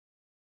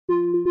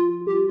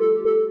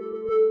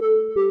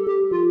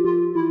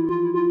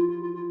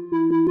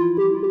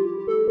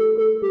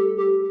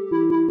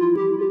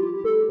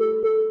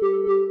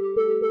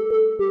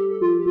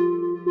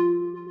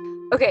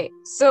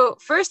So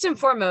first and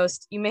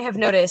foremost, you may have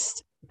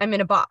noticed I'm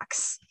in a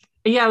box.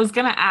 Yeah, I was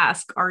gonna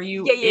ask, are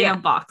you in a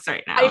box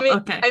right now?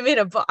 Okay. I'm in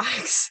a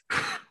box.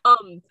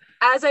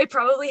 As I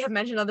probably have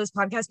mentioned on this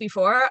podcast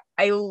before,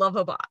 I love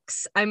a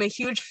box. I'm a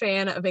huge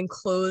fan of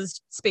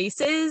enclosed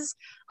spaces.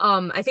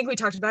 I think we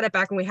talked about it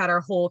back when we had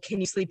our whole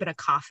 "can you sleep in a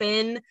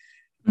coffin"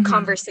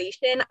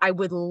 conversation. I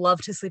would love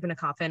to sleep in a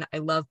coffin. I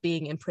love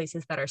being in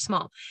places that are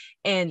small.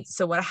 And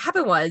so what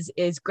happened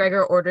is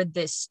Gregor ordered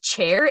this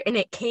chair and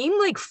it came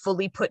like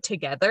fully put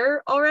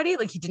together already.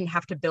 Like he didn't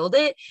have to build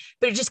it,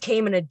 but it just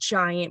came in a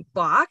giant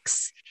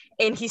box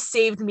and he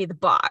saved me the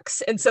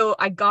box. And so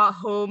I got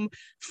home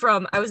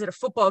I was at a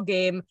football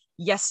game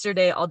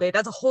yesterday all day.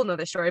 That's a whole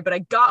nother story, but I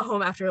got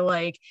home after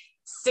like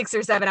 6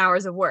 or 7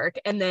 hours of work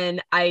and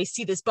then I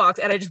see this box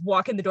and I just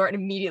walk in the door and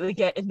immediately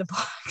get in the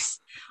box.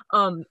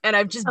 And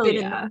I've just been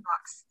in the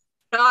box,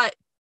 not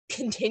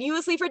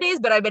continuously for days,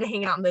 but I've been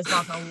hanging out in this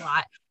box a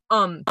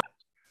lot.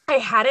 I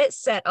had it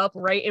set up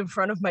right in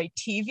front of my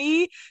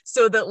TV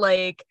so that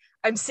like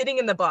I'm sitting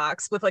in the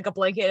box with like a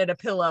blanket and a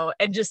pillow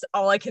and just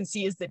all I can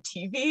see is the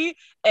TV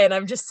and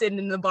I'm just sitting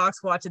in the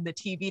box watching the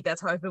TV.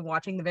 That's how I've been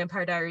watching The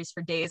Vampire Diaries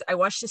for days. I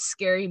watched a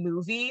scary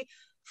movie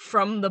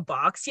from the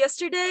box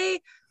yesterday.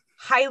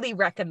 Highly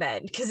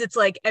recommend, because it's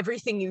like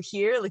everything you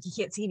hear, like you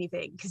can't see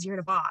anything because you're in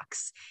a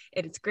box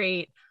and it's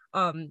great.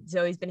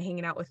 Zoe's been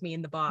hanging out with me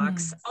in the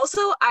box. Also,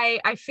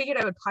 I figured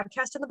I would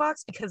podcast in the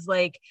box because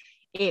like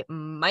it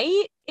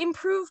might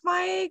improve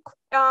my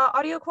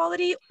audio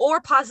quality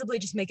or possibly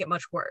just make it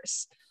much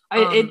worse.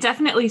 It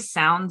definitely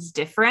sounds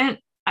different.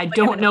 I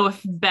don't know if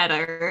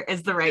better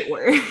is the right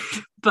word,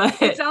 but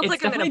it sounds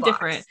like I'm in a box.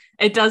 Different.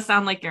 It does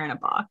sound like you're in a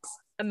box.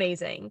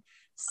 Amazing.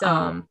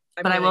 So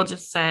but I will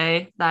just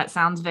say that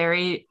sounds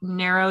very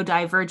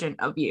neurodivergent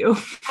of you.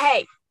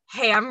 Hey,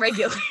 I'm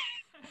regular.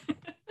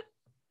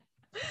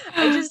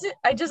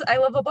 I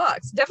love a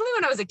box. Definitely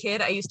when I was a kid,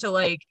 I used to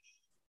like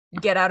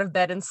get out of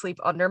bed and sleep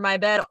under my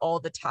bed all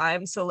the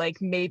time. So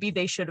like maybe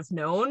they should have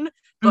known,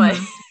 but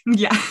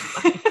yeah.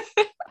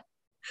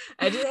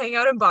 I just hang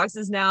out in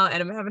boxes now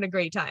and I'm having a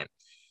great time.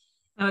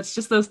 No, it's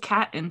just those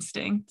cat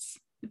instincts.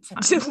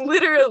 It's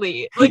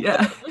literally like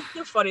it's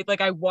so funny.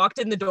 Like I walked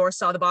in the door,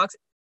 saw the box.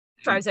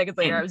 5 seconds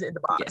later, I was in the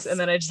box, and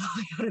then I just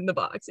hung out in the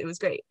box. It was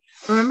great.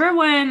 Remember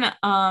when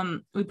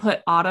we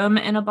put Autumn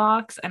in a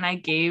box, and I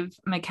gave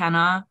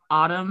McKenna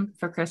Autumn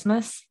for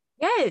Christmas?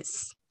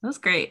 Yes, that was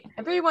great.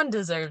 Everyone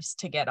deserves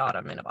to get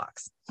Autumn in a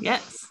box.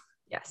 Yes.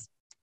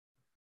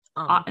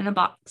 Aught in a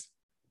box.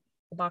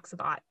 A box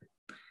of Aught.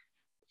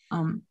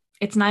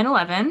 It's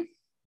 9/11.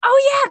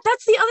 Oh yeah,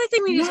 that's the other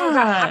thing we need to talk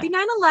about. Happy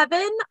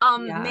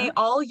 9/11. May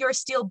all your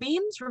steel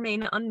beams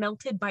remain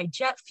unmelted by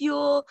jet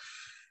fuel.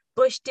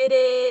 Bush did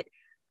it.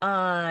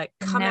 Come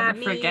never at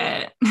me.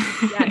 Forget.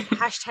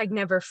 Hashtag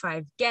never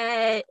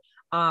forget.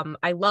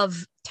 I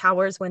love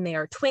towers when they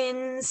are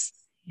twins.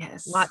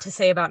 Yes. A lot to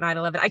say about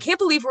 9/11. I can't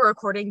believe we're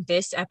recording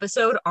this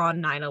episode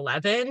on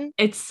 9/11.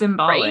 It's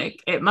symbolic.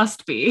 Right? It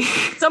must be.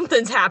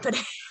 Something's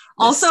happening.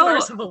 Also,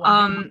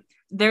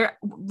 there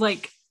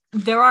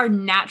are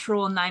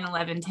natural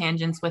 9/11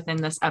 tangents within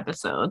this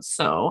episode,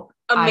 so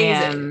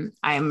amazing.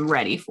 I am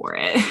ready for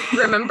it.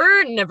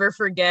 Remember, never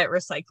forget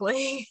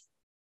recycling.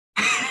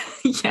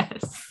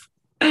 Yes.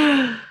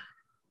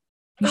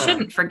 You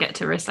shouldn't forget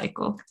to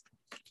recycle.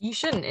 You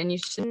shouldn't, and you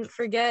shouldn't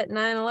forget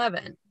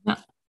 9/11. No,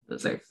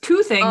 those are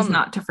two things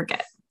not to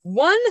forget.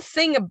 One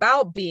thing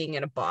about being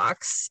in a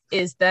box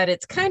is that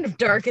it's kind of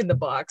dark in the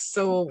box,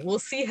 so we'll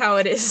see how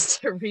it is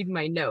to read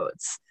my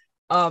notes.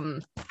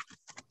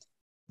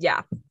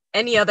 Yeah.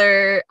 Any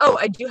other... Oh,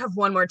 I do have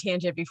one more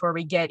tangent before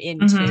we get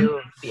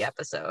into the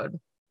episode.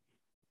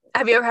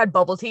 Have you ever had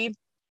bubble tea?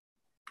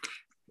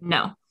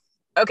 No.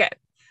 Okay.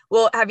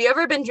 Well, have you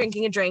ever been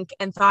drinking a drink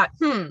and thought,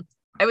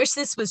 I wish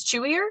this was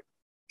chewier?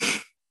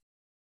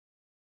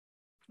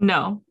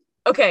 No.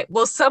 Okay,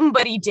 well,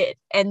 somebody did,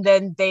 and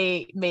then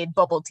they made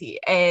bubble tea.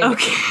 And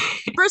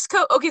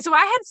so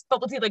I had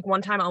bubble tea like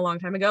one time a long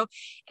time ago,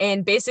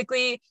 and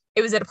basically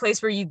it was at a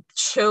place where you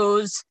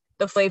chose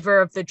the flavor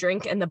of the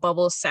drink and the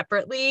bubbles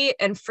separately,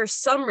 and for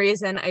some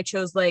reason I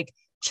chose like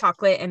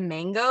chocolate and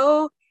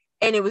mango,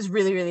 and it was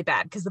really, really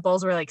bad because the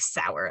balls were like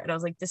sour, and I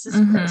was like, this is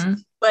gross.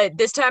 But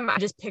this time I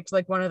just picked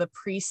like one of the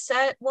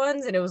preset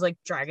ones, and it was like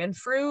dragon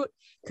fruit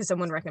because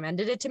someone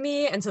recommended it to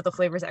me, and so the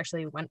flavors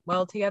actually went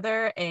well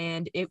together.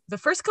 And the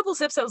first couple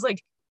sips I was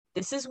like,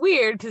 this is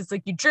weird because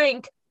like you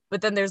drink,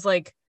 but then there's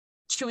like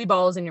chewy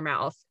balls in your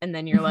mouth, and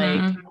then you're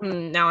like,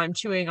 now I'm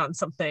chewing on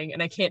something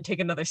and I can't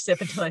take another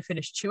sip until I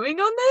finish chewing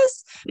on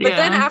this. But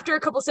then after a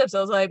couple sips I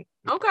was like,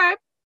 okay,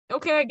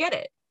 I get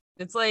it.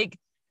 It's like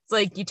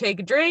you take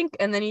a drink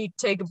and then you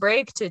take a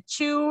break to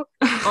chew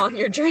on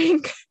your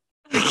drink.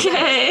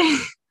 Okay.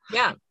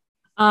 Yeah.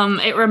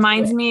 It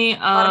reminds me of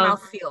a lot of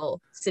mouthfeel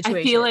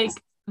situations. I feel like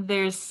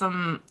there's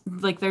some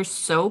there's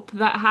soap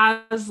that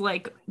has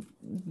like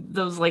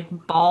those like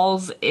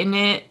balls in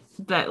it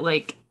that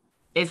like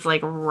is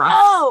like rough.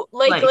 Oh,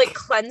 like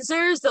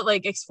cleansers that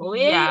like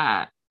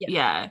exfoliate.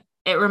 Yeah.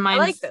 It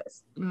reminds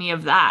me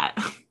of that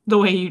the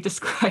way you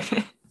describe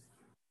it.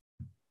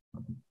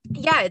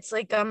 Yeah, it's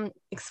like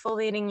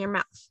exfoliating your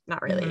mouth.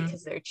 Not really,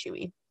 because they're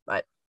chewy,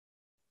 but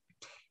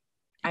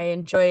I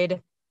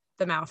enjoyed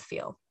the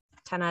mouthfeel.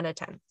 10 out of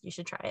 10. You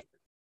should try it.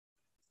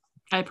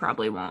 I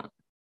probably won't.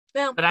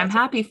 Well, but I'm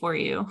happy for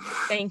you.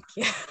 Thank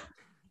you.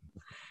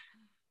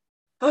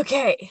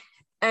 Okay.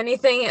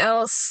 Anything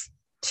else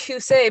to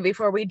say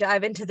before we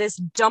dive into this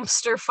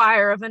dumpster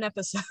fire of an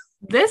episode?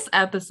 This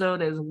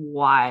episode is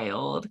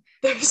wild.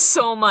 There's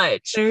so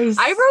much.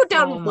 I wrote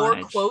down more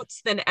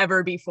quotes than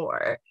ever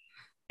before.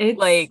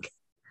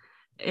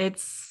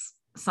 It's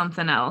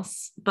something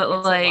else.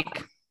 But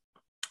like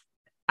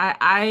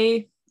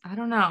I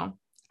don't know.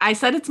 I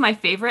said it's my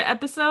favorite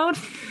episode.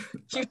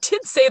 You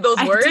did say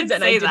those words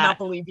and I did not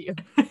believe you.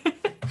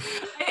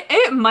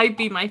 It might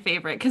be my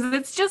favorite because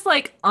it's just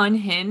like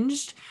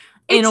unhinged.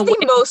 It's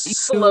the most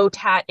slow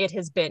tat it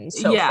has been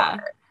so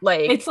far.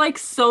 Like it's like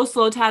so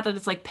slow tat that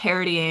it's like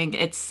parodying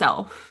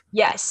itself.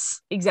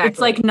 Yes, exactly. It's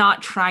like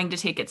not trying to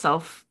take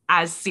itself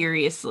as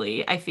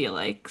seriously, I feel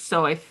like.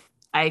 So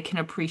I can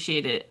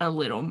appreciate it a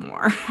little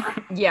more.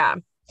 Yeah.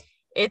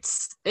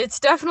 It's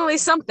definitely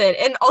something.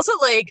 And also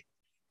like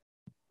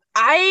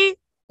I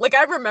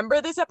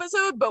remember this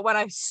episode, but when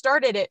I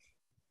started it,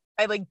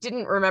 I like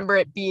didn't remember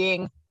it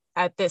being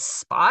at this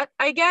spot,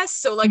 I guess.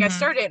 So like I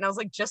started it and I was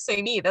like, Just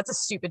Say Me, that's a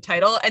stupid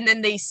title. And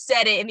then they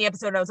said it in the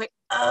episode and I was like,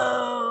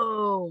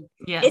 oh,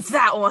 yes. It's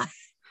that one.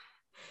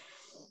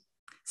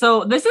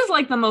 So this is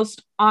like the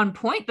most on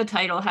point the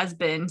title has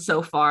been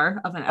so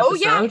far of an episode. Oh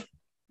yeah.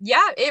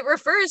 Yeah, it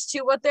refers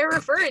to what they're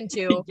referring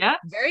to. Yeah.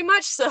 Very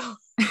much so.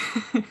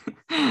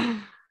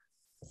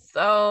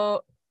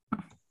 So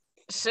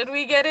should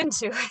we get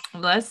into it?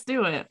 Let's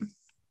do it.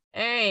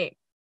 All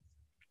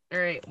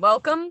right.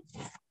 Welcome.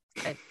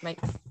 My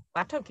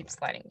laptop keeps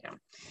sliding down.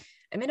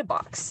 I'm in a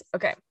box.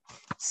 Okay.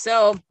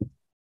 So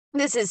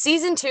this is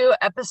season 2,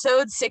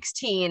 episode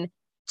 16,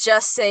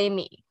 Just Say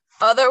Me,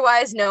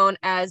 otherwise known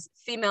as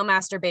Female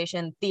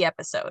Masturbation, the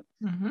episode.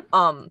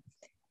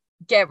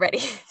 Get ready.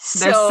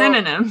 They're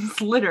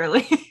synonyms,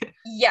 literally.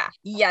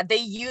 Yeah, they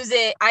use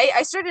it.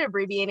 I started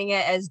abbreviating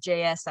it as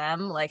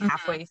JSM like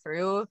halfway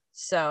through,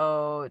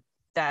 so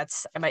I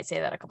might say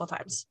that a couple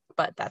times,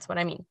 but that's what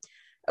I mean.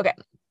 Okay,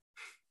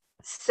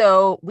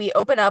 so we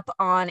open up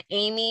on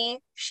Amy.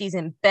 She's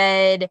in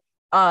bed.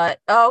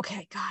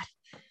 Okay, God.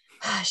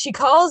 She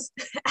calls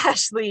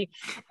Ashley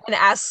and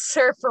asks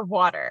her for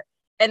water,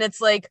 and it's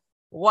like,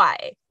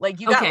 why?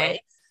 Like, you got legs.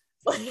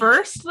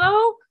 First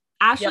though,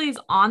 Ashley's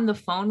on the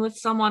phone with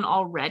someone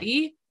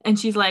already, and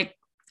she's like,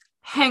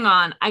 hang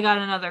on, I got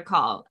another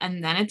call.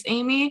 And then it's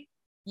Amy.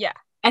 Yeah.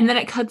 And then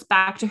it cuts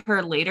back to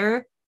her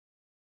later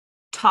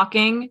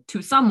talking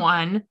to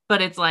someone,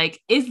 but it's like,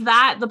 is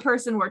that the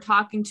person we're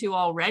talking to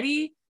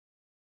already?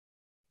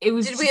 It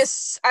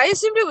was I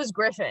assumed it was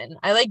Griffin.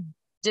 I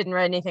didn't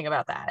read anything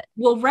about that.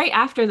 Well, right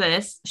after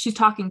this, she's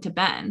talking to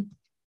Ben.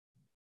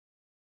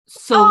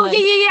 So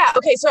yeah.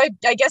 Okay, so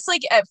I guess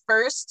at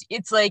first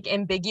it's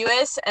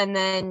ambiguous, and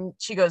then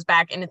she goes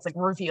back and it's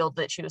revealed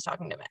that she was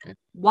talking to Ben.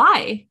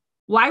 Why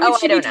would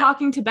she be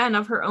talking to Ben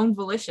of her own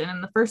volition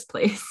in the first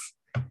place?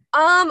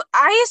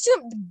 I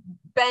assume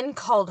Ben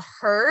called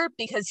her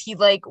because he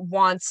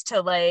wants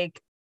to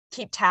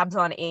keep tabs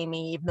on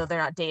Amy even though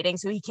they're not dating,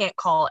 so he can't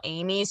call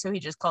Amy, so he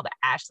just called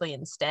Ashley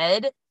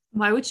instead.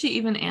 Why would she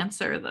even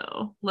answer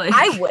though?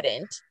 I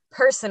wouldn't.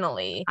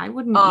 Personally, I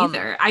wouldn't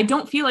either. I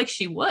don't feel like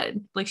she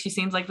would. She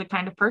seems like the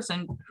kind of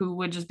person who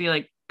would just be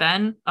like,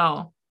 Ben,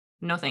 oh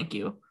no thank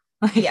you.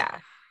 Yeah,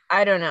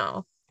 I don't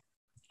know.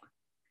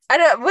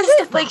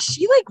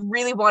 She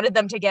really wanted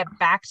them to get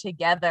back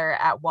together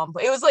at one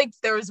point. It was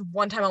there was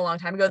one time a long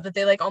time ago that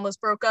they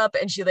almost broke up,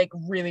 and she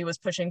really was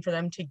pushing for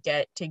them to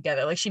get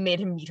together. She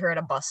made him meet her at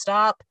a bus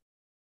stop,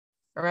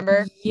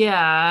 remember?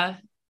 Yeah,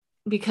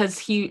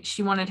 because she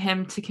wanted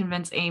him to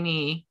convince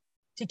Amy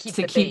to keep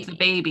the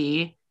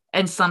baby.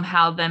 And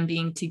somehow them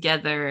being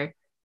together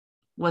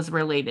was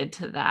related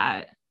to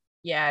that.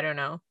 Yeah, I don't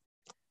know.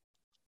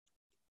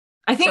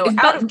 I think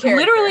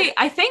literally,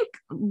 I think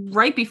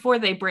right before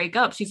they break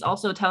up, she's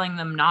also telling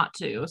them not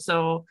to.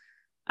 So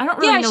I don't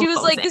really know. Yeah, she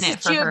was like, this is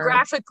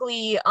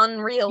geographically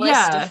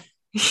unrealistic.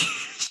 Yeah,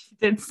 she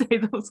did say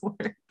those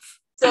words.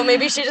 So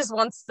maybe she just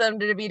wants them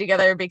to be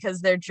together because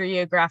they're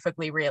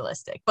geographically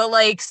realistic.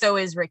 But so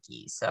is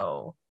Ricky.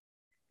 So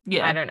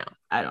yeah,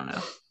 I don't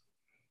know.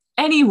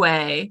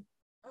 Anyway.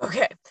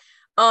 Okay.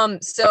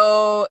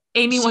 So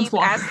Amy wants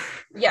water.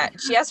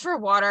 She asked for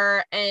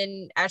water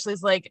and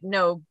Ashley's like,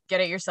 no,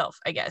 get it yourself,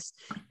 I guess.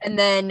 And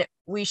then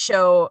we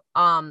show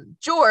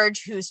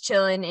George, who's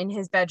chilling in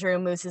his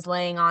bedroom. Moose is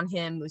laying on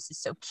him. Moose is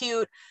so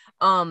cute.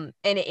 And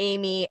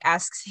Amy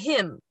asks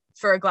him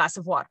for a glass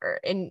of water.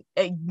 And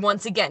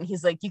once again,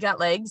 he's like, you got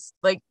legs?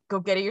 Go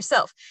get it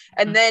yourself.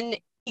 And then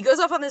he goes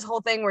off on this whole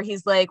thing where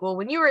he's like, well,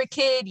 when you were a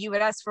kid, you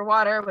would ask for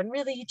water when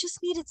really you just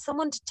needed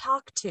someone to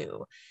talk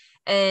to.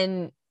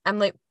 And I'm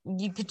like,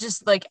 you could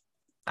just I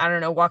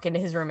don't know, walk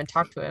into his room and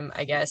talk to him,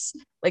 I guess.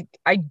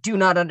 I do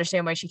not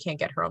understand why she can't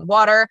get her own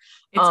water.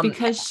 It's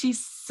because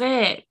she's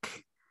sick.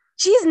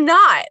 She's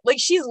not. Like,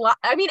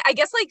 I mean, I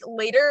guess, like,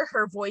 later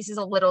her voice is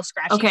a little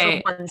scratchy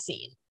for one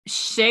scene.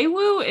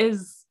 Shaewoo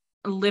is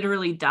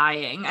literally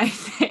dying, I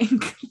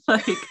think.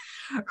 Like,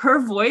 her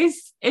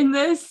voice in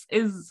this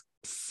is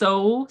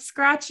so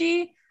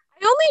scratchy.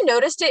 I only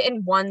noticed it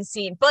in one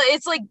scene, but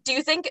it's like, do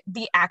you think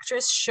the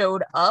actress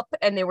showed up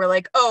and they were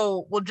like,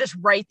 oh, we'll just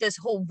write this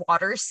whole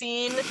water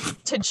scene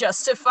to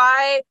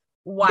justify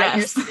why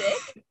you're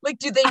sick? Like,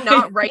 do they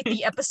not write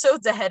the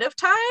episodes ahead of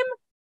time?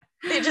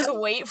 They just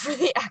wait for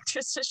the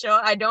actress to show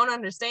up? I don't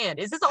understand.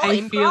 Is this all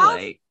improv? Feel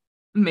like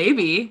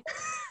maybe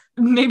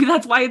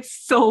that's why it's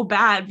so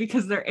bad,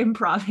 because they're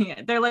improvising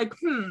it. They're like,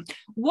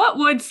 what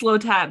would Slow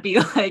Tap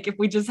be like if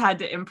we just had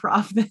to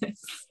improv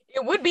this?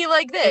 It would be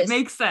like this. It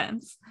makes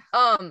sense.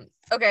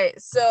 Okay,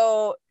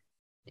 so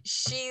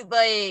she,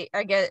 like,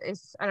 I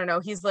guess, I don't know,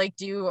 he's like,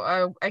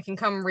 I can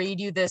come read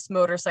you this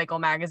motorcycle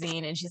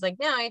magazine, and she's like,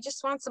 no, I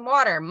just want some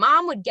water.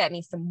 Mom would get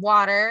me some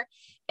water.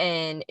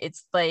 And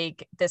it's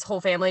like this whole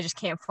family just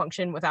can't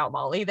function without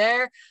Molly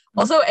there.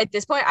 Also, at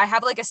this point, I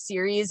have like a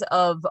series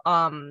of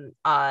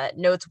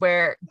notes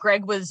where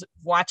Greg was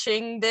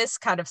watching this,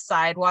 kind of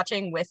side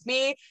watching with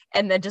me,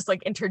 and then just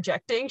like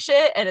interjecting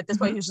shit. And at this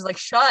point, he was just like,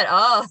 shut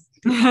up.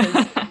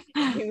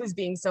 He was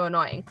being so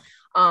annoying.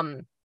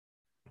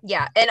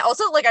 Yeah. And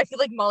also, like, I feel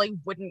like Molly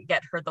wouldn't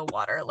get her the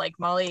water. Like,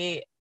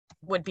 Molly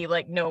would be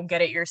like, no,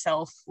 get it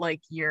yourself. Like,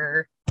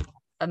 you're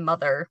a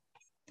mother.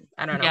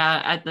 I don't know.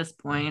 Yeah, at this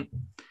point.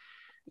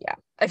 Yeah.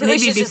 I feel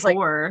maybe like she's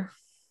before.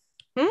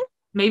 Just like,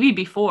 maybe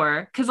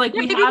before. Because, like,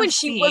 yeah, we maybe have when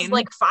seen, she was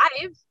like 5.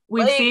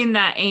 We've seen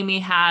that Amy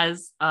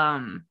has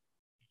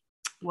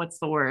what's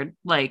the word?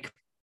 Like,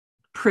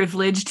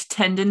 privileged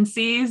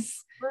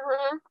tendencies.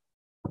 Mm-hmm.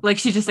 Like,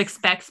 she just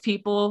expects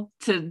people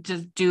to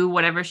just do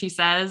whatever she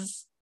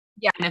says.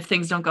 Yeah. And if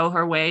things don't go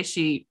her way,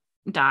 she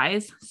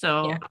dies.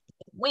 So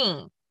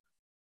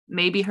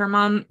maybe her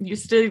mom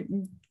used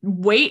to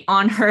wait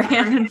on her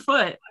hand and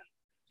foot.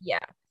 Yeah.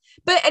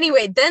 But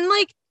anyway, then,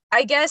 like,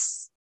 I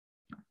guess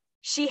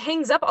she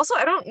hangs up. Also,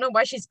 I don't know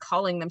why she's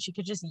calling them. She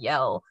could just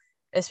yell,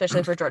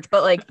 especially for George.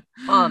 But, like,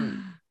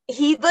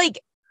 he,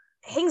 like,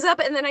 hangs up,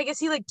 and then I guess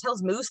he, like,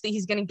 tells Moose that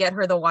he's gonna get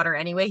her the water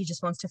anyway. He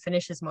just wants to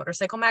finish his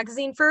motorcycle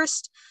magazine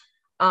first.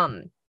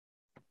 And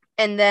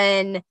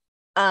then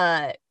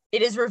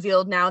it is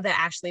revealed now that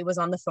Ashley was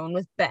on the phone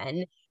with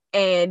Ben,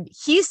 and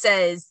he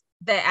says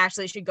that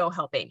Ashley should go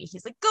help Amy.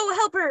 He's like, go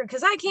help her,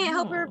 because I can't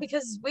help her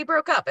because we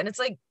broke up. And it's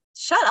like,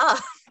 shut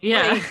up.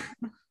 Yeah.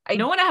 Like,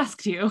 no one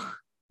asked you.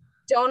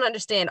 Don't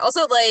understand.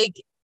 Also,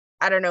 like,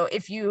 I don't know,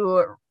 if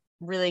you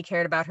really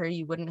cared about her,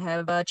 you wouldn't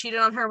have cheated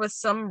on her with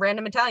some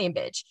random Italian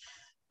bitch.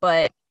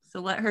 But so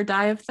let her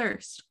die of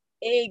thirst.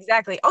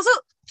 Exactly. Also,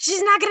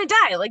 she's not gonna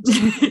die. Like,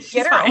 just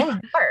get her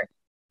own water.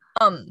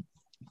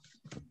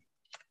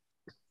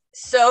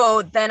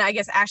 So then I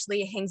guess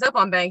Ashley hangs up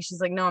on Ben. She's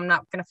like, no, I'm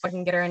not gonna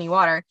fucking get her any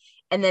water.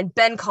 And then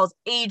Ben calls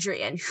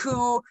Adrian,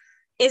 who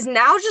is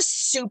now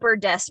just super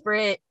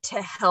desperate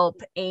to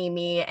help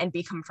Amy and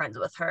become friends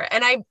with her.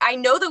 And I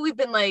know that we've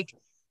been, like,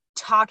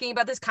 talking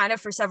about this kind of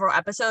for several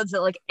episodes,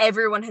 that, like,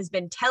 everyone has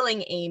been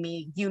telling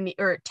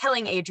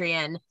telling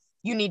Adrian,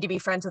 you need to be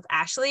friends with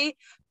Ashley.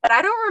 But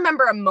I don't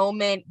remember a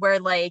moment where,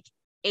 like,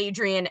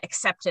 Adrian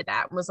accepted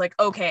that and was like,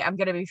 okay, I'm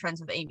gonna be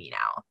friends with Amy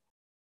now.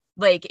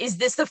 Like, is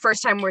this the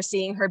first time we're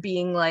seeing her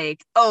being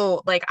like,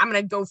 oh, like, I'm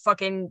gonna go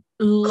fucking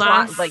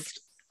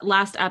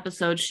last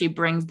episode she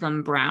brings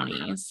them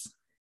brownies.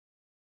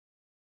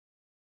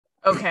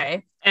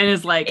 Okay. And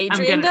is like,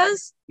 Adrian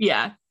does?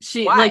 Yeah.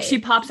 She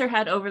pops her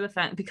head over the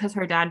fence because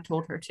her dad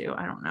told her to.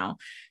 I don't know.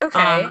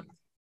 Okay.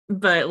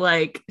 But,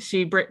 like,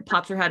 she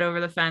pops her head over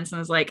the fence and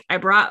is like, I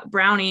brought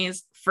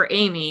brownies for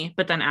Amy,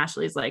 but then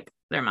Ashley's like,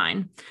 they're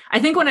mine. I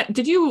think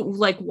did you,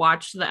 like,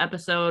 watch the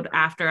episode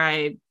after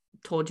I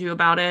told you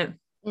about it?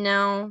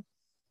 No.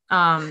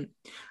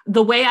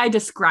 The way I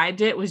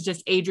described it was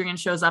just Adrian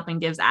shows up and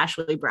gives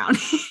Ashley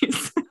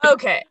brownies.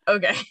 Okay.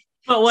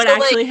 But what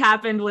actually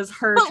happened was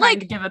her trying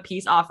to give a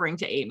peace offering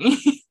to Amy.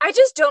 I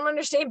just don't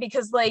understand,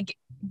 because, like,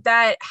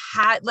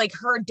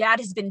 her dad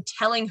has been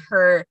telling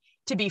her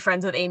to be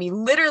friends with Amy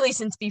literally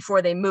since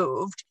before they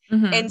moved.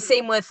 Mm-hmm. And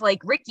same with, like,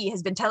 Ricky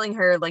has been telling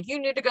her, like, you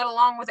need to get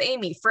along with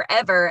Amy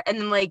forever. And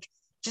then, like,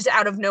 just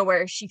out of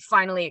nowhere, she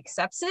finally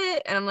accepts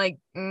it. And I'm like,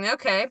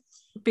 okay.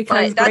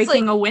 Because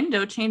breaking a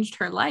window changed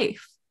her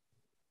life.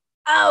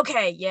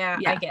 Okay, yeah.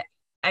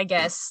 I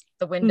guess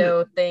the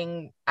window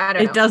thing, I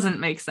don't know. It doesn't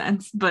make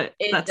sense, but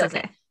that's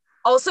okay.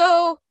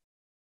 Also,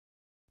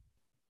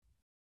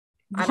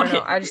 I don't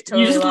know. I just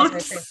totally you just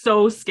looked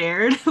so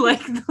scared.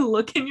 Like, the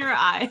look in your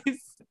eyes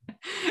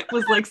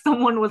was like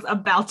someone was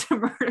about to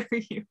murder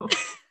you.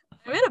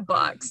 I'm in a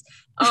box.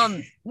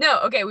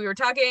 No, okay. We were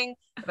talking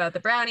about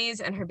the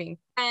brownies and her being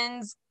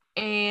friends,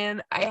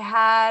 and I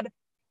had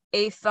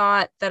a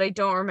thought that I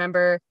don't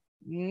remember.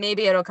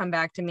 Maybe it'll come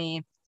back to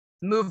me.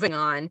 Moving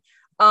on.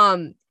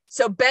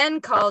 So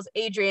Ben calls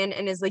Adrian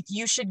and is like,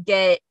 you should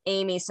get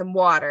Amy some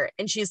water.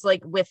 And she's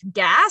like, with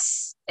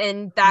gas?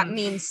 And that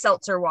means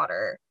seltzer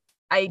water,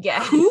 I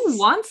guess. Who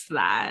wants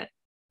that?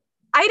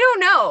 I don't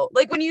know.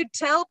 Like when you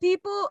tell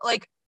people,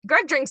 like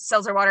Greg drinks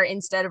seltzer water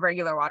instead of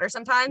regular water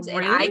sometimes,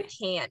 and I Really?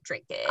 can't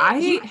drink it. I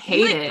He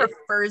hate like it.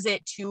 prefers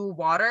it to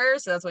water,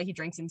 so that's why he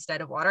drinks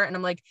instead of water. And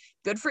I'm like,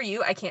 good for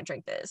you. I can't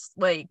drink this.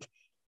 Like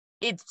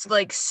it's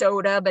like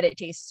soda, but it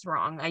tastes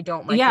wrong. I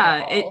don't like it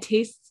at Yeah, it all.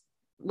 tastes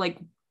like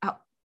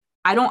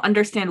I don't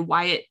understand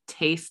why it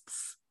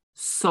tastes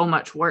so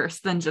much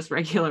worse than just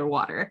regular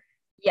water,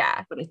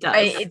 Yeah, but it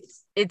does.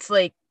 it's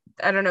like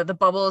I don't know. The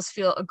bubbles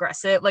feel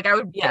aggressive. Like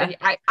Yeah.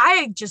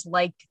 I just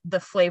like the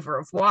flavor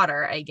of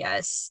water, I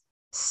guess.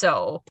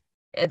 So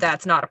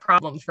that's not a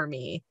problem for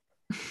me.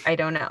 I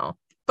don't know,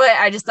 but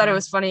I just thought it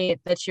was funny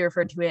that she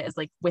referred to it as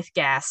like with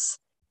gas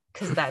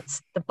because that's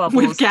the With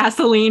bubbles.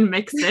 gasoline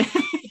mixed in.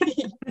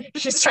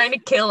 She's trying to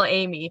kill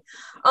Amy.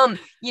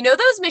 You know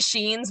those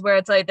machines where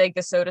it's like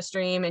the soda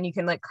stream and you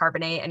can like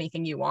carbonate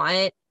anything you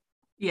want?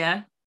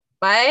 Yeah.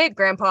 My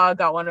grandpa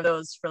got one of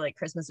those for like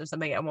Christmas or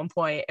something at one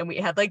point, and we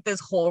had like this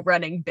whole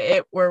running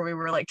bit where we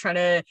were like trying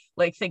to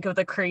like think of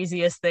the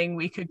craziest thing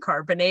we could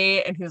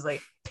carbonate, and he was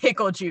like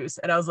pickle juice,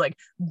 and I was like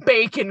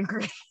bacon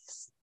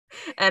grease,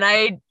 and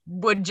I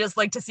would just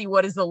like to see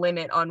what is the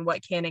limit on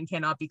what can and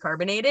cannot be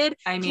carbonated.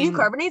 I Can you mean,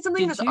 carbonate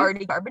something did that's you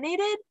already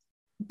carbonated?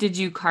 did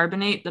you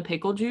carbonate the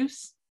pickle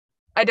juice?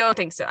 I don't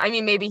think so. I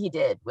mean, maybe he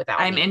did without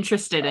I'm me.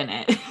 interested But in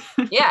it.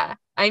 yeah,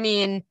 I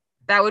mean,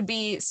 that would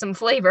be some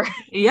flavor.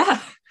 Yeah.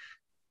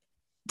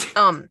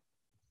 Um,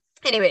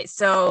 anyway,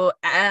 so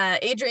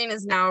Adrian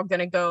is now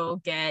gonna go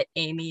get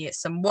Amy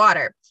some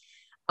water.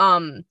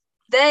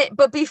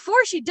 But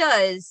before she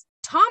does,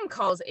 Tom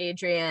calls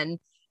Adrian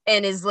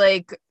and is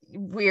like,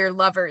 we're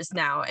lovers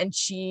now, and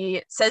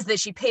she says that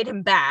she paid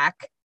him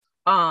back.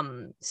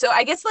 So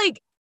I guess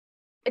like,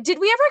 did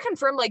we ever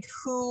confirm like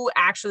who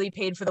actually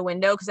paid for the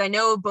window? Because I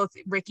know both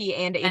Ricky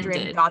and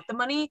Adrian got the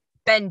money.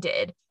 Ben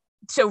did.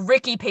 So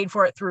Ricky paid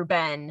for it through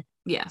Ben.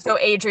 Yeah. So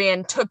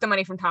Adrian took the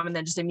money from Tom and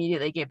then just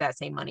immediately gave that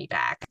same money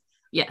back.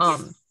 Yes.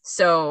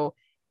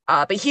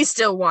 But he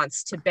still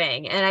wants to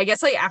bang. And I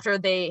guess like after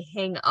they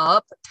hang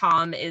up,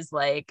 Tom is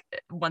like,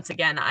 once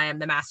again, I am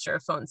the master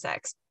of phone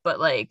sex. But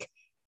like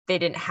they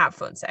didn't have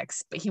phone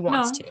sex, but he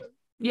wants to.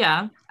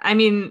 Yeah. I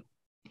mean,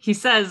 he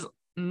says,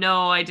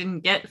 no, I didn't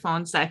get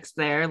phone sex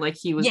there. Like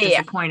he was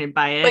disappointed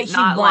by it. But he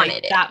not wanted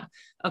like it. that.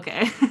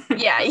 Okay.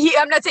 Yeah.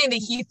 I'm not saying that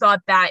he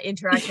thought that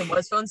interaction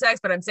was phone sex,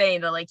 but I'm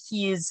saying that like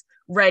he's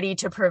ready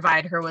to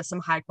provide her with some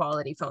high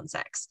quality phone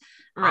sex.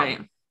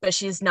 Right. But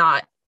she's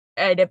not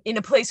in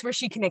a place where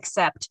she can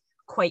accept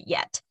quite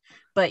yet.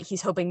 But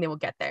he's hoping they will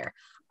get there.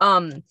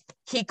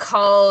 He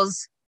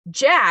calls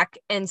Jack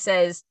and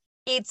says,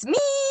 "It's me.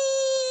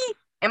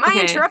 Am I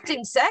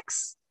interrupting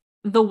sex?"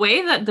 The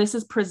way that this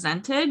is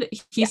presented,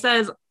 he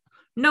says,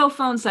 no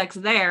phone sex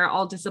there,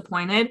 all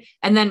disappointed.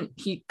 And then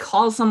he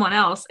calls someone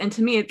else. And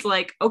to me, it's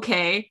like,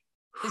 okay.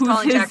 He's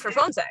calling Jack for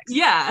phone sex.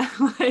 Yeah.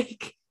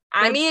 Like,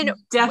 I mean,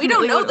 we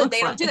don't know that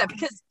they don't do that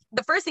because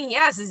the first thing he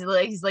asks is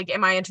like, he's like,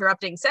 am I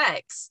interrupting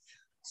sex?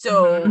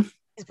 So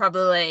he's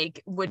probably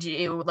like, would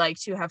you like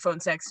to have phone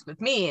sex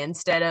with me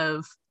instead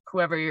of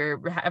whoever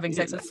you're having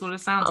sex with? That's what it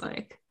sounds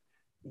like.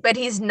 But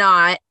he's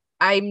not.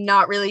 I'm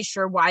not really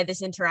sure why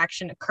this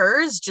interaction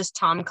occurs. Just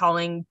Tom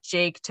calling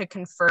Jake to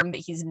confirm that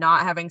he's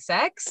not having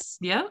sex.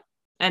 Yeah.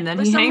 And then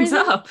he hangs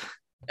up.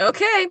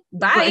 Okay.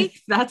 Bye. Like,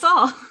 that's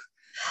all.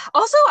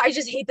 Also, I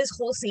just hate this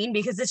whole scene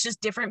because it's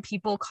just different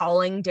people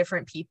calling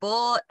different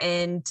people.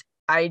 And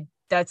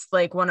that's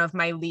like one of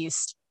my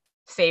least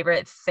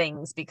favorite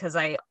things because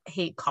I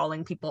hate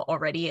calling people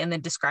already and then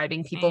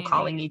describing people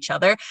calling each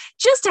other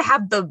just to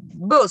have the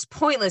most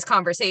pointless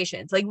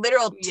conversations, like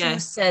literal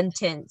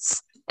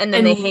 2-sentence. And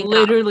then they hang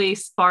literally up.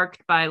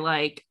 Sparked by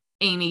like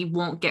Amy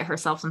won't get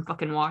herself some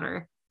fucking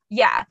water.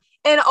 Yeah.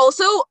 And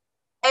also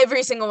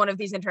every single one of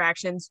these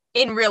interactions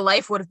in real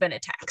life would have been a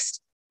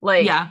text.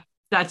 Like, yeah,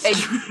 that's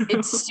true.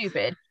 It's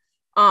stupid.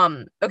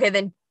 Okay,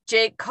 then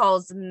Jake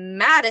calls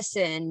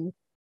Madison.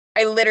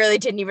 I literally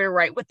didn't even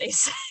write what they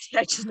said.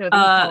 I just know that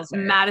he calls her.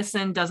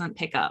 Madison doesn't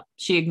pick up.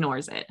 She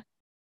ignores it.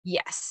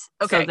 Yes.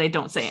 Okay. So they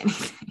don't say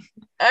anything.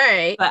 All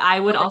right. But I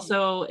would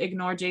also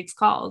ignore Jake's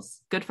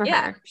calls. Good for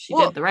her. She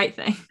did the right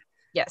thing.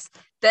 Yes.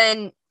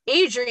 Then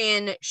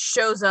Adrian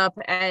shows up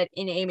in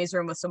Amy's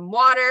room with some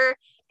water,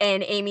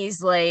 and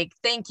Amy's like,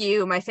 "Thank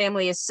you. My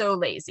family is so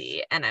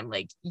lazy." And I'm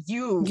like,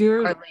 "You're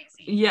are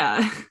lazy.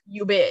 Yeah.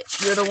 You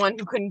bitch. You're the one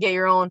who couldn't get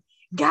your own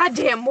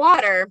goddamn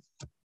water."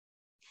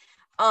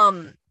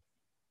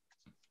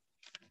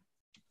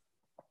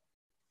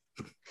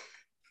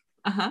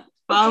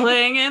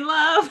 Falling in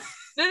love.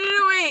 No,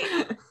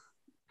 wait.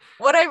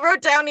 What I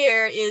wrote down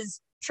here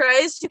is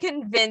tries to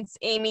convince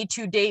Amy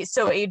to date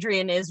so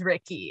Adrian is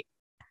Ricky.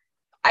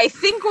 I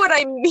think what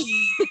I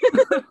mean,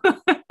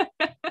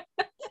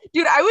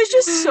 dude, I was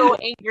just so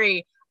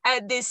angry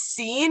at this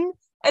scene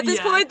at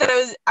this point that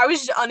I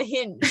was just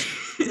unhinged,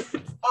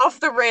 off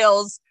the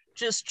rails,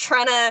 just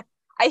trying to.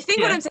 I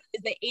think what I'm saying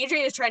is that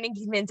Adrian is trying to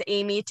convince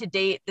Amy to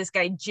date this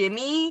guy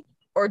Jimmy,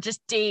 or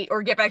just date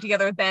or get back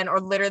together with Ben, or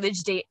literally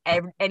just date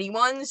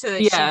anyone so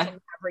that she can have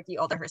Ricky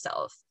all to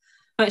herself.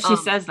 But she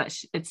says that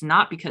it's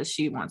not because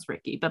she wants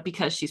Ricky, but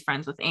because she's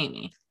friends with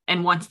Amy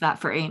and wants that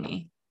for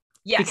Amy.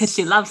 Yes. Because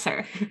she loves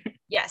her.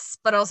 Yes,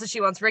 but also she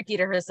wants Ricky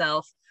to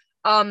herself.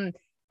 And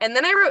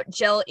then I wrote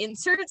gel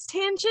inserts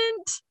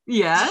tangent.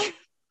 Yeah.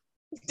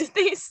 Did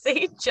they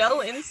say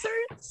gel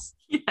inserts?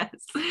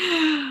 Yes.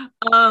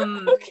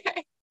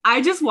 Okay.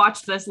 I just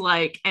watched this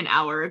like an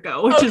hour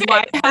ago, which is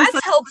why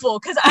that's helpful,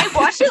 because I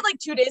watched it like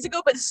 2 days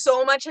ago, but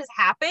so much has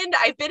happened.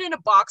 I've been in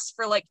a box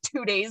for like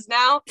 2 days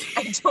now.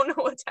 I don't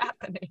know what's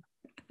happening.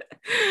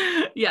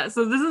 Yeah,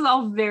 so this is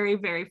all very,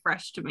 very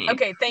fresh to me.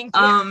 Okay, thank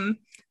you.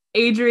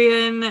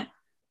 Adrian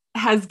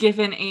has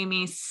given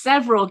Amy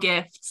several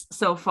gifts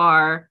so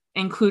far,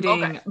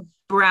 including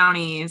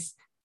brownies,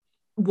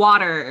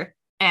 water,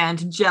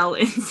 and gel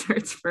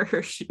inserts for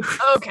her shoes.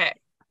 Okay.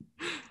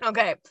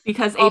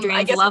 Because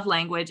Adrian's love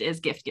language is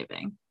gift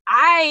giving.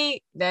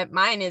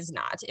 Mine is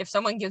not. If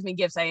someone gives me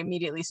gifts, I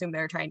immediately assume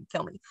they're trying to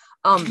kill me.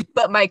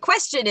 But my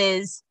question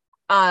is,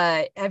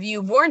 have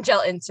you worn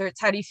gel inserts?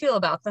 How do you feel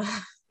about them?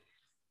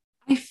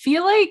 I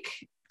feel like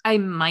I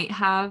might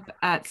have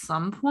at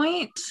some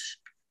point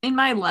in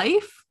my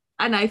life,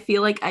 and I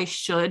feel like I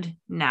should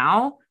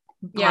now,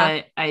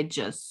 but I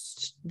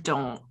just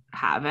don't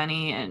have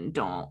any and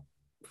don't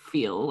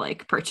feel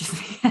like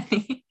purchasing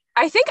any.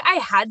 I think I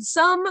had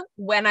some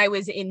when I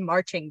was in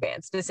marching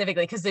band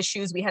specifically, because the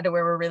shoes we had to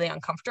wear were really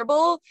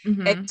uncomfortable.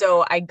 Mm-hmm. And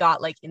so I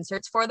got like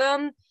inserts for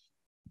them.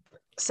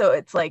 So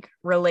it's like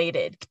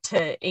related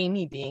to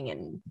Amy being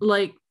in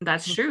like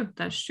that's true.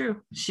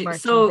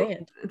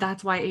 Band.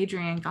 That's why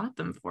Adrian got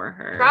them for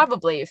her.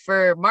 Probably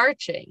for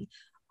marching.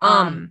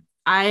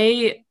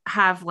 I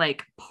have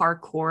like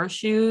parkour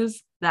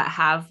shoes that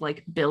have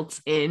like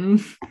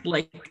built-in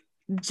like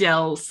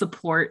gel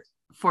support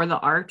for the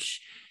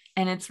arch,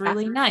 and it's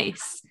really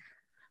nice.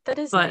 That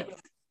is nice.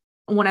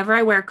 Whenever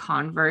I wear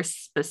Converse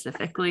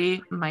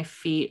specifically, my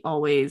feet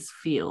always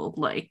feel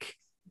like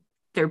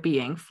they're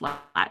being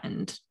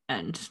flattened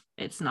and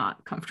it's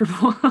not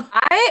comfortable.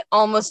 I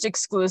almost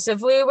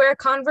exclusively wear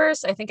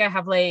Converse. I think I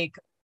have like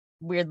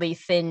weirdly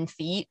thin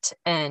feet,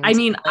 and I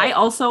mean, I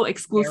also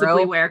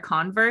exclusively wear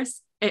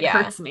Converse. It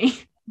hurts me,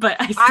 but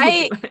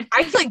I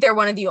feel like they're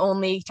one of the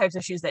only types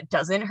of shoes that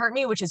doesn't hurt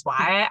me, which is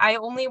why I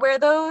only wear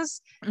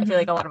those. Mm-hmm. I feel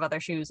like a lot of other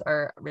shoes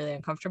are really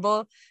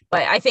uncomfortable,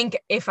 but I think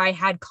if I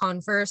had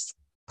Converse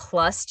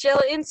plus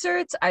gel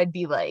inserts, I'd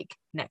be like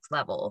next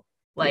level.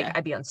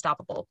 I'd be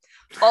unstoppable.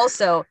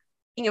 Also,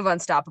 speaking of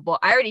unstoppable,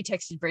 I already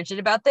texted Bridget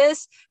about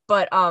this,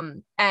 but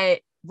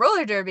at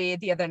roller derby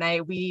the other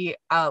night, we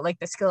like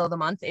the skill of the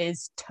month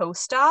is toe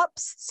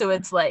stops. So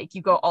it's like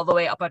you go all the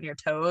way up on your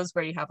toes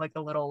where you have like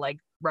a little like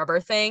rubber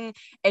thing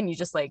and you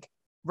just like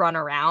run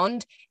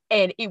around,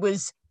 and it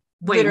was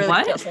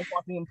literally just like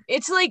walking.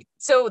 It's like,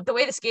 so the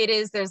way to skate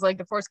is there's like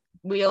the four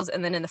wheels,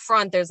 and then in the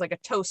front there's like a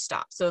toe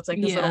stop, so it's like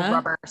this little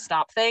rubber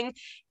stop thing,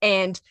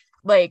 and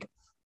like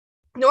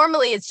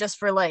normally it's just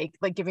for like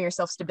giving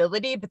yourself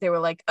stability, but they were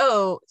like,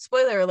 oh,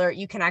 spoiler alert,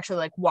 you can actually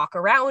like walk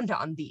around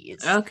on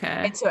these.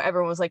 Okay. And so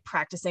everyone was like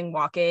practicing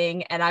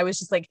walking, and I was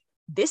just like,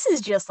 this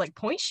is just like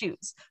point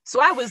shoes.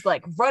 So I was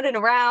like running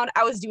around,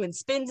 I was doing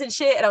spins and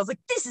shit, and I was like,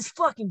 this is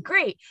fucking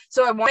great.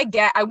 So I want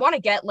to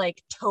get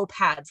like toe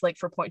pads like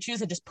for point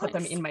shoes and just put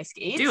them in my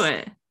skates. Do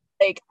it.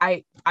 Like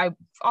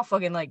I'll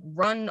fucking like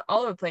run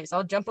all over the place.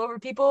 I'll jump over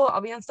people.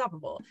 I'll be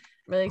unstoppable.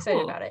 I'm really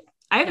excited about it.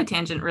 I have a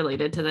tangent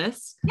related to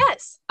this.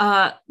 Yes.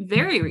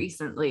 Very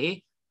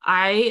recently,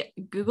 I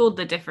Googled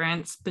the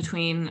difference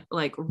between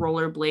like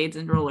rollerblades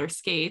and roller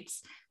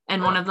skates.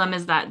 And one of them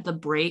is that the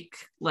brake,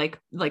 like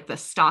the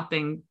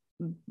stopping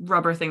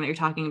rubber thing that you're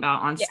talking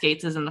about on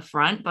skates is in the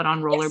front, but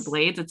on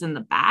rollerblades, it's in the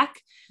back.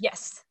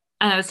 Yes.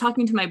 And I was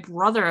talking to my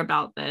brother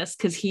about this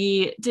because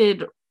he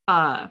did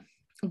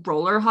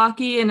roller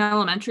hockey in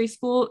elementary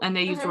school, and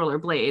they used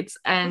rollerblades.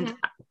 And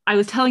I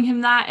was telling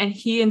him that, and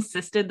he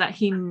insisted that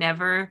he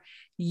never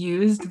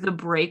used the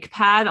brake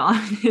pad on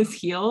his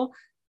heel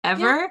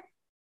ever.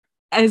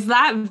 Is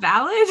that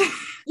valid?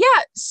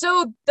 Yeah.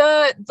 So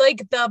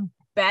the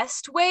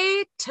best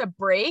way to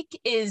brake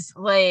is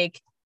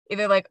like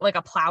either like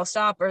a plow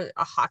stop or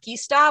a hockey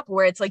stop,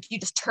 where it's like you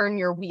just turn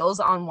your wheels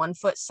on one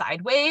foot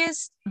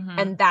sideways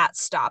and that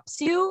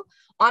stops you.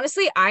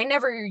 Honestly, I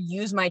never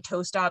use my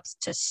toe stops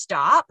to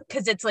stop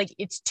because it's like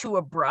it's too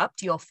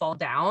abrupt. You'll fall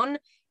down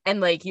and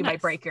like you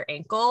might break your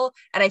ankle.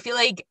 And I feel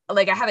like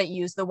I haven't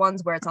used the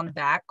ones where it's on the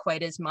back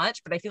quite as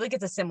much, but I feel like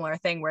it's a similar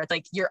thing where it's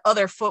like your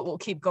other foot will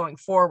keep going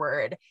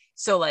forward.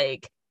 So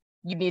like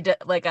you need to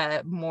like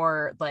a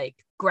more like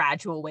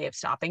gradual way of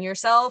stopping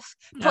yourself.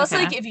 Plus,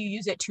 like if you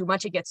use it too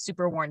much, it gets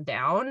super worn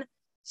down.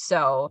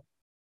 So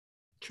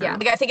True. Yeah,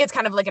 like I think it's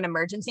kind of like an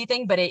emergency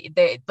thing, but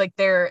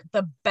they're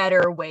the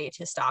better way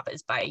to stop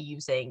is by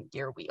using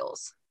your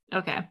wheels.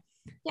 Okay.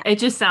 Yeah. It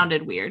just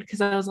sounded weird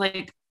because I was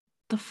like,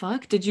 the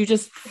fuck? Did you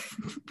just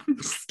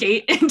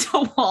skate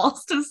into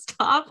walls to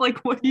stop? Like,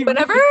 what do you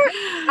Whenever mean?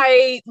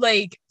 I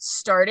like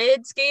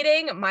started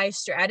skating, my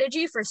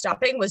strategy for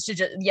stopping was to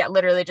just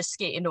literally just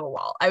skate into a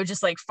wall. I would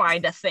just like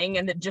find a thing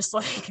and then just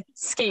like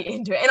skate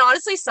into it. And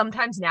honestly,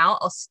 sometimes now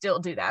I'll still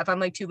do that. If I'm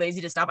like too lazy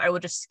to stop, I will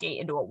just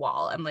skate into a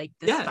wall. I'm like,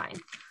 this is fine.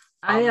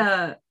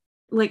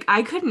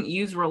 I couldn't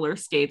use roller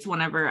skates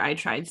whenever I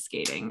tried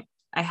skating.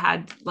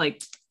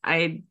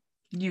 I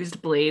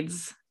used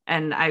blades,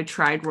 and I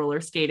tried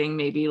roller skating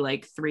maybe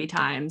like 3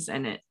 times,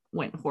 and it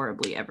went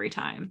horribly every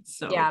time.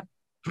 So yeah,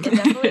 it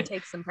definitely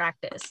takes some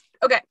practice.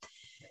 Okay,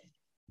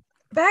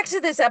 back to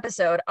this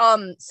episode.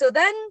 So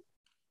then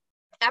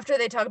after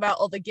they talk about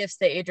all the gifts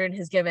that Adrian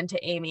has given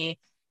to Amy,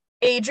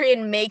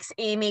 Adrian makes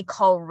Amy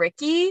call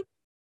Ricky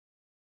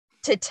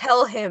to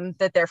tell him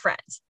that they're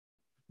friends.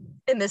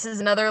 And this is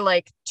another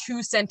like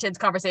 2-sentence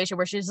conversation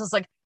where she's just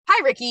like,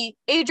 hi, Ricky,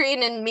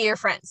 Adrian and me are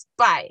friends.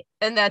 Bye.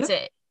 And that's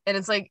it. And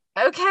it's like,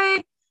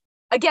 okay.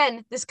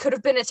 Again, this could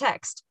have been a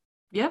text.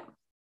 Yep.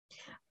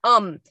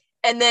 And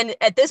then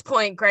at this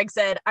point, Greg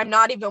said, I'm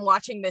not even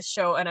watching this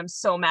show and I'm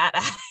so mad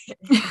at it.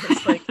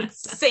 It's like,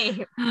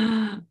 same.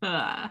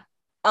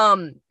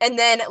 And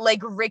then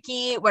like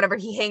Ricky, whenever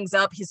he hangs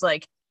up, he's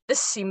like, this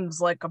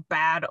seems like a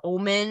bad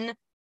omen.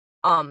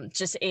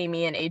 Just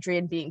Amy and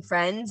Adrian being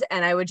friends.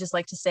 And I would just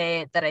like to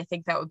say that I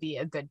think that would be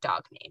a good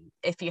dog name.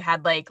 If you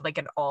had like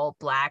an all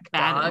black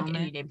dog and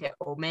you named it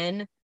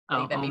Omen, I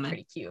think that'd be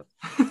pretty cute.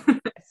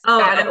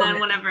 And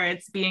then whenever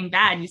it's being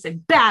bad, you say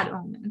bad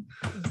omen.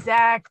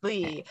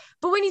 Exactly.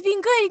 But when he's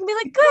being good, you can be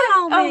like good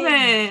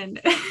omen.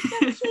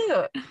 So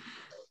cute.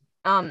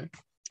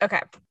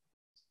 Okay.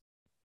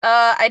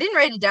 I didn't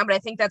write it down, but I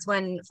think that's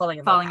when falling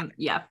in love happened.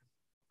 Yeah.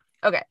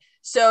 Okay.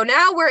 So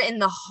now we're in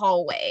the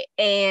hallway,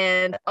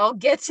 and I'll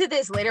get to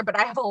this later, but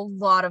I have a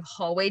lot of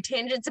hallway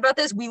tangents about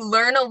this. We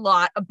learn a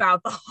lot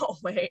about the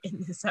hallway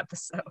in this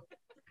episode.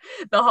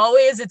 The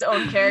hallway is its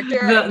own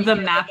character. The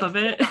map of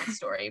it.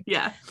 Story.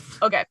 Yeah.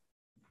 Okay.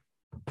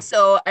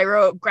 So I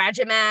wrote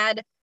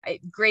Grajamad,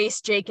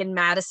 Grace, Jake, and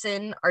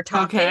Madison are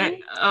talking.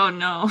 Okay. Oh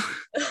no.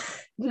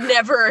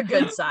 Never a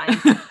good sign.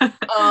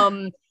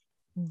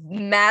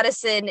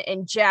 Madison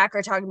and Jack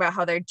are talking about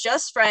how they're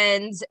just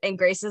friends, and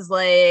Grace is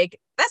like,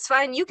 that's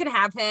fine, you can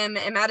have him.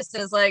 And Madison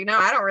is like, no,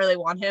 I don't really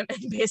want him.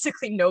 And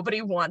basically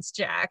nobody wants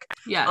Jack.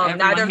 Yeah.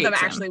 Neither of them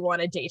actually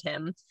want to date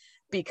him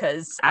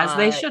because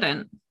they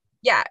shouldn't.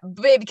 Yeah,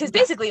 because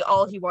basically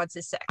all he wants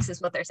is sex,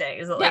 is what they're saying.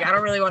 Is like, I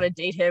don't really want to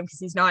date him because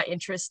he's not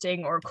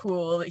interesting or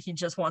cool. He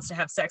just wants to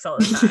have sex all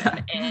the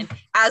time. And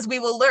as we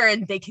will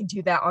learn, they can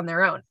do that on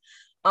their own.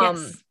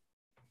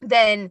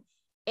 Then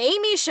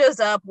Amy shows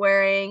up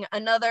wearing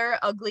another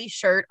ugly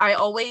shirt. I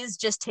always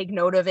just take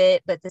note of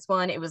it, but this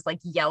one, it was like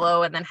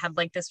yellow and then had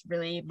like this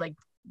really like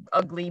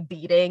ugly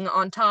beading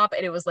on top,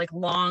 and it was like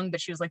long,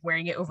 but she was like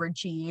wearing it over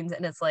jeans,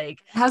 and it's like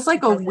it has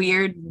like a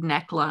weird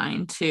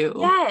neckline too.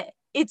 Yeah,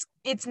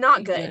 it's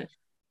not good.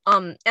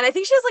 And I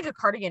think she has like a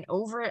cardigan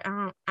over it.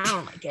 I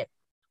don't like it.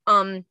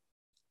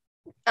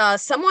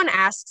 Someone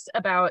asks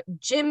about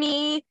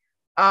Jimmy,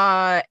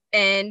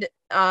 and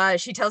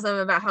she tells them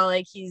about how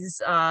like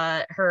he's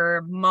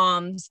her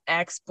mom's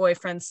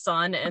ex-boyfriend's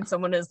son, and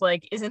someone is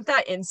like, isn't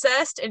that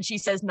incest? And she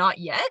says, not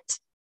yet.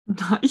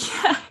 Not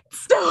yet.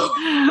 So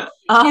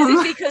is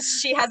it because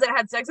she hasn't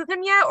had sex with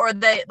him yet, or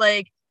that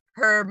like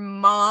her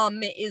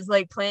mom is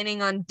like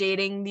planning on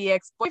dating the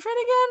ex-boyfriend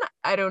again?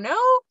 I don't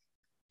know.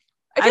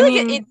 I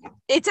feel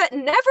it's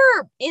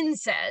never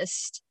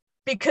incest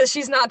because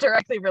she's not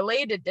directly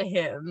related to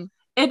him.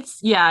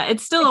 It's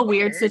still a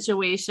weird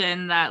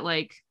situation that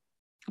like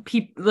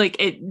people like,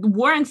 it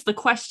warrants the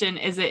question,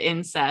 is it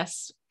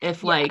incest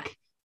if like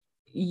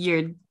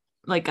you're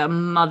like a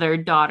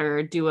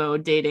mother-daughter duo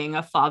dating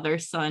a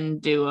father-son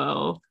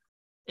duo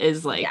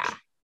is like,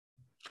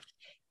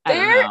 I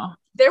don't know.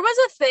 There was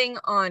a thing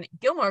on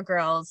Gilmore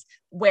Girls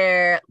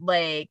where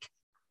like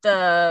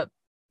the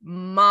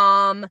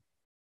mom,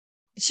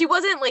 she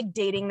wasn't like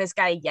dating this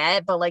guy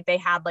yet, but like they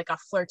had like a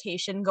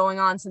flirtation going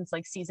on since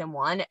like season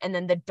 1, and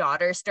then the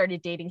daughter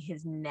started dating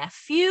his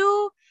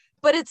nephew.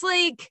 But it's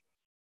like,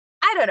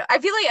 I don't know. I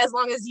feel like as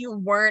long as you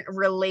weren't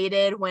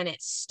related when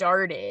it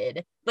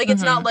started, like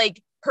it's not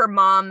like her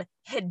mom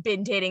had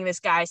been dating this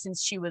guy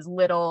since she was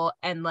little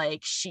and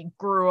like she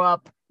grew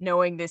up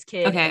knowing this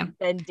kid and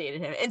then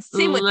dated him. And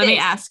same with Let me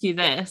ask you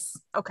this.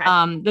 Okay.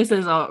 This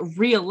is a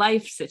real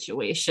life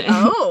situation.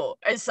 Oh,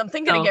 is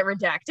something gonna get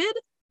redacted?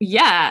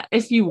 Yeah,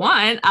 if you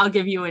want, I'll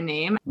give you a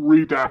name.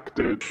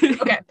 Redacted.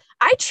 Okay.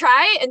 I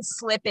try and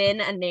slip in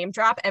a name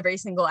drop every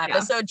single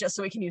episode just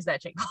so we can use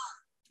that jingle.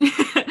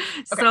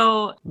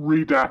 So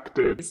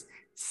redacted.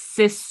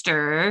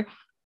 Sister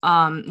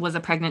was a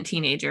pregnant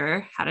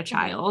teenager, had a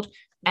child,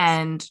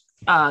 and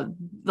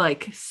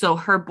so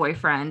her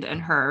boyfriend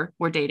and her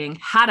were dating,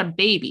 had a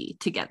baby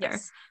together.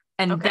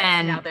 And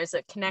then now there's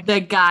a connection.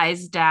 The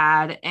guy's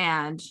dad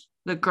and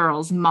the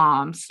girl's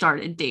mom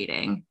started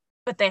dating.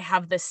 But they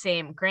have the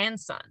same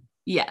grandson.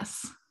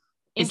 Yes.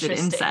 Is it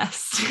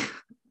incest?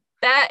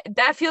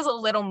 that feels a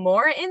little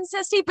more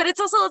incesty, but it's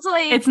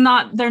like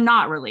they're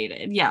not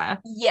related. Yeah.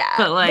 Yeah.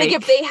 But like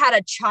if they had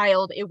a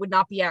child, it would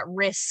not be at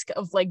risk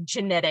of like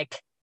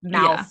genetic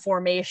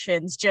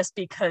malformations just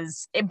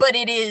because but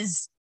it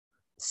is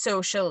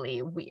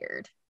socially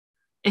weird.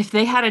 If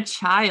they had a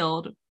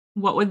child,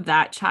 what would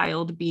that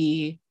child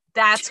be?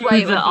 That's to why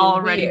it the would be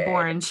already weird.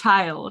 born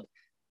child.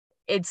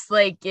 It's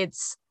like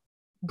it's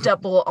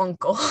double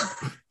uncle.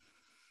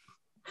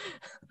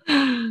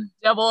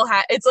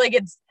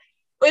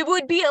 It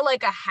would be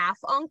like a half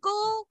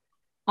uncle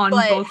on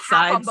but both half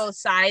sides, on both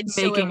sides,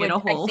 so making it would it a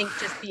whole. I think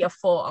just be a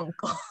full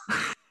uncle.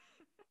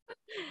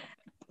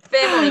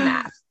 Family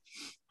math.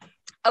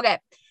 Okay.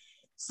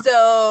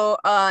 So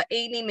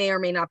Amy may or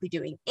may not be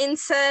doing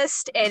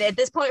incest, and at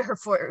this point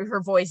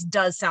her voice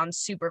does sound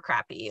super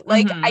crappy.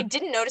 Like I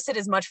didn't notice it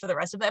as much for the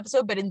rest of the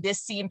episode, but in this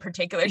scene in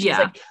particular, she's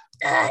like,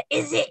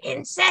 is it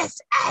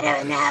incest? I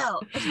don't know.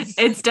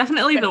 It's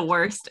definitely the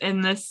worst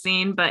in this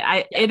scene, but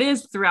it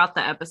is throughout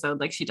the episode.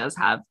 Like she does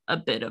have a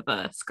bit of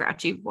a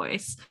scratchy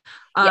voice.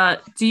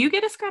 Do you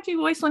get a scratchy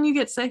voice when you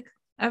get sick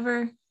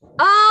ever?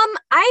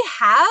 I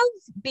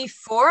have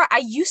before.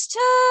 I used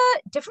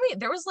to definitely.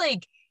 There was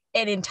like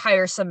an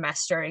entire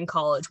semester in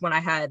college when I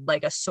had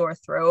like a sore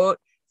throat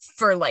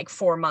for like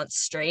 4 months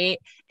straight,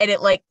 and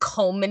it like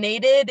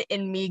culminated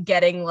in me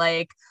getting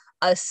like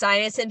a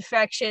sinus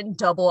infection,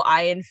 double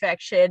eye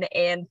infection,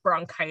 and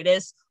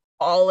bronchitis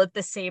all at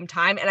the same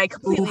time, and I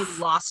completely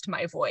lost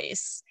my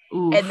voice.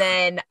 And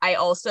then I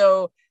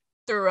also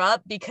threw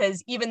up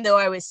because even though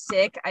I was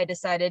sick, I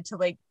decided to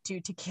like do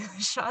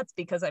tequila shots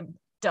because I'm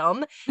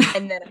dumb,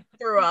 and then I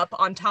threw up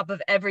on top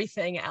of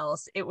everything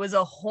else. It was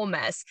a whole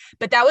mess,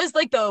 but that was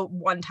like the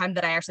one time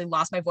that I actually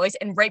lost my voice,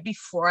 and right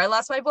before I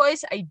lost my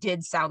voice I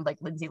did sound like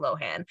Lindsay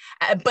Lohan,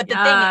 but the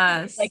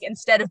thing is, like,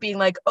 instead of being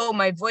like, oh,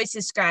 my voice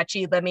is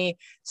scratchy, let me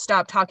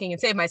stop talking and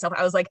save myself,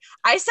 I was like,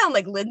 I sound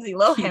like Lindsay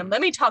Lohan,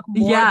 let me talk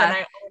more than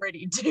I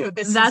already do.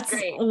 That's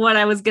great. What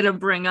I was gonna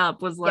bring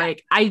up was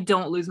like, I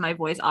don't lose my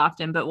voice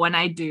often, but when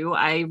I do,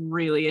 I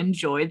really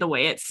enjoy the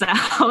way it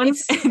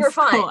sounds. It's super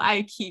fun. So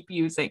I keep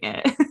using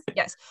it.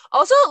 Yes.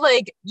 Also,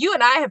 like, you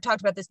and I have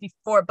talked about this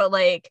before, but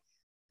like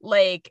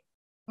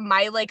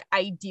my like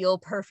ideal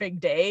perfect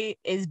day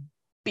is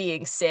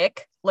being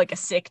sick, like a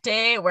sick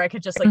day where I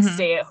could just like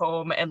stay at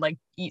home and like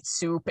eat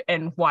soup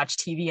and watch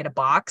TV in a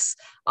box.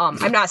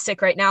 I'm not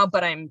sick right now,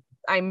 but I'm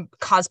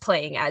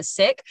cosplaying as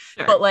sick.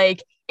 Sure. But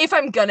like if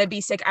I'm gonna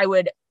be sick, I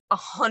would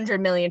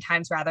 100 million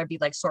times rather be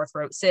like sore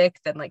throat sick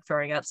than like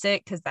throwing up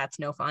sick, because that's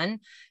no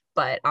fun.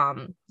 But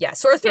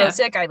sore throat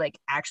sick I like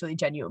actually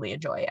genuinely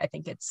enjoy. I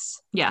think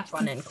it's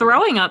fun and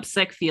throwing up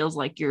sick feels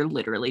like you're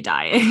literally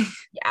dying.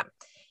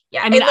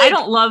 Yeah. I mean, like, I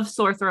don't love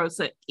sore throat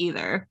sick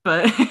either,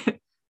 but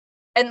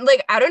and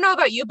like I don't know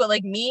about you, but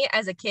like me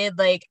as a kid,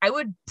 like I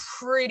would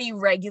pretty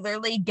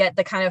regularly get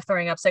the kind of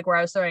throwing up sick where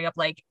I was throwing up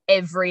like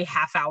every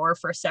half hour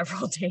for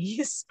several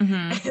days.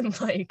 And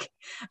like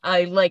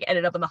I like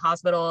ended up in the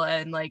hospital,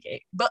 and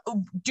like but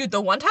dude, the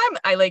one time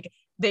I like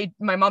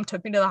my mom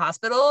took me to the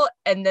hospital,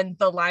 and then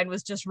the line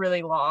was just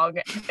really long,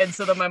 and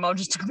so then my mom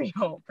just took me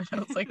home, and I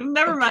was like,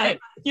 never mind,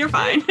 you're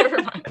fine.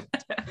 Never mind.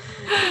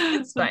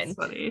 It's fine.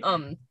 Funny.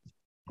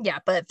 Yeah,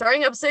 but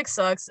throwing up sick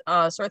sucks.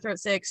 Sore throat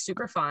sick,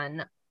 super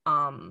fun.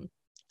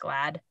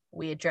 Glad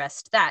we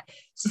addressed that.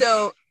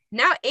 So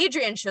now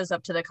Adrian shows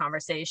up to the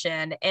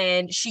conversation,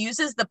 and she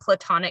uses the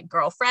platonic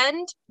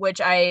girlfriend, which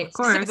I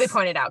specifically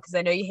pointed out because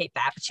I know you hate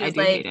that, but she was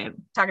like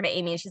talking to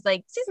Amy, and she's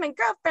like, she's my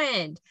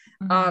girlfriend.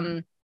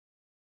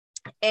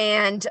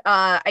 And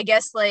I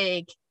guess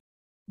like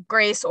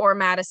Grace or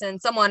Madison,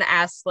 someone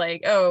asks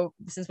like, oh,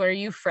 since when are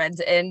you friends?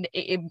 And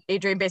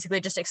Adrian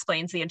basically just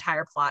explains the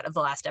entire plot of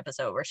the last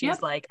episode, where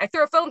she's like, I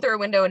threw a phone through a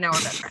window and now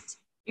we're best friends.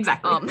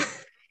 Exactly.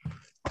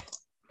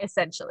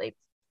 Essentially.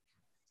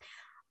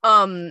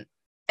 And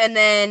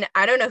then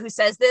I don't know who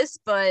says this,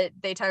 but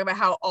they talk about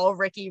how all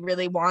Ricky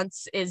really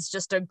wants is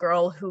just a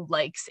girl who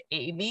likes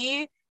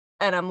Amy.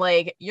 And I'm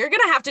like, you're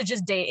gonna have to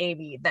just date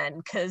Amy then,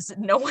 because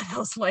no one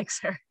else likes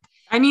her.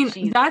 I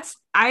mean,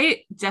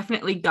 I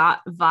definitely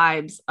got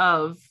vibes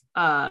of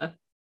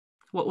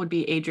what would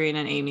be Adrian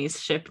and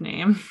Amy's ship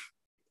name?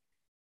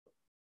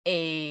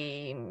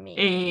 Amian.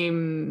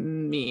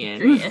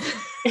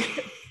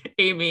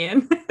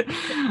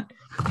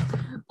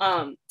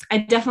 I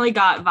definitely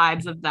got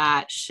vibes of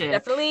that ship.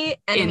 Definitely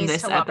enemies in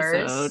this to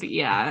lovers. Episode.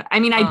 Yeah. I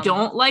mean, I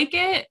don't like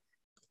it.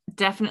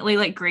 Definitely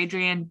like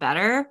Gradrian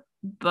better,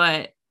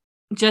 but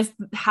just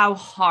how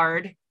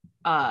hard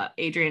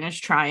Adrian is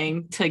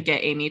trying to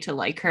get Amy to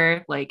like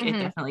her, like it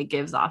definitely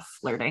gives off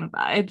flirting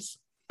vibes.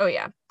 Oh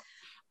yeah.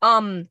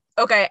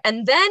 Okay,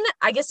 and then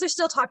I guess they're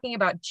still talking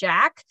about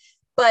Jack,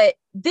 but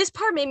this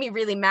part made me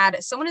really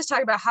mad. Someone is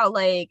talking about how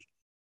like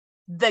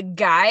the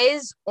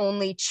guys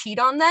only cheat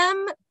on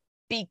them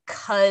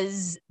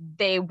because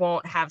they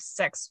won't have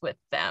sex with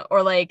them,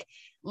 or like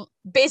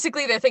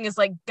basically their thing is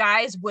like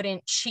guys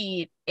wouldn't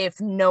cheat if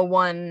no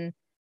one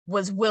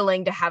was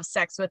willing to have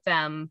sex with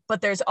them, but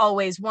there's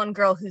always one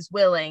girl who's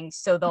willing,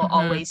 so they'll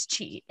always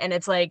cheat. And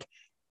it's like,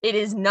 it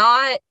is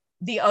not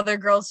the other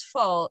girl's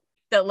fault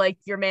that like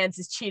your man's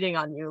is cheating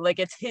on you. Like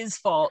it's his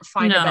fault.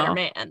 Find a better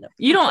man.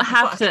 You don't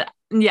have to.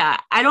 Yeah,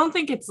 I don't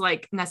think it's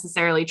like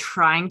necessarily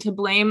trying to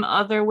blame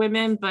other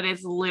women, but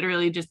it's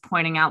literally just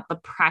pointing out the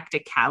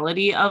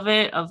practicality of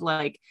it, of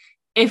like,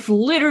 if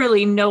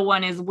literally no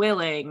one is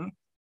willing,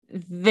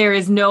 there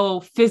is no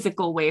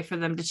physical way for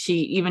them to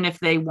cheat, even if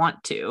they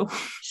want to.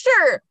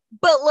 Sure.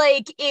 But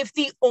like, if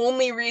the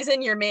only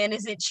reason your man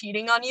isn't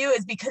cheating on you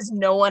is because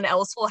no one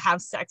else will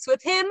have sex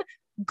with him,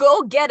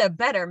 go get a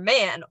better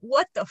man.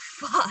 What the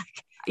fuck?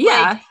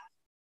 Yeah, like,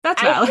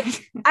 that's valid.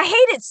 I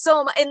hate it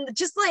so much. And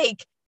just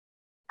like,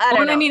 I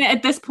don't know. I mean,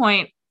 at this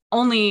point,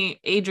 only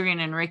Adrian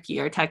and Ricky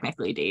are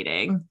technically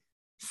dating.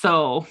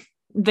 So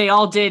they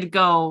all did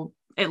go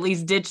at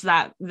least ditch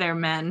their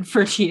men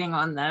for cheating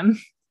on them.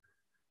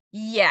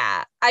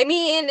 Yeah. I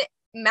mean,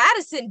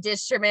 Madison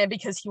ditched her man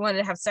because he wanted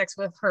to have sex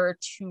with her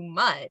too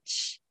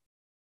much,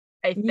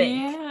 I think.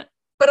 Yeah.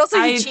 But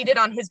also he cheated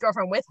on his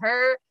girlfriend with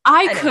her.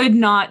 I could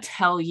not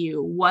tell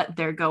you what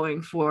they're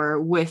going for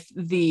with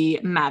the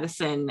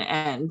Madison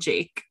and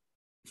Jake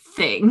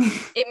thing.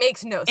 It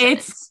makes no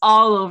sense. It's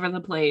all over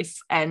the place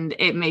and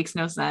it makes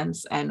no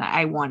sense and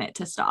I want it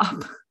to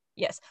stop.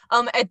 Yes.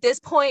 At this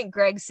point,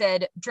 Greg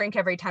said drink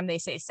every time they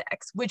say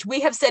sex, which we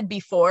have said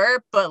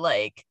before, but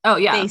like, oh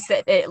yeah, they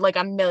said it like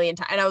a million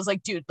times. And I was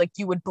like, dude, like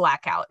you would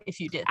black out if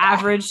you did that.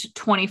 Average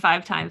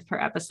 25 times per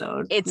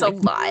episode. It's like, a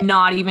lot.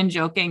 Not even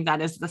joking.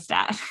 That is the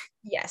stat.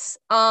 Yes.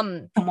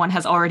 Someone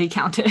has already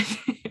counted.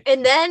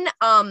 And then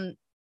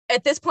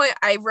at this point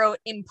I wrote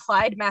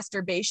implied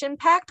masturbation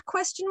pact ?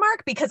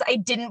 Because I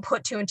didn't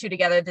put two and two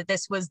together that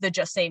this was the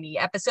Just Say Me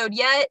episode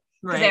yet.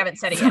 Because they haven't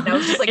said it yet. And I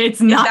was just like,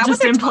 it's not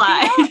just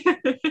implied.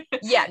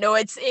 Yeah, no,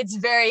 it's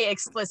very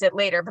explicit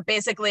later. But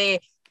basically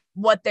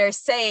what they're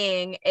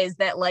saying is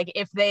that like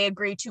if they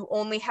agree to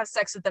only have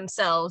sex with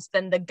themselves,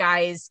 then the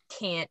guys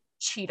can't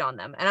cheat on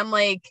them. And I'm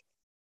like,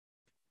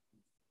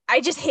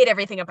 I just hate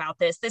everything about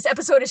this. This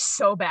episode is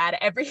so bad.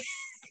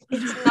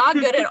 It's not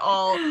good at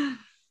all.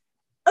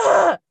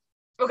 Ugh.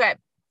 Okay.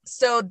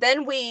 So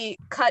then we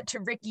cut to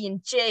Ricky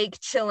and Jake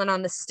chilling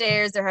on the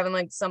stairs. They're having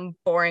like some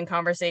boring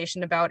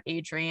conversation about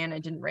Adrian. I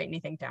didn't write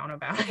anything down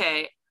about it.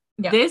 Okay.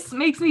 Yeah. This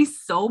makes me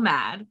so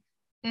mad.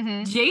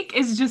 Mm-hmm. Jake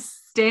is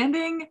just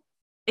standing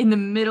in the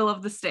middle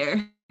of the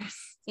stairs.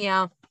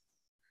 Yeah.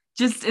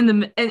 Just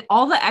and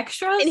all the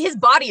extras. And his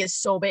body is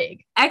so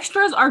big.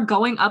 Extras are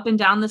going up and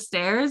down the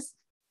stairs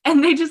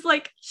and they just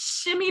like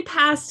shimmy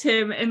past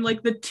him and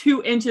like the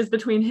 2 inches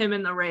between him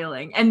and the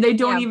railing. And they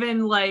don't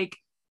even like,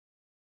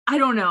 I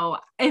don't know.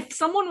 If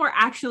someone were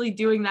actually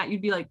doing that,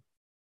 you'd be like,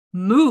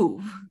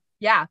 move.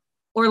 Yeah.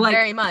 Or like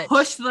very much.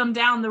 Push them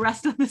down the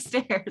rest of the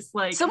stairs.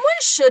 Like someone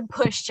should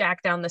push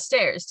Jack down the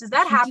stairs. Does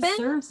that happen? He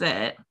deserves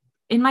it.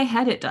 In my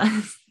head, it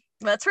does.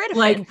 Let's write a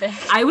like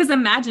fanfic. I was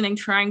imagining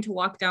trying to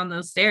walk down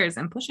those stairs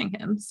and pushing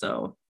him.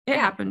 So it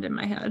happened in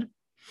my head.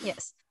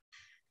 Yes.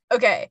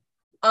 Okay.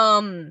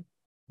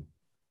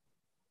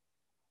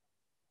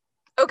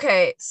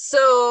 Okay.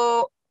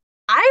 So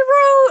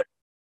I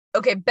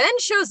wrote, Ben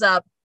shows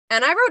up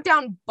and I wrote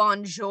down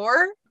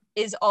bonjour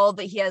is all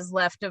that he has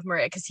left of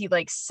Maria. Cause he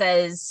like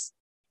says,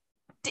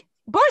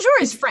 bonjour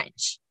is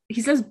French.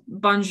 He says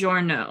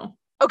buongiorno.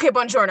 Okay,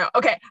 buongiorno.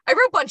 Okay, I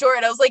wrote bonjour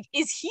and I was like,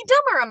 is he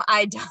dumb or am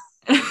I dumb?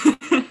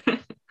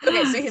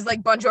 Okay, so he's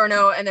like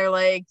buongiorno and they're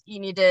like, you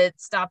need to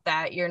stop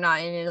that. You're not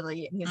in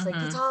Italy. And he's like,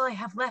 that's all I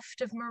have left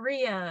of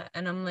Maria.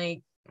 And I'm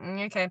like,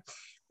 okay.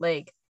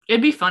 Like,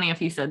 it'd be funny if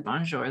he said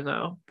bonjour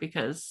though,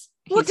 because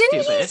he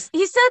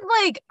said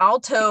like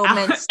alto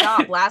meant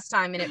stop last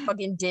time and it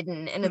fucking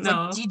didn't. And it's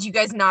like, did you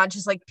guys not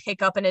just like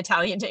pick up an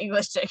Italian to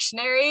English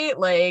dictionary?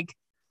 Like,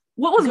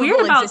 what was weird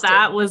about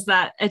that was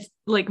that it's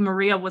like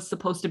Maria was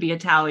supposed to be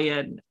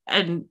Italian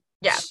and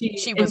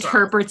she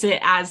interprets it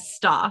as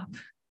stop.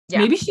 Yeah.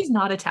 Maybe she's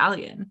not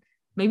Italian.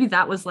 Maybe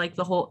that was like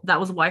that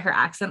was why her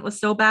accent was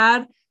so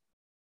bad.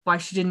 Why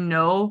she didn't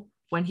know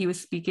when he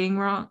was speaking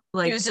wrong.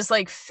 Like he was just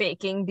like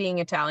faking being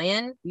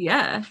Italian.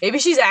 Yeah. Maybe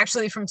she's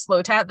actually from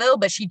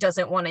Slotatville, but she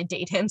doesn't want to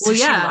date him. So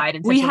she lied.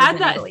 And we had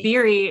that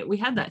theory. We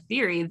had that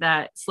theory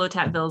that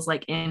Slotatville's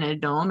like in a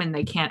dome and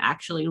they can't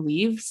actually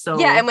leave. So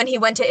yeah. And when he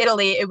went to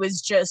Italy, it was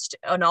just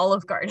an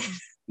Olive Garden.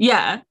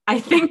 Yeah.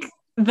 I think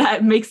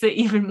that makes it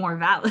even more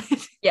valid.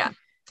 Yeah.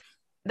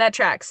 That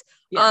tracks.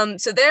 Yeah.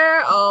 So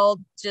they're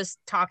all just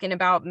talking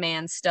about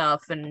man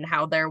stuff and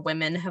how their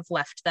women have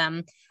left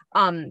them.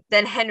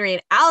 Then Henry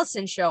and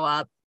Allison show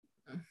up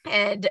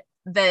and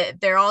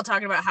they're all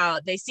talking about how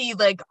they see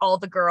like all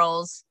the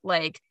girls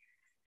like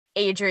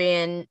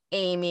Adrian,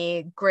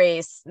 Amy,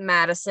 Grace,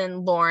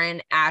 Madison,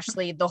 Lauren,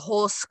 Ashley, the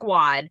whole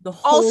squad, the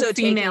whole also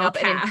female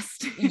taking up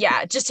cast.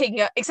 Just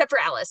taking up, except for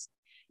Alice,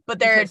 but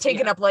they're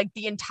taking up like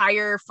the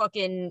entire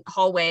fucking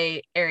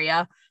hallway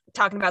area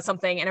talking about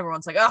something and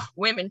everyone's like, oh,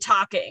 women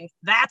talking,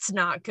 that's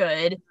not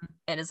good.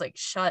 And it's like,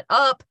 shut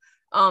up.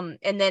 And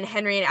then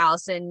Henry and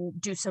Allison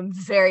do some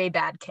very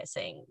bad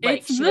kissing. Like,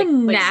 it's the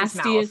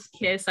nastiest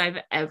kiss I've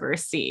ever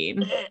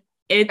seen.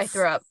 I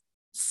threw up.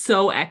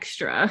 So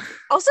extra.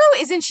 Also,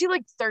 isn't she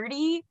like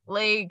 30?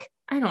 Like,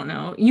 I don't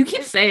know. You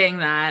keep saying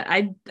that.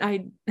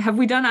 I have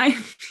we done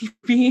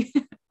IMDb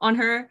on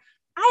her?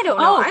 I don't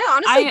know. Oh, I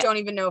honestly don't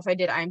even know if I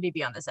did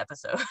IMDb on this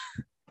episode.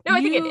 No,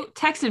 I think I did. You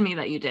texted me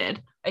that you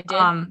did. I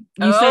did.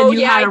 You said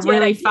you had I a did,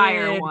 really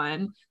fire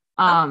one.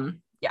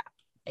 Yeah,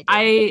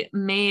 I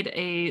made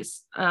a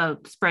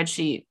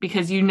spreadsheet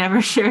because you never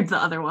shared the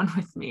other one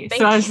with me.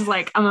 Thank so I was you. just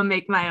like, I'm gonna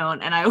make my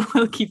own and I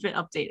will keep it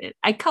updated.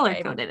 I color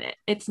coded it.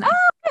 It's nice.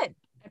 Oh, good.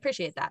 I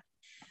appreciate that.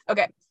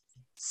 Okay.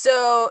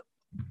 So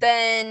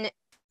then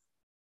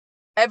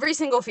every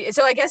single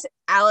so I guess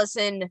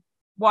Allison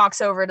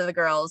walks over to the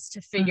girls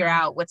to figure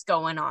out what's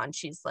going on.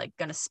 She's like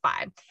gonna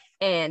spy.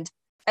 And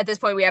at this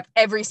point we have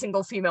every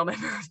single female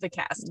member of the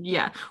cast.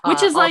 Yeah.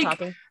 Which is like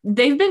talking.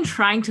 They've been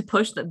trying to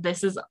push that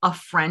this is a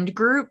friend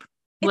group.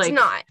 It's like,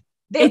 not.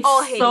 They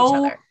all hate each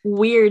other.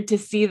 Weird to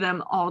see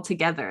them all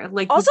together.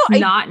 Like also,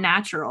 it's not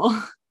natural.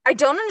 I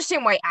don't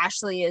understand why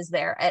Ashley is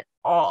there at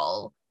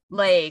all.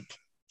 Like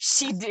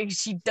she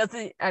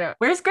doesn't. I don't.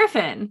 Where's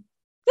Griffin?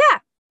 Yeah,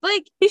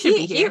 like he should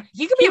be here.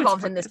 He could be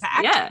involved in this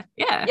pack.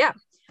 Yeah.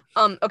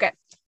 Okay.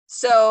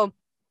 So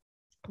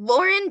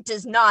Lauren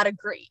does not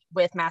agree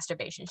with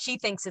masturbation. She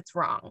thinks it's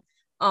wrong.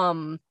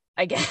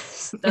 I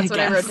guess that's what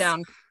I wrote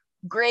down.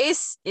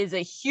 Grace is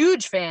a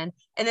huge fan,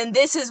 and then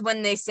this is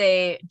when they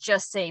say,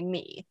 "Just say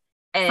me."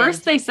 And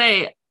first they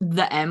say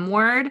the M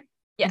word.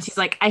 Yes. And she's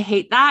like, I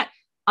hate that.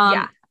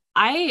 Yeah.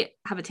 I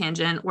have a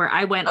tangent where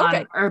I went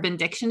on Urban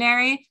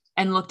Dictionary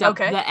and looked up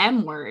the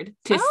M word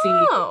to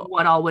see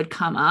what all would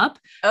come up.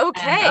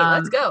 Okay, and,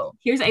 let's go.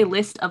 Here's a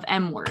list of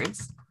M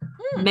words.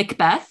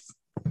 Macbeth.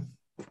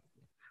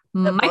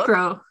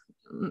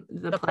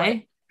 The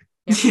play.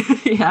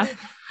 Yeah.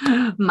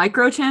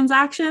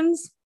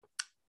 Microtransactions.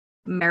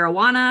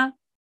 Marijuana.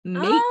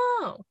 Mate.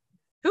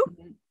 Who?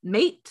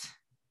 Mate.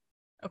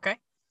 Okay.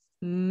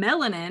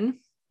 Melanin.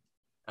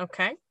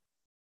 Okay.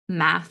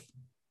 Math.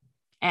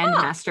 And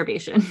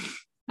masturbation.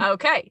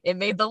 Okay, it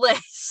made the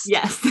list.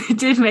 Yes, it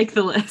did make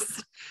the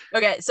list.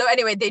 Okay, so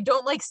anyway, they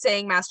don't like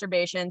saying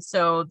masturbation,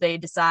 so they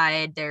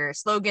decide their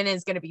slogan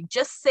is going to be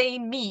 "Just say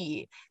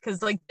me,"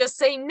 because like just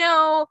say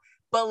no,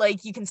 but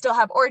like you can still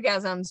have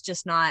orgasms,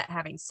 just not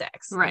having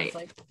sex. Right.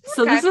 Like, okay.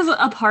 So this is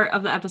a part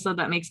of the episode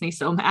that makes me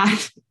so mad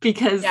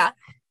because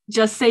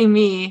 "just say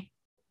me"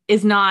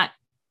 is not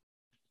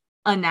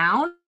a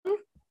noun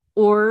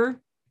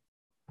or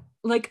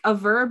like a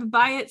verb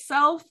by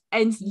itself,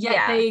 and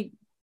yet they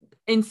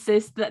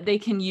insist that they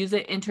can use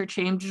it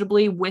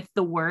interchangeably with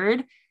the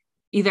word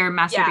either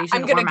masturbation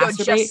I'm gonna or go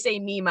masturbate. Just say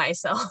me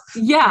myself.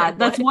 Yeah, like,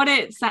 that's what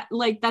it's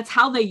like. That's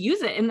how they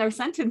use it in their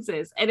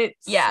sentences, and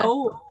it's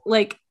so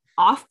like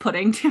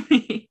off-putting to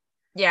me.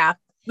 Yeah,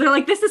 they're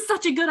like, this is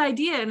such a good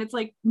idea, and it's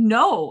like,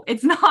 no,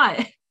 it's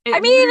not. It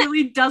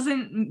really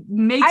doesn't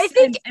make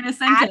sense in a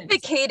sentence.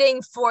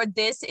 Advocating for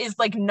this is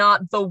like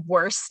not the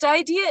worst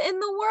idea in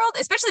the world,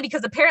 especially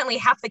because apparently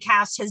half the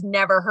cast has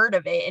never heard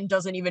of it and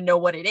doesn't even know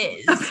what it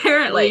is.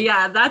 Apparently,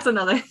 that's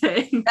another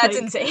thing. That's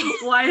insane.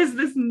 Why is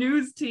this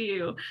news to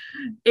you?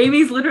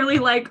 Amy's literally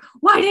like,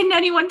 why didn't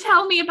anyone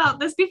tell me about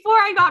this before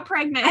I got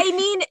pregnant? I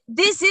mean,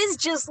 this is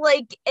just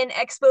like an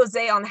expose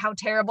on how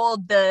terrible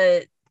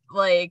the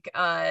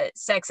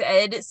sex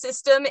ed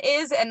system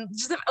is, and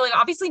just like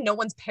obviously no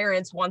one's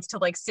parents wants to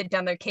like sit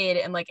down their kid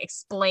and like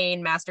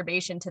explain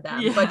masturbation to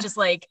them, but just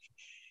like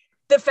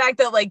the fact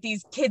that like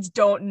these kids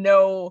don't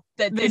know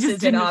that this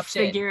is an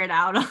option, figure it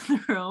out on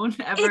their own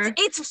ever.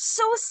 It's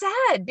so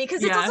sad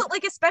because it's also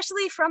like,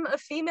 especially from a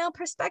female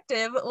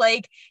perspective,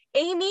 like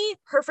Amy,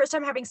 her first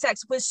time having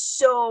sex was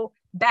so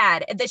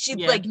bad that she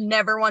like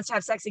never wants to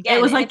have sex again.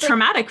 It was like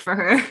traumatic for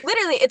her.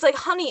 Literally, it's like,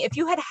 honey, if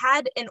you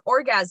had an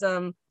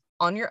orgasm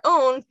on your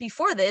own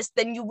before this,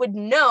 then you would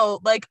know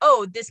like,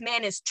 oh, this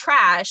man is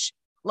trash.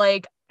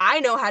 Like,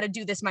 I know how to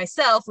do this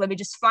myself. Let me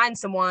just find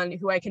someone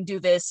who I can do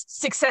this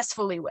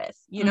successfully with,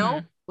 you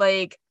know?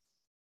 Like,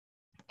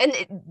 and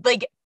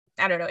like,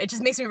 I don't know. It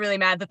just makes me really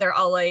mad that they're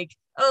all like,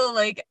 oh,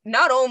 like,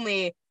 not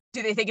only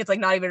do they think it's like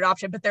not even an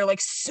option, but they're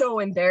like so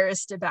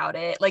embarrassed about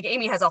it. Like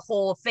Amy has a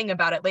whole thing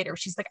about it later.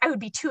 She's like, I would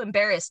be too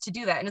embarrassed to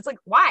do that. And it's like,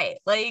 why?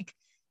 Like,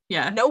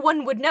 no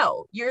one would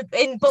know.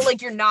 But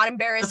like you're not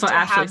embarrassed to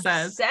have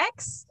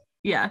sex.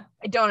 Yeah,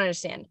 I don't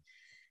understand.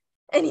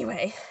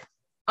 Anyway,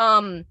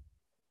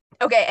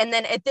 okay, and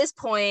then at this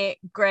point,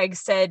 Greg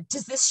said,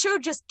 "Does this show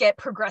just get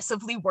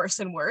progressively worse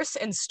and worse?"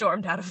 and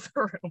stormed out of the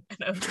room.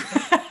 And I was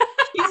like,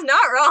 he's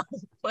not wrong.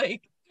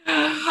 Like,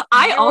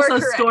 I also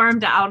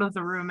stormed out of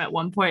the room at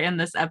one point in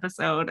this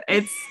episode.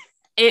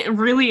 It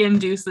really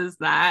induces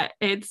that.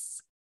 It's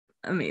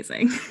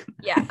amazing.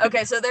 Yeah.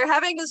 Okay. So they're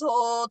having this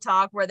whole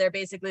talk where they're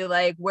basically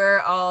like, we're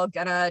all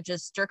gonna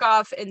just jerk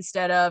off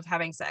instead of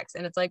having sex.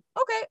 And it's like,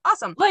 okay,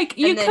 awesome. Like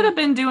you could have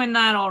been doing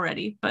that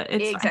already, but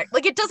it's exactly fine.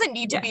 Like it doesn't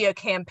need to be a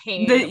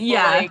campaign.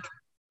 Like,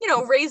 you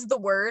know, raise the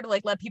word,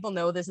 like let people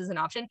know this is an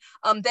option.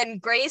 Then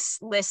Grace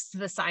lists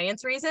the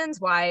science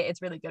reasons why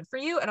it's really good for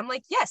you. And I'm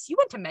like, yes, you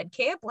went to med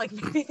camp. Like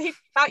maybe they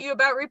taught you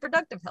about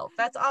reproductive health.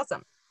 That's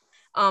awesome.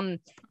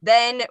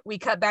 Then we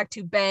cut back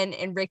to Ben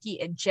and Ricky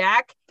and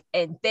Jack.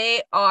 and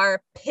they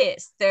are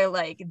pissed. They're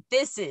like,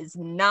 this is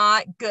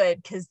not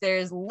good because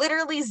there's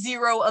literally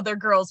 0 other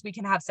girls we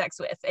can have sex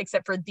with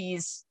except for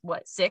these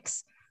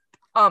 6.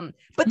 But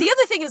the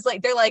other thing is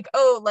like they're like,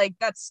 oh, like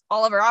that's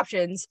all of our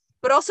options.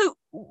 But also,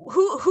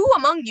 who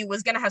among you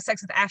was gonna have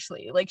sex with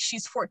Ashley? Like,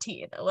 she's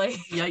 14. Like,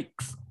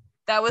 yikes.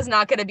 That was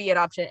not gonna be an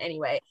option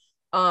anyway.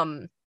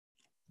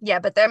 Yeah,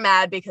 but they're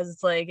mad because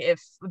it's like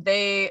if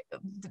they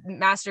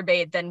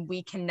masturbate, then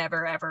we can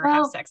never ever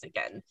have sex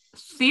again.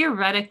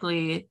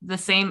 Theoretically, the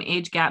same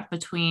age gap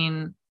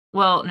between,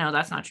 well, no,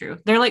 that's not true.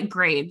 They're like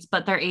grades,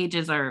 but their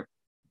ages are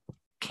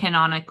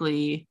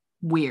canonically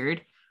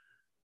weird.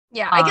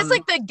 Yeah, I guess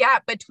like the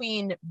gap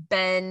between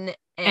Ben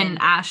and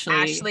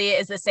Ashley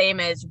is the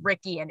same as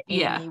Ricky and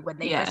Amy when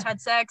they first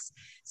had sex.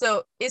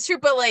 So it's true,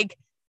 but like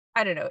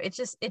I don't know. It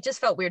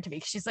just felt weird to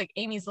me. She's like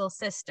Amy's little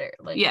sister.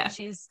 Like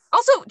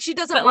she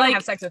doesn't want to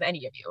have sex with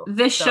any of you.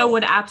 This show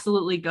would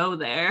absolutely go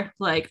there.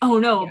 Like, oh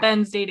no,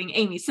 Ben's dating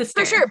Amy's sister.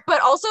 For sure. But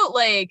also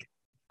like,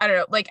 I don't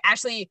know, like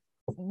Ashley,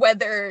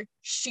 whether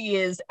she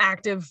is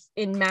active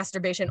in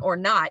masturbation or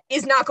not,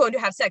 is not going to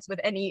have sex with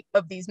any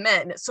of these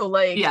men. So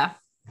like,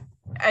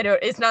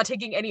 it's not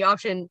taking any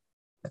option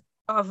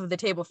off of the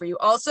table for you.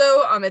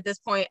 Also, at this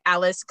point,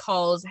 Alice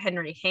calls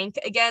Henry Hank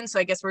again. So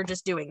I guess we're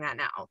just doing that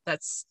now.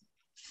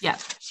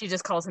 She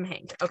just calls him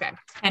Hank. Okay.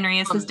 Henry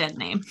is his dead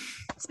name.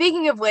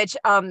 Speaking of which,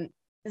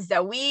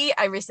 Zoe,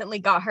 I recently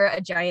got her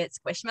a giant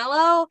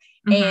squishmallow,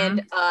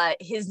 and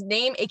his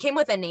name, it came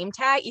with a name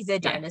tag. He's a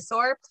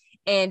dinosaur,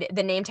 and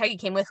the name tag he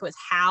came with was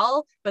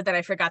Hal, but then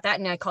I forgot that,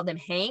 and I called him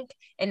Hank,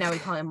 and now we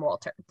call him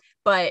Walter.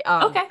 But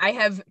I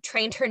have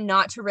trained her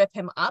not to rip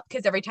him up,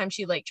 because every time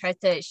she like tries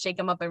to shake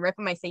him up and rip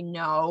him, I say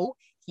no.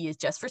 He is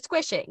just for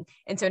squishing.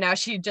 And so now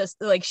she just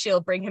like she'll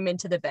bring him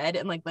into the bed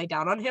and like lay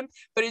down on him,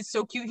 but it's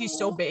so cute. He's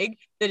so big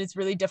that it's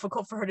really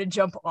difficult for her to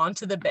jump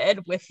onto the bed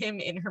with him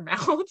in her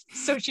mouth.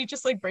 So she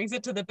just like brings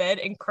it to the bed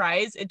and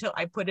cries until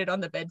I put it on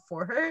the bed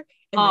for her.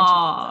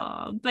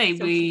 Oh,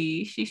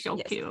 baby, so she's so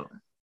cute.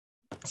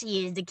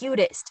 She is the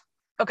cutest.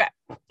 Okay.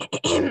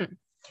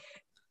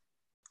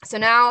 So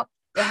now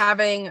they're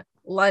having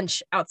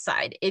lunch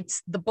outside.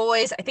 It's the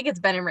boys. I think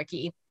it's Ben and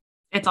Ricky.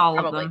 It's all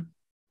of them.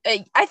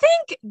 I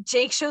think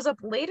Jake shows up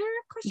later.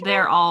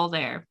 They're all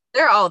there.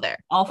 They're all there.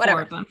 All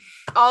four of them.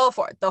 All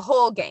 4. The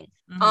whole gang.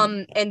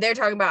 And they're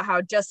talking about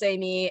how just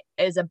Amy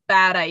is a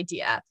bad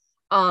idea.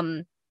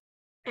 And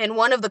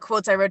one of the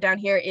quotes I wrote down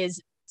here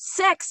is,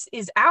 sex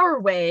is our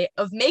way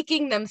of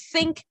making them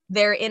think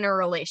they're in a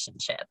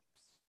relationship.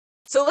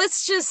 So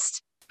let's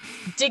just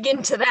dig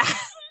into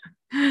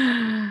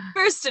that.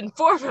 First and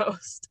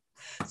foremost.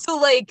 So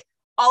like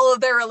all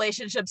of their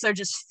relationships are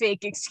just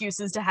fake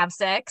excuses to have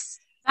sex.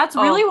 That's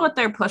really what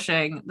they're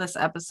pushing this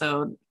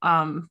episode.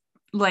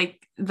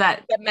 Like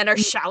that men are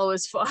shallow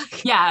as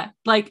fuck. Yeah,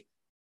 like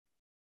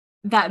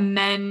that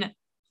men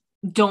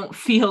don't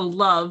feel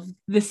love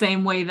the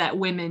same way that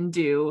women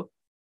do.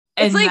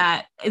 And like,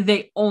 that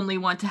they only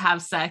want to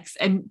have sex,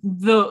 and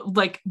the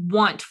like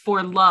want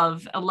for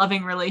love, a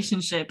loving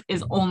relationship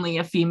is only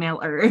a female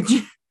urge.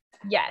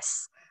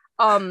 Yes.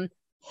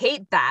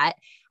 Hate that.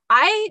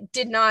 I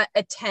did not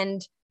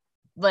attend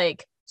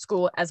like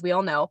school, as we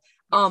all know.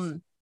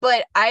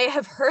 But I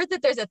have heard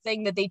that there's a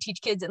thing that they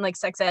teach kids in like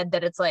sex ed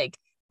that it's like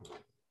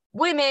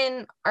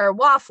women are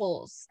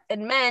waffles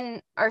and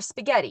men are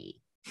spaghetti.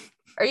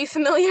 Are you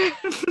familiar?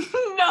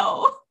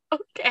 No.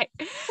 Okay.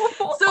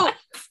 So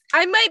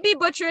I might be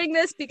butchering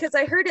this because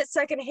I heard it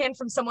secondhand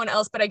from someone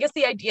else, but I guess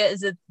the idea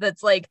is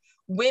that's like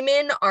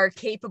women are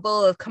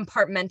capable of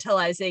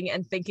compartmentalizing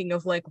and thinking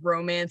of like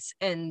romance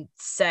and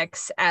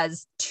sex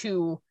as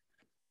 2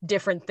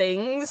 different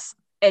things.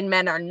 And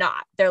men are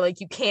not. They're like,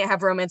 you can't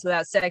have romance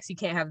without sex. You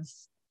can't have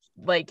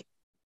like,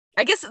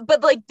 I guess,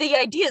 but like the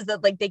idea is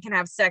that like they can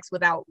have sex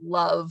without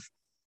love.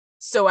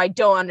 So I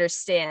don't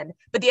understand.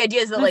 But the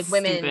idea is that like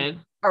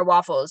women are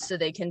waffles, so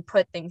they can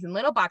put things in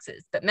little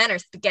boxes, but men are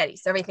spaghetti.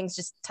 So everything's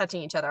just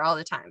touching each other all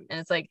the time. And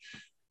it's like,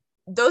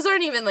 those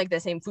aren't even like the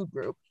same food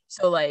group.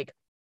 So like,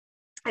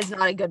 it's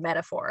not a good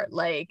metaphor.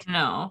 Like,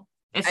 no,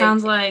 it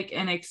sounds like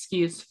an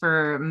excuse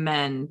for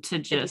men to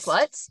just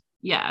sluts.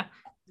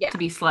 To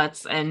be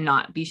sluts and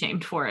not be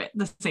shamed for it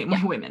the same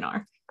way women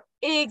are.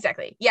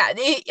 Exactly. Yeah,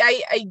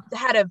 I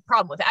had a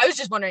problem with it. I was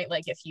just wondering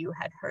like if you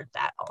had heard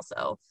that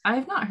also. I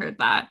have not heard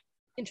that.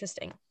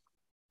 Interesting.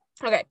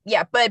 Okay,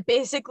 yeah, but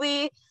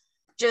basically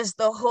just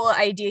the whole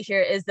idea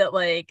here is that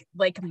like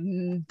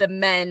the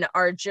men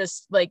are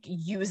just like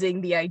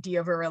using the idea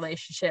of a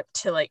relationship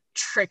to like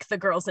trick the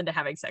girls into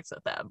having sex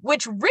with them,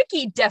 which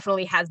Ricky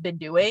definitely has been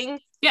doing.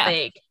 Yeah.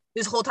 Like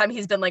this whole time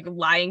he's been like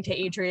lying to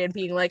Adrian,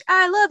 being like,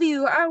 I love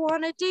you, I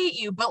want to date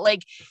you. But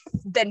like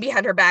then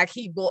behind her back,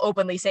 he will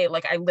openly say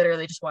like, I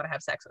literally just want to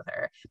have sex with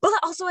her. But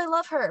also I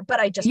love her, but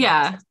I just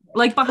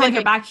like behind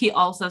her back, he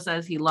also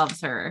says he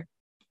loves her.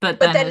 But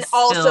then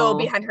also still...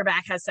 behind her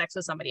back has sex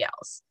with somebody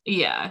else.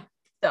 Yeah.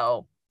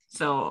 So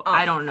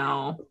I don't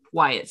know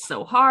why it's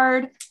so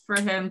hard for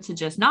him to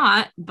just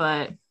not,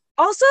 but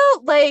also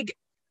like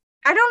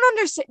I don't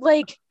understand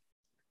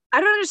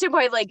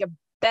why like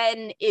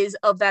Ben is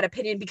of that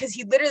opinion because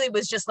he literally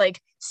was just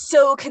like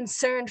so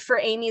concerned for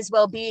Amy's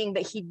well-being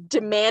that he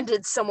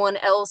demanded someone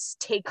else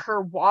take her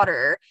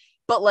water.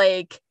 But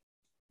like,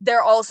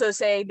 they're also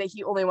saying that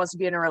he only wants to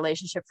be in a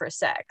relationship for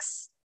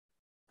sex.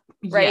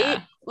 Right?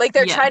 Yeah. Like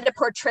they're trying to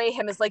portray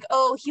him as like,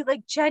 oh, he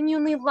like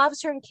genuinely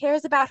loves her and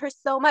cares about her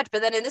so much.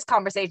 But then in this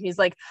conversation, he's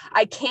like,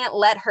 I can't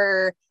let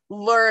her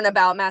learn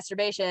about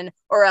masturbation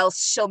or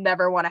else she'll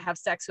never want to have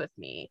sex with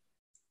me.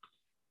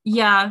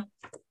 Yeah.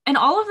 And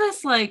all of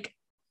this, like,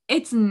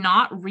 it's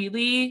not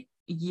really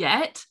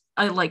yet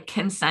a like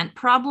consent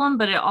problem,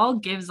 but it all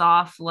gives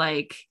off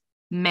like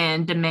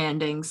man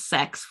demanding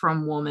sex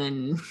from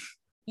woman.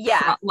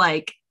 Yeah.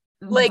 Like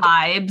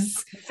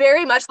vibes.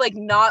 Very much like,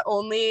 not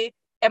only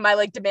am I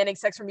like demanding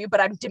sex from you, but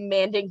I'm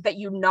demanding that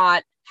you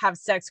not have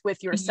sex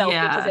with yourself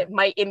because it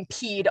might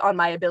impede on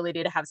my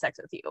ability to have sex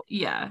with you.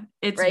 Yeah,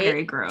 it's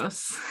very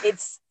gross.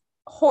 It's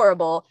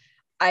horrible.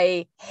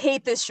 I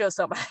hate this show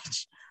so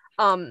much.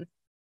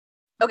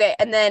 Okay,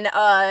 and then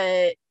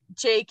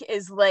Jake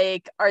is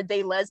like, are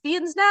they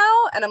lesbians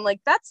now? And I'm like,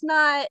 that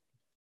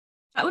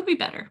would be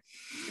better.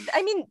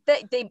 I mean,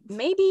 they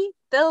maybe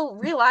they'll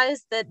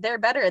realize that they're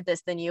better at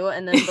this than you,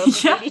 and then they'll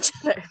just date each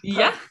other.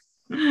 Yeah.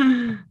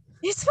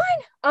 It's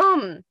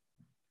fine.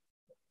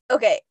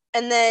 Okay,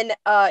 and then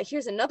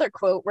here's another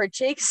quote where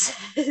Jake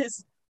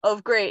says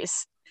of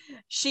Grace,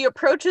 she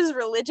approaches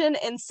religion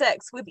and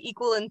sex with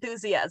equal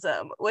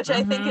enthusiasm, which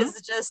I think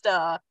is just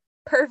a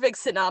perfect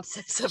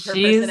synopsis of her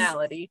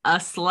personality. A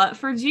slut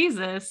for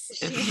Jesus,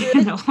 if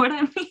you know what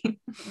I mean.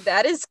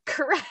 That is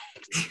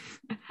correct.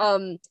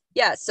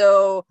 Yeah,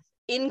 so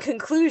in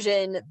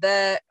conclusion,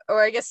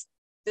 or I guess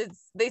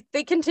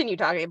they continue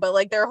talking, but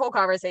like their whole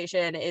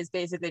conversation is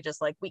basically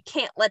just like, we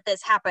can't let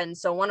this happen,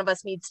 so one of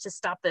us needs to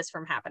stop this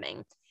from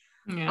happening.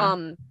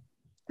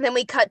 Then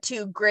we cut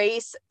to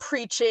Grace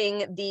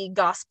preaching the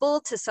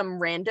gospel to some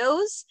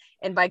randos,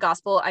 and by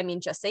gospel I mean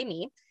just say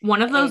me.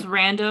 One of those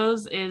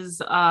randos is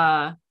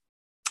John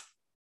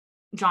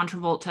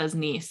Travolta's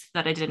niece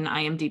that I did an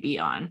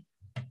IMDb on.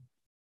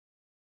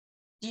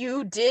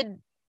 You did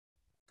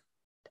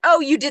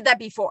that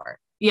before?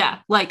 Yeah,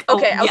 like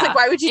okay. I was like,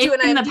 why would you do an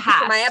IMDb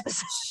for my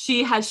episode?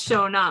 She has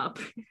shown up,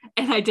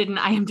 and I did an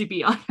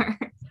IMDb on her.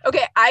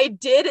 Okay, I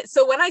did.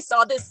 So when I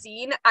saw this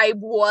scene, I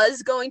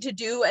was going to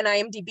do an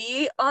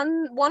IMDb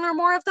on one or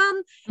more of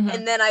them,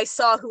 and then I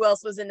saw who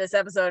else was in this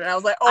episode, and I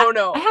was like, oh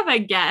no. I have a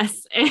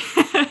guess.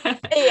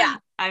 Yeah.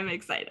 I'm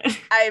excited.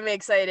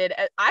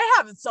 I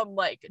have some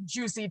like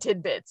juicy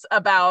tidbits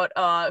about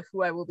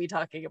who I will be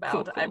talking about.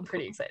 Cool, I'm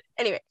pretty excited.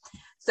 Anyway,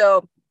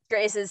 so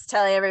Grace is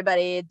telling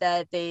everybody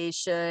that they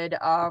should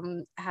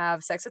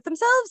have sex with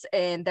themselves,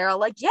 and they're all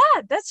like,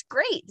 yeah, that's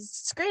great.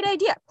 It's a great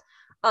idea.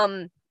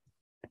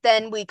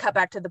 Then we cut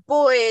back to the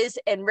boys,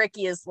 and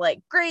Ricky is like,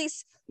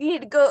 Grace, you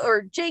need to go,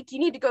 or Jake, you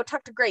need to go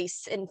talk to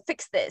Grace and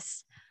fix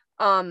this.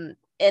 And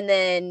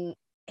then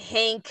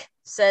Hank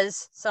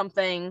says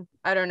something,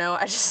 I don't know,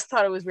 I just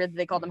thought it was weird that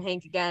they called him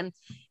Hank again.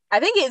 I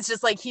think it's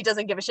just like he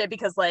doesn't give a shit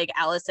because like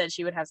Alice said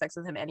she would have sex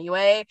with him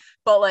anyway,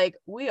 but like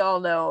we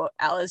all know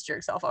Alice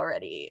jerks off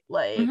already.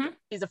 Like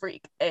she's a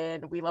freak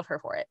and we love her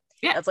for it.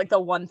 Yeah, that's like the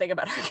one thing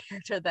about her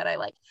character that I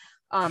like.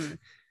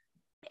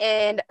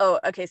 And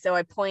okay, so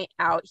I point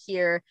out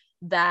here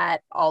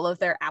that all of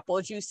their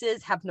apple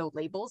juices have no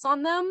labels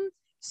on them,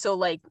 so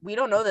like we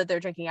don't know that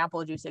they're drinking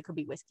apple juice. It could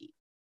be whiskey.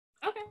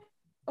 Okay.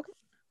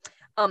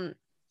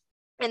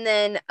 And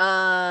then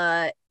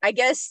I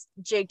guess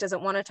Jake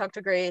doesn't want to talk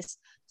to Grace,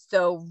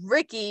 so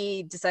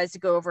Ricky decides to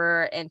go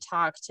over and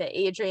talk to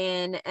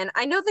Adrian. And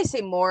I know they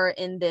say more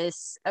in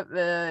this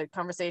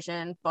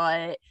conversation,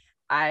 but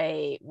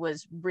I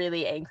was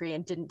really angry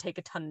and didn't take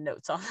a ton of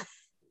notes on it.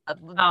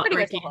 About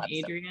Ricky and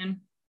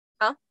Adrian?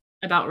 Huh?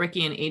 About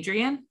Ricky and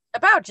Adrian?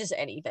 About just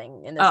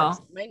anything in this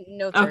episode. My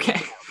notes are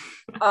okay.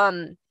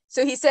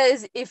 So he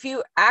says,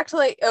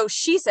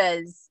 she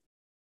says,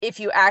 if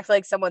you act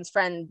like someone's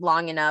friend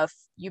long enough,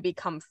 you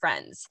become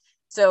friends.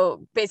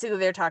 So basically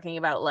they're talking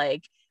about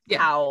like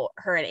how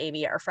her and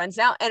Amy are friends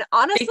now. And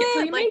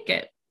honestly, make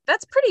it.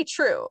 That's pretty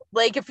true.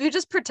 Like if you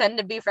just pretend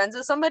to be friends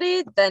with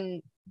somebody,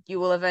 then you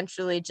will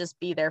eventually just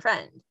be their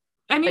friend.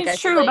 I mean, it's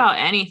true about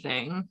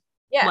anything.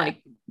 Yeah.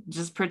 Like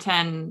just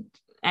pretend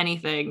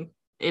anything.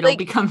 It'll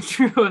become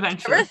true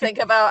eventually. Ever think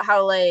about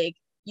how like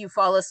you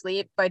fall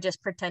asleep by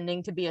just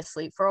pretending to be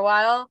asleep for a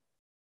while?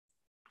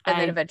 And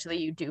then eventually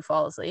you do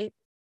fall asleep.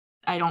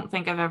 I don't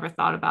think I've ever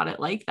thought about it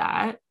like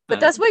that. But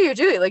that's what you're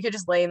doing. Like you're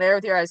just laying there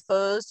with your eyes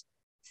closed,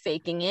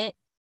 faking it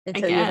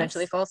until you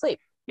eventually fall asleep.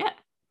 Yeah.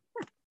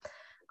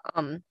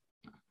 But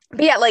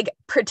yeah, like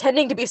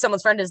pretending to be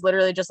someone's friend is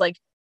literally just like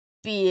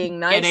being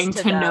nice, getting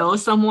to know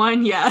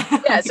someone. Yeah.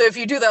 Yeah. So if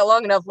you do that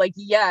long enough, like,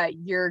 yeah,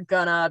 you're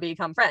gonna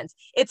become friends.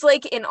 It's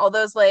like in all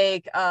those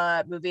like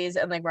movies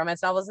and like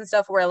romance novels and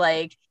stuff where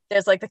like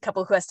there's like the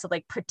couple who has to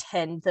like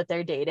pretend that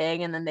they're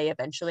dating and then they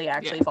eventually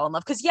actually fall in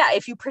love. Because yeah,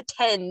 if you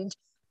pretend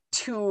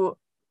to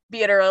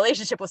be in a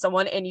relationship with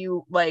someone and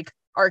you like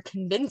are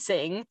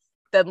convincing,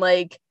 then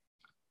like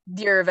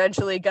you're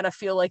eventually gonna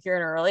feel like you're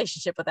in a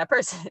relationship with that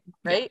person,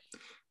 right?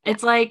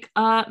 It's like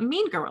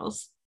Mean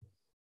Girls.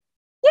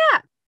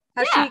 Yeah.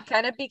 How Yeah. she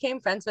kind of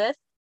became friends with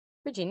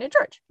Regina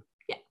George.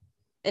 Yeah.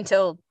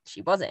 Until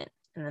she wasn't.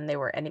 And then they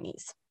were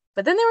enemies.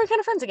 But then they were kind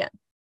of friends again.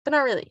 But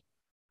not really.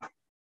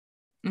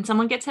 And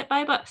someone gets hit by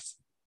a bus.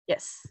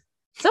 Yes.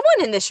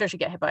 Someone in this show should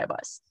get hit by a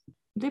bus.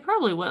 They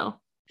probably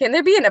will. Can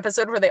there be an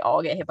episode where they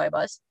all get hit by a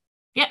bus?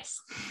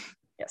 Yes.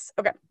 Yes.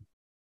 Okay.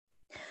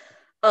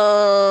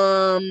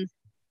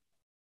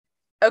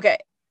 Okay.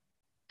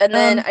 And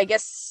then I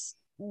guess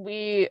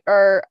we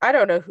are, I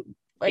don't know who,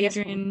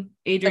 Adrian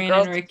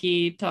and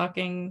Ricky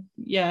talking.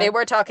 Yeah. They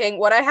were talking.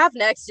 What I have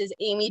next is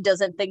Amy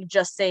doesn't think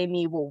Just Say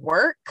Me will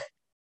work.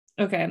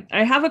 Okay.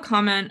 I have a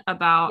comment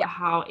about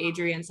how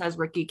Adrian says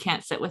Ricky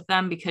can't sit with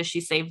them because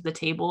she saved the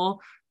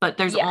table, but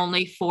there's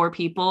only 4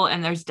 people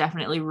and there's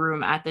definitely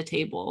room at the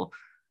table.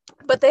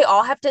 But they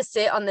all have to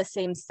sit on the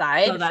same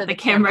side so that the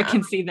camera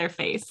can see their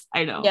face.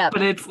 I know. Yeah.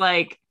 But it's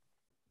like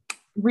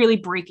really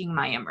breaking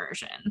my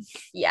immersion.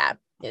 Yeah.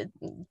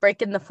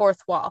 Breaking the fourth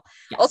wall.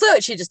 Yes. Also,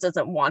 she just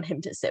doesn't want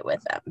him to sit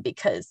with them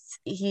because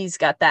he's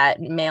got that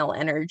male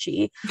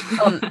energy.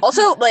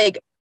 Also,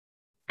 like,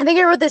 I think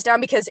I wrote this down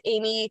because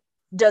Amy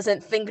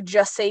doesn't think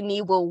Just Say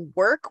Me will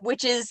work,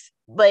 which is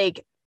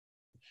like,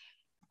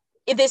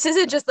 this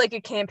isn't just like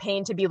a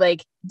campaign to be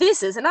like,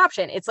 this is an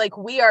option. It's like,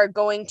 we are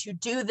going to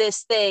do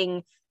this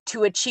thing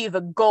to achieve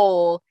a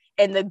goal,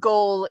 and the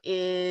goal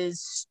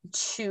is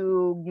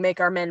to make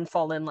our men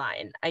fall in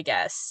line, I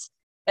guess,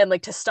 and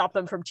like to stop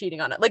them from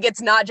cheating on it. Like,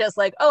 it's not just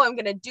like, oh, I'm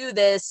gonna do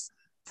this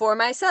for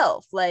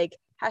myself, like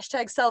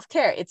hashtag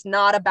self-care. It's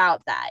not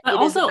about that.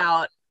 It is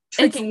about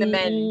tricking the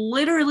men.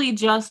 Literally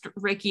just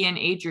Ricky and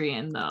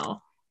Adrian,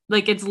 though.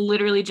 Like, it's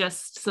literally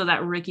just so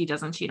that Ricky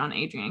doesn't cheat on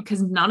Adrian,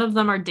 because none of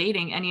them are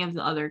dating any of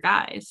the other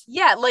guys.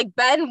 Yeah, like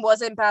Ben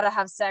wasn't about to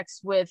have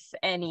sex with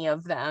any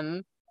of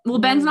them. Well,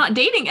 Ben's not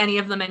dating any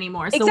of them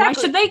anymore, so why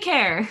should they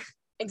care?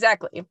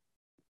 Exactly.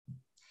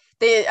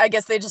 I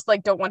guess they just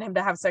like don't want him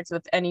to have sex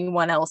with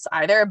anyone else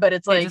either, but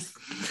it's like,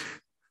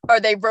 are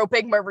they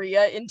roping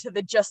Maria into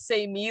the Just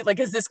Say Me? Like,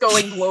 is this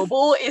going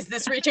global? Is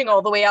this reaching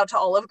all the way out to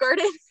Olive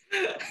Garden?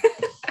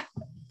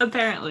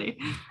 Apparently.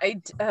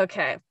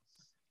 Okay.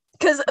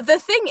 Because the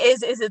thing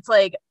is it's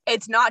like,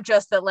 it's not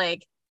just that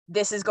like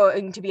this is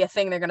going to be a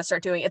thing they're going to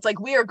start doing. It's like,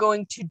 we are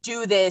going to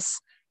do this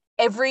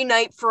every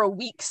night for a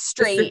week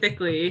straight.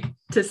 Specifically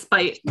to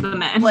spite the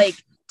men. Like,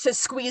 to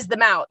squeeze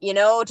them out, you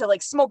know, to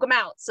like smoke them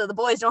out so the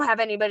boys don't have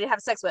anybody to have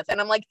sex with. And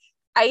I'm like,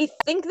 I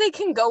think they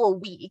can go a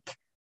week.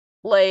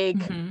 Like,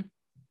 and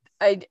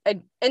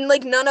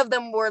like none of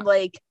them were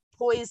like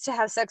poised to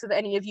have sex with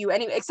any of you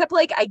anyway, except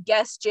like, I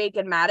guess Jake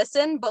and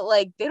Madison, but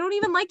like they don't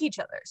even like each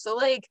other. So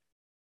like,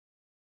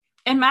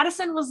 and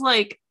Madison was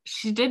like,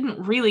 she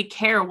didn't really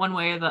care one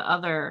way or the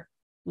other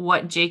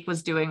what Jake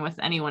was doing with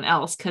anyone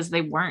else because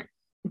they weren't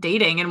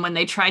dating. And when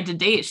they tried to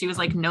date, she was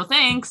like, no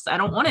thanks, I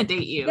don't want to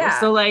date you. Yeah.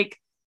 So like,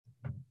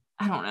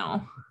 I don't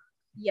know.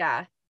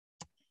 Yeah.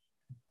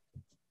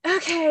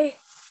 Okay.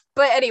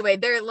 But anyway,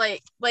 they're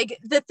like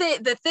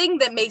the thing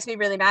that makes me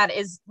really mad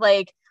is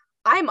like,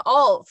 I'm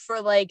all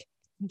for like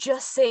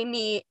Just Say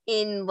Me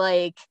in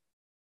like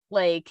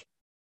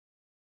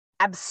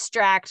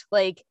abstract,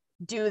 like,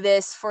 do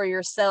this for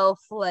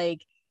yourself,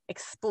 like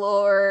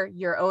explore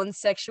your own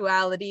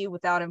sexuality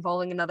without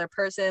involving another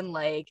person,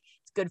 like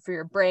it's good for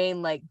your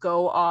brain, like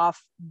go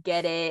off,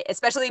 get it,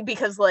 especially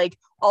because like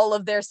all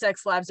of their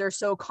sex lives are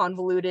so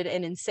convoluted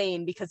and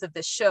insane because of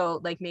this show.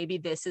 Like, maybe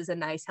this is a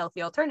nice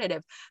healthy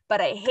alternative,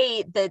 but I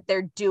hate that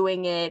they're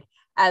doing it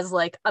as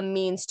like a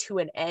means to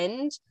an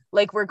end.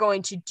 Like, we're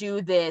going to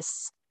do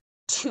this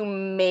to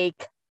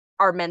make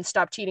our men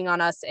stop cheating on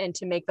us and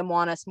to make them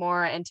want us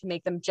more and to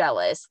make them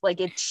jealous.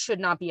 Like, it should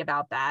not be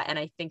about that. And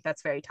I think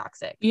that's very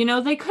toxic. You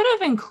know, they could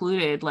have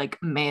included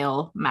like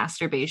male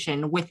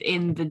masturbation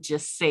within the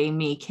Just Say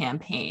Me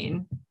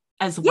campaign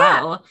as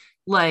well.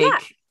 Like,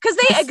 because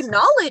they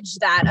acknowledge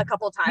that a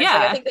couple times. Yeah.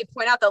 Like, I think they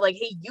point out that like,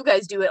 hey, you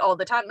guys do it all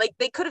the time. Like,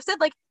 they could have said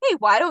like, hey,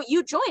 why don't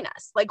you join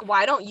us? Like,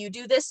 why don't you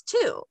do this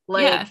too?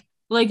 Like,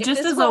 like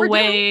just as a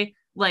way,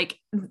 like,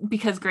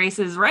 because Grace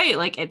is right,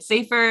 like it's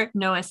safer,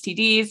 no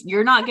STDs,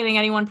 you're not getting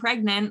anyone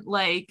pregnant.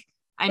 Like,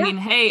 I mean,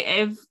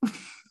 hey,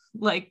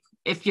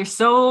 if you're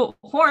so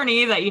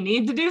horny that you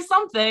need to do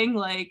something,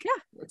 like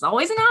it's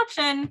always an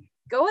option.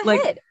 Go ahead.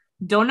 Like,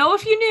 don't know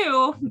if you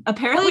knew.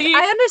 Apparently,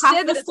 like, I understand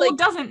half that the it's school like,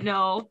 doesn't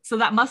know, so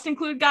that must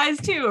include guys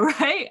too,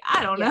 right?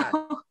 I don't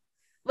know.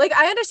 Like,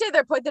 I understand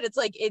their point that it's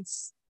like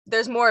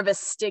there's more of a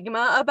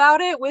stigma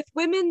about it with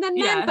women than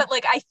men, but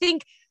like, I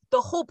think the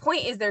whole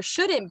point is there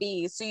shouldn't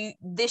be. So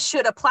this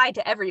should apply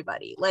to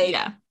everybody. Like,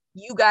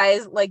 you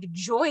guys, like,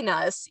 join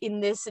us in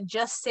this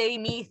Just Say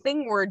Me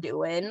thing we're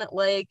doing.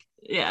 Like,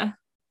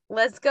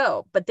 let's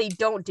go. But they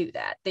don't do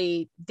that.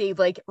 They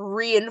like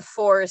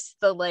reinforce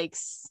the like,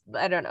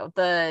 I don't know,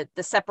 the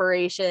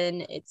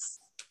separation. It's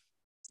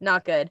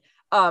not good.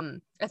 I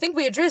think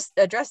we addressed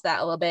that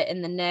a little bit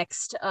in the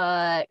next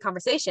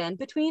conversation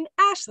between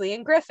Ashley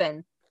and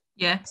Griffin.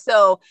 Yeah.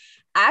 So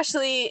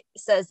Ashley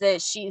says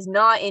that she's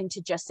not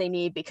into Just Say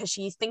Me because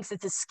she thinks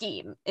it's a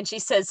scheme. And she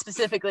says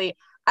specifically,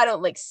 I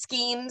don't like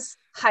schemes,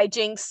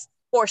 hijinks,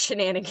 or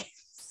shenanigans.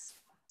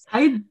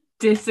 I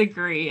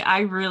disagree.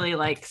 I really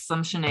like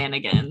some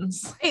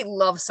shenanigans. I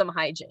love some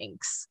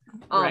hijinks.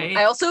 Right.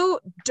 I also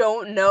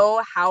don't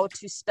know how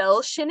to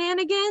spell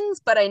shenanigans,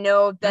 but I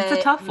know that That's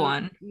a tough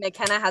one.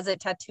 McKenna has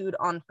it tattooed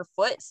on her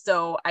foot.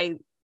 So I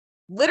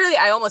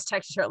almost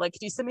texted her, like,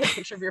 could you send me a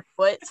picture of your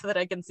foot so that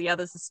I can see how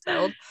this is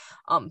spelled?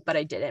 But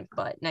I didn't,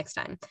 but next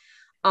time.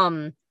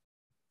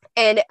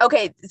 And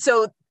okay,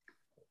 so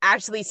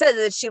Ashley says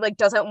that she like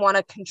doesn't want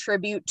to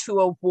contribute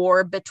to a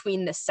war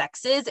between the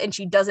sexes, and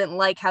she doesn't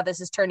like how this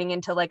is turning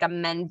into like a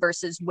men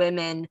versus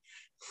women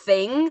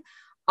thing,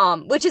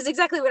 which is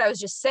exactly what I was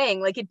just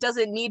saying. Like, it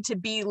doesn't need to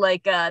be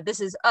like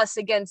this is us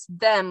against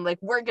them, like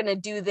we're gonna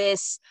do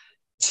this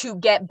to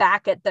get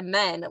back at the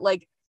men.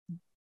 Like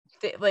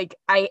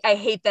I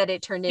hate that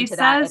it turned into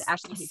that, and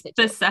Ashley hates it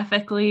too.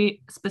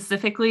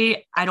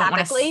 Specifically, I don't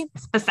want to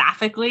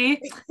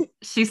specifically.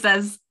 She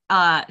says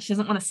she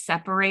doesn't want to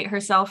separate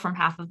herself from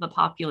half of the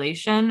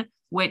population,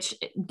 which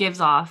gives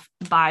off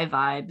bi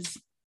vibes.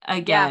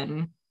 Again,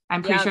 yeah.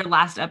 I'm pretty sure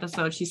last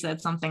episode she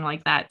said something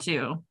like that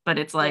too, but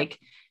it's like,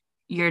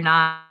 you're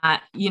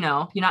not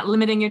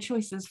limiting your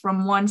choices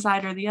from one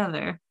side or the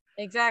other.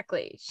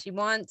 Exactly. She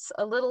wants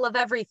a little of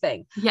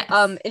everything. Yes.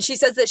 And she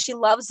says that she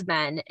loves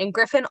men, and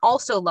Griffin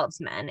also loves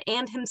men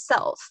and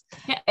himself.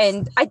 Yes.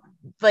 And I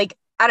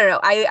don't know.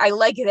 I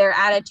like their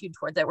attitude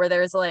towards it, where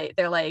they're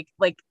like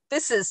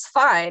this is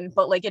fine,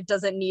 but like it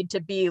doesn't need to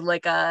be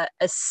like a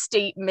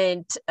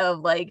statement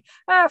of like,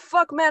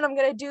 fuck men, I'm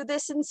gonna do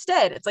this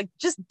instead. It's like,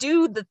 just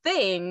do the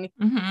thing.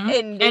 Mm-hmm.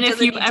 And if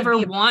you ever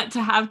want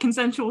to have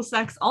consensual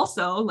sex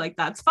also, like,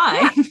 that's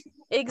fine. Yeah,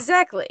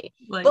 exactly.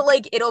 But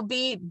like, it'll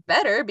be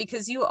better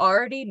because you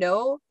already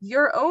know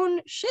your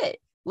own shit.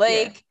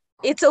 Like,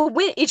 it's a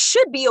win. It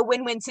should be a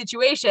win-win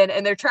situation,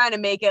 and they're trying to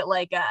make it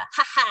like a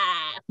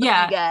haha.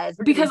 Yeah, you guys,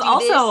 because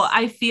also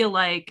I feel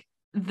like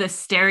the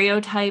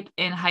stereotype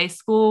in high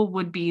school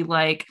would be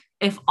like,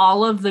 if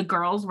all of the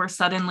girls were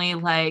suddenly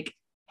like,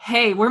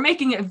 hey, we're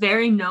making it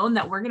very known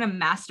that we're gonna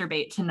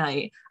masturbate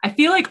tonight, I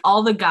feel like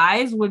all the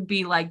guys would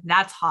be like,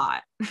 that's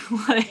hot.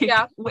 Like,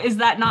 is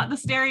that not the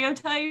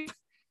stereotype?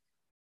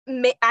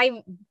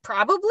 I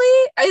probably,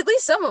 at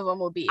least some of them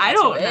will be. I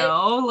don't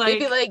know. Like, they'd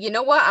be like, you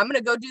know what? I'm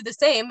gonna go do the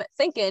same,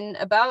 thinking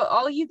about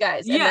all you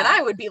guys, and then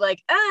I would be like,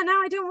 no,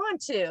 I don't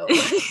want to.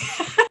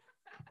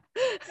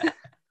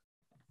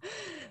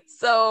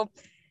 So,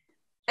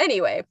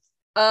 anyway,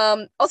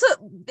 also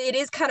it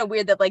is kind of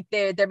weird that like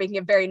they're making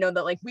it very known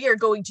that like, we are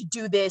going to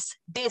do this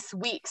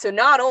week. So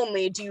not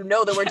only do you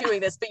know that we're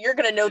doing this, but you're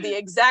gonna know the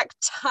exact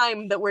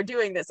time that we're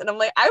doing this. And I'm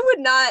like, I would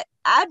not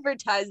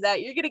advertise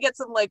that. You're gonna get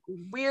some like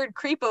weird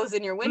creepos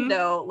in your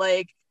window.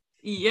 Like,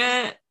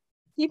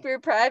 keep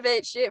your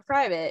private shit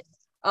private.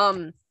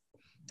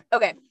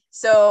 Okay,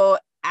 so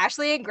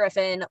Ashley and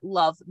Griffin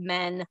love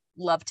men,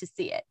 love to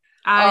see it.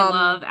 I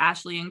love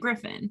Ashley and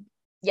Griffin.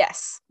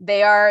 Yes,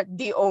 they are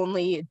the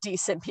only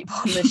decent people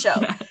on the show.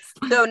 Yes.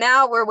 So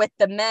now we're with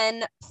the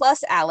men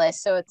plus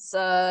Alice. So it's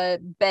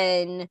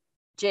Ben,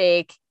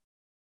 Jake,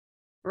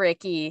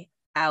 Ricky,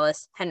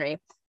 Alice, Henry.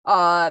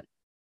 Dude,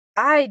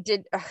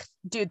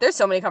 there's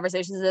so many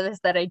conversations of this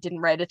that I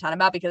didn't write a ton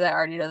about because I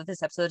already know that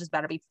this episode is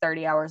about to be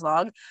 30 hours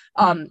long.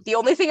 The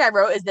only thing I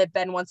wrote is that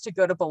Ben wants to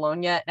go to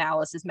Bologna and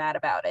Alice is mad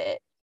about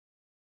it.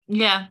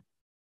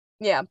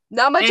 Yeah,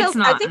 not much else.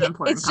 I think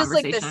it's just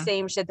like the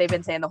same shit they've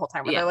been saying the whole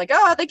time, where they're like,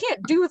 oh, they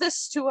can't do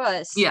this to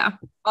us. Yeah.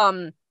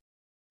 And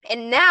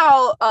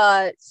now,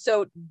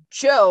 so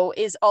Joe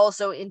is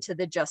also into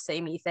the Just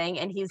Say Me thing,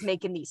 and he's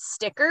making these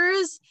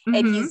stickers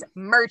and he's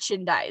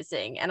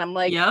merchandising. And I'm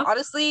like,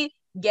 honestly,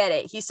 get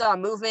it. He saw a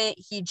movement,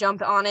 he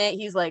jumped on it.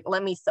 He's like,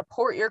 let me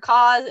support your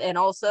cause and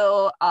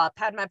also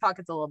pad my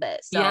pockets a little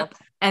bit. So,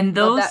 and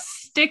those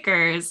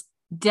stickers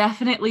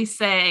definitely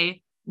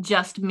say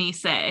 "Just Me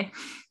Say."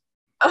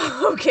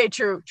 Okay,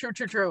 true.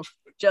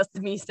 Just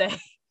me say.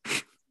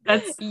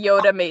 That's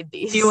Yoda made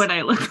these. See what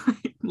I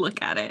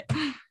look at it.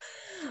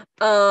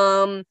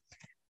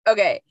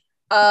 Okay.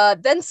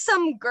 Then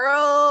some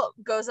girl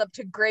goes up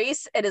to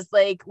Grace and is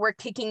like, we're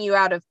kicking you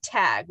out of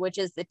TAG, which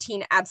is the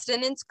teen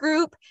abstinence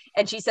group.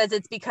 And she says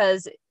it's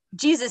because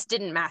Jesus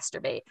didn't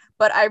masturbate.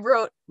 But I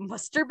wrote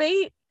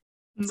masturbate.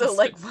 So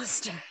like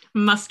mustard.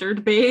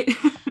 Mustard bait.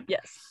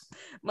 Yes.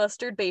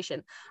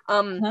 Mustardbation.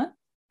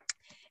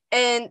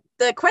 And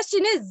the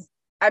question is,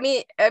 I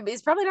mean,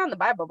 it's probably not in the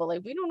Bible, but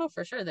like, we don't know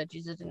for sure that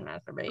Jesus didn't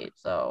masturbate.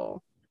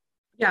 So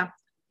I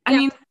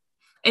mean,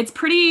 it's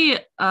pretty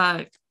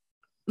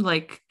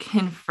like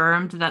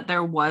confirmed that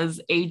there was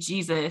a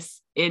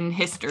Jesus in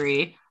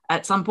history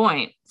at some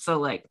point. So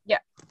like,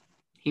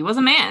 he was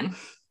a man.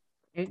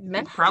 It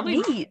meant probably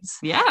needs.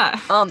 Yeah.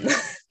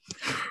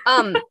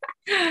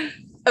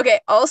 Okay.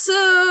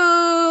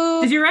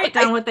 Also, did you write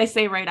down what they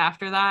say right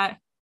after that?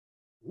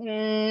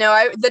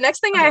 No, the next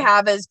thing I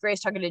have is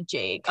Grace talking to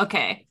Jake.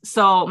 Okay,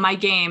 so my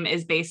game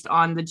is based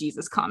on the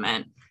Jesus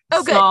comment.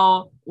 Oh, good.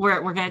 So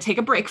we're gonna take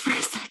a break for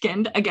a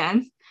second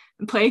again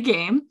and play a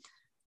game.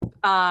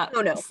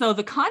 Oh no. So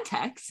the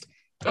context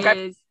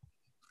is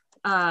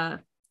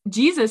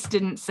Jesus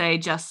didn't say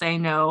just say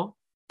no.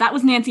 That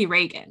was Nancy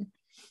Reagan.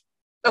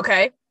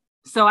 Okay.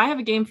 So I have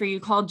a game for you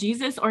called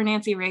Jesus or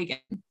Nancy Reagan.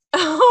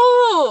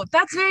 Oh,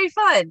 that's very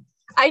fun.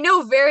 I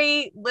know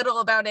very little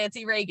about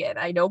Nancy Reagan.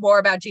 I know more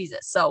about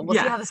Jesus. So we'll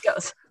see how this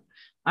goes.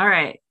 All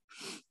right.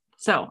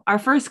 So our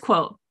first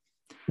quote.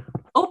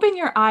 Open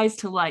your eyes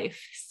to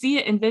life. See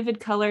it in vivid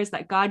colors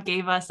that God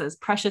gave us as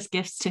precious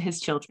gifts to his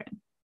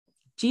children.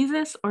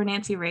 Jesus or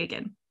Nancy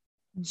Reagan?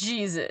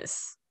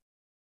 Jesus.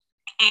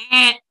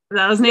 That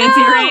was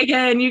Nancy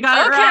Reagan. You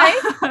got it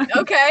right.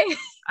 Okay.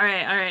 All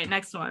right.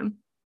 Next one.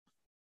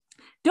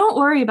 Don't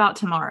worry about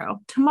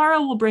tomorrow.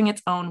 Tomorrow will bring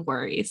its own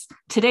worries.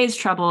 Today's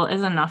trouble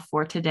is enough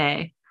for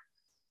today.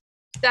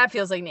 That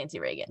feels like Nancy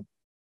Reagan.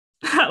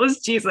 That was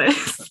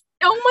Jesus.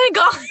 Oh my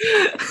God.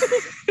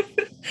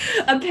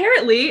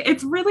 Apparently,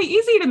 it's really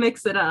easy to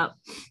mix it up.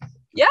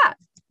 Yeah.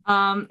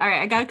 All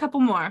right, I got a couple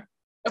more.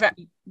 Okay.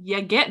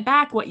 You get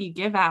back what you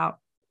give out.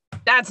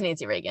 That's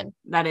Nancy Reagan.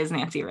 That is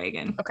Nancy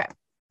Reagan. Okay.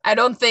 I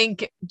don't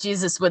think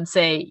Jesus would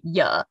say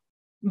yeah.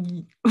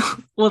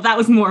 Well, that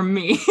was more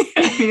me.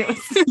 I mean, it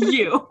was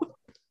you.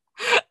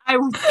 I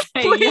would say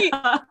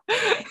yeah.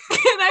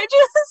 Can I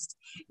just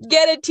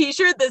get a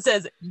t-shirt that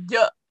says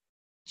yeah,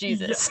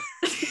 Jesus?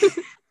 Yeah.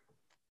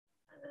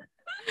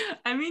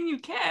 I mean, you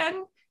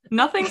can.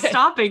 Nothing's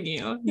stopping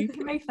you. You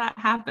can make that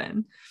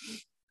happen.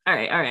 All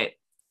right.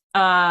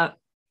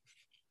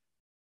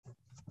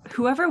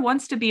 Whoever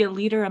wants to be a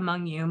leader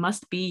among you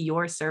must be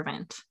your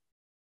servant.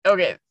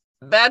 Okay,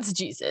 that's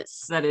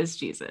Jesus. That is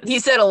Jesus. He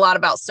said a lot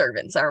about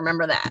servants. I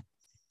remember that.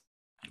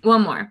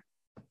 One more.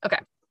 Okay.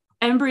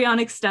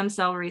 Embryonic stem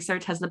cell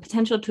research has the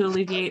potential to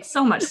alleviate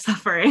so much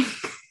suffering.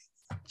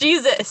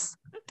 Jesus.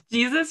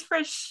 Jesus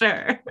for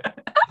sure.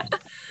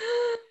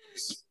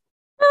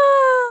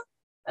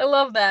 I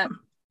love that.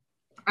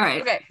 All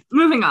right. Okay.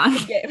 Moving on.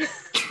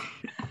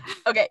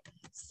 Okay.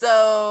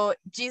 So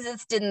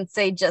Jesus didn't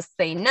say just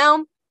say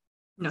no.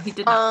 No, he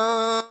did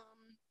not.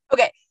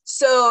 Okay.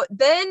 So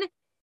then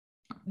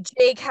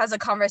Jake has a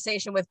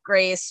conversation with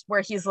Grace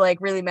where he's like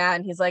really mad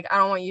and he's like, I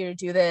don't want you to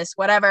do this,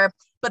 whatever.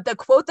 But the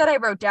quote that I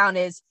wrote down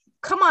is,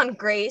 come on,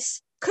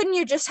 Grace, couldn't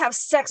you just have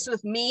sex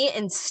with me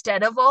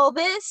instead of all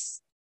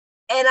this?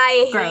 And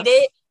I hate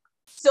it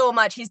so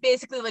much. He's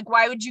basically like,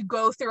 why would you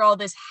go through all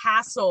this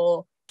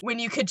hassle when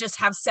you could just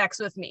have sex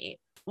with me?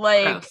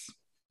 Like,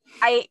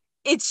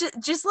 it's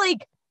just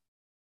like,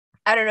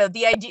 I don't know,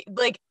 the idea,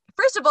 like,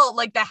 first of all,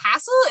 like the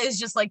hassle is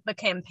just like the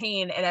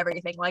campaign and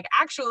everything. Like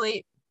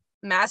actually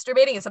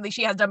masturbating is something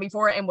she has done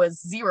before and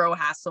was zero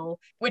hassle,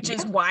 which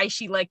is why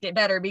she liked it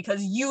better,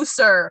 because you,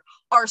 sir,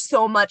 are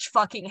so much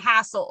fucking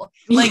hassle.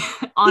 Like,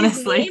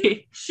 honestly, his name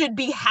should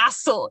be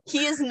Hassle.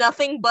 He is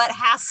nothing but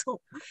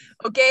hassle.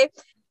 Okay.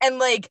 And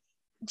like,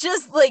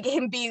 just like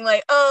him being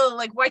like, oh,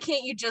 like, why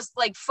can't you just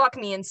like fuck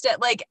me instead?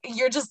 Like,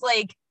 you're just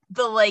like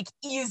the like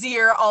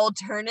easier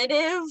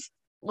alternative.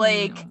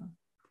 Like,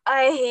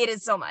 I hate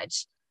it so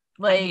much.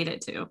 Like, I hate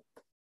it too.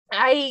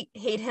 I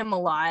hate him a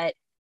lot.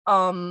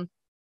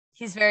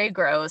 He's very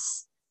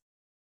gross.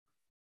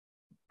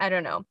 I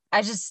don't know.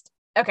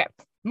 Okay,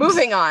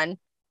 moving on.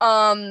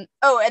 And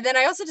then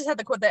I also just had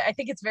the quote that I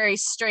think it's very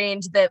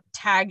strange that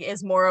Tag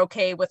is more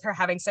okay with her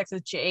having sex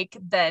with Jake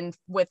than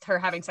with her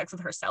having sex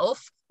with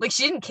herself. Like,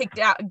 she didn't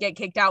get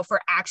kicked out for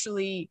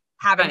actually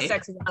having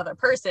sex with another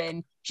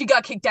person. She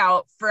got kicked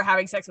out for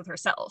having sex with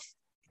herself.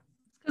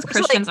 Because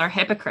Christians are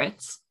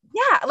hypocrites.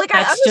 Yeah, like,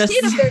 I understand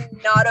if they're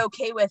not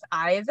okay with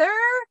either,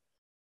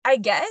 I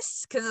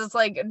guess, because it's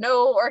like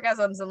no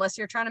orgasms unless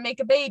you're trying to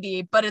make a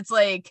baby, but it's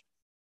like,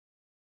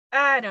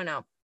 I don't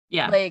know.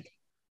 Yeah. Like,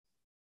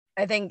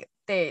 I think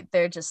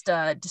they're just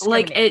discriminating.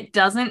 Like, it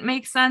doesn't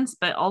make sense,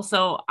 but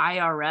also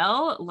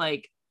IRL,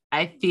 like,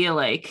 I feel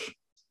like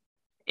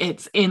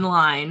it's in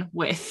line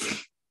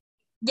with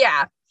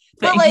yeah.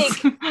 But like,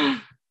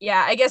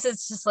 yeah, I guess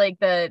it's just like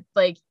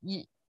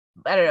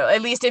I don't know,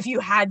 at least if you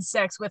had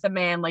sex with a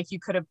man, like, you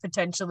could have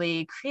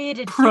potentially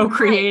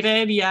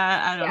procreated.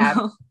 Yeah, I don't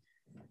know.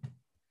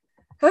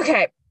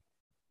 Okay.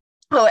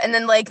 Oh, and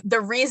then like the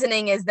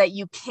reasoning is that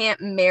you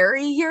can't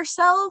marry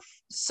yourself,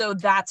 so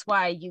that's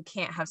why you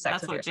can't have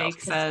sex with yourself.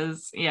 That's what Jake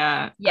says.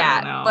 Yeah.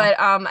 Yeah, but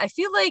I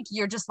feel like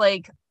you're just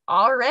like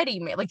already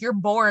like you're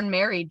born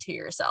married to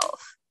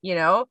yourself, you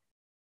know?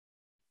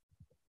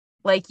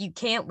 Like, you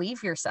can't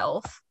leave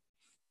yourself.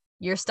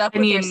 You're stuck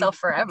with yourself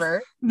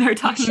forever. They're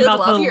talking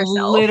about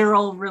the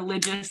literal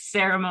religious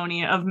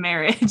ceremony of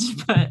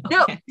marriage, but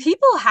no,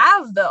 people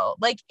have though.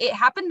 Like, it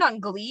happened on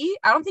Glee.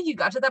 I don't think you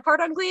got to that part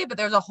on Glee, but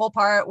there's a whole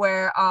part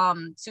where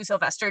Sue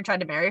Sylvester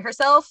tried to marry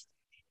herself,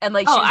 and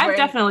like, I've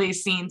definitely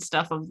seen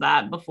stuff of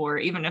that before,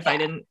 even if I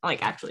didn't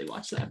like actually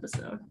watch the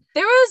episode.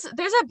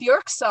 There's a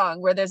Bjork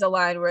song where there's a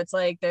line where it's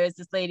like, there's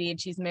this lady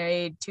and she's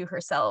married to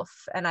herself,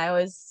 and I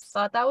always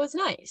thought that was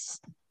nice,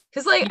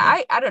 because like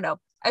I don't know,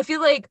 I feel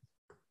like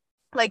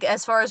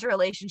as far as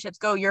relationships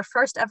go, your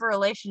first ever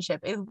relationship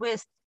is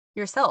with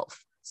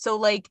yourself. So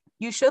like,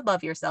 you should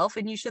love yourself,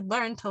 and you should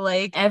learn to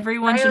like,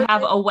 everyone should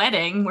have a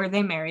wedding where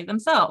they marry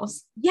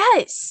themselves.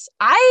 Yes.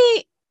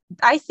 I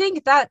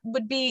think that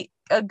would be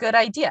a good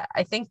idea.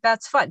 I think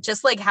that's fun.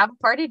 Just like have a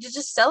party to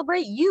just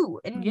celebrate you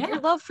and your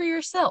love for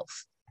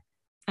yourself.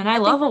 And I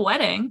love a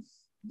wedding.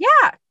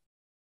 Yeah.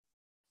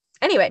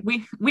 Anyway,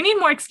 we need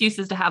more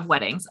excuses to have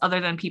weddings other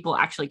than people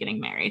actually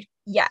getting married.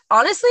 Yeah,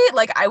 honestly,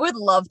 like I would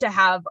love to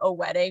have a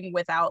wedding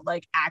without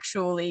like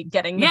actually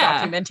getting the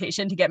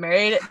documentation to get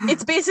married.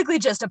 It's basically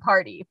just a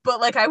party, but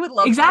like I would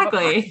love to have a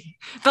party.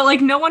 But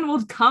like no one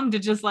will come to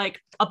just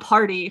like a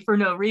party for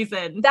no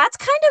reason. That's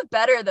kind of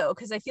better though,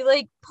 because I feel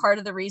like part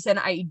of the reason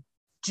I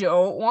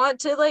don't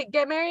want to like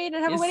get married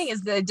and have a wedding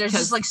is that there's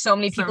just like so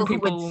many people who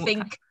would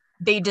think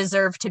they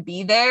deserve to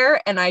be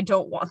there and I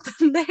don't want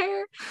them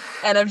there.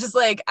 And I'm just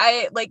like,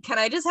 can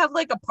I just have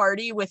like a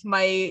party with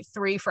my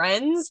 3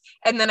 friends?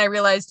 And then I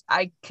realized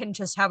I can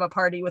just have a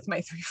party with my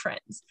 3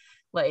 friends.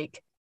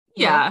 Like,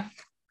 yeah.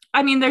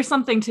 I mean, there's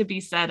something to be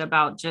said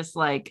about just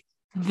like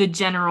the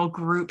general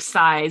group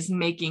size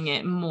making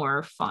it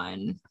more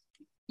fun.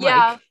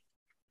 Yeah. Like,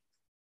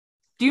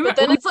 do you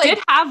remember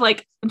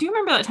do you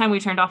remember that time we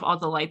turned off all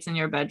the lights in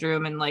your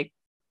bedroom and like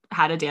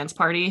had a dance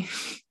party?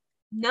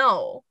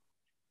 No.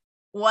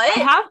 What?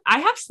 I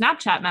have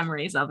Snapchat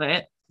memories of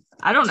it.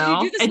 I don't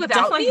know. Did you do this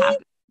without me?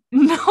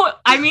 No,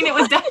 I mean, it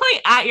was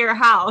definitely at your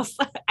house.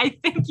 I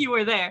think you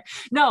were there.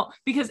 No,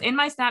 because in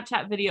my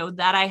Snapchat video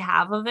that I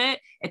have of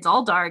it, it's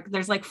all dark.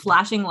 There's like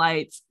flashing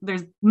lights.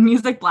 There's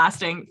music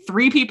blasting,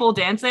 3 people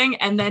dancing.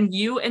 And then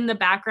you in the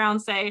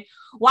background say,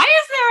 "Why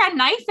is there a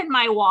knife in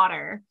my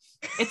water?"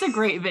 It's a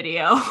great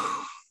video.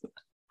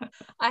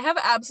 I have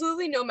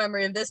absolutely no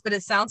memory of this, but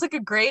it sounds like a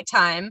great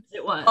time.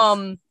 It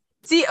was.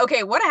 See,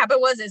 okay, what happened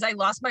was I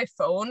lost my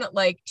phone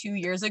like 2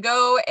 years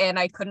ago and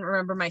I couldn't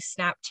remember my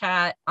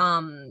Snapchat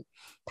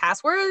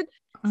password.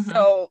 Mm-hmm.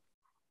 So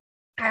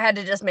I had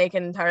to just make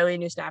an entirely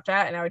new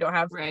Snapchat and now I don't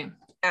have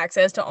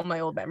access to all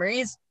my old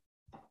memories.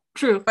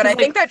 True. But I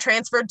think that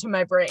transferred to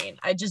my brain.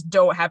 I just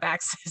don't have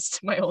access to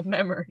my old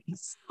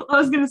memories. I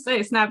was going to say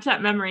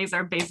Snapchat memories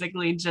are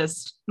basically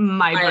just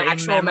my brain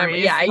actual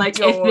memories. Yeah, like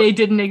if they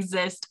didn't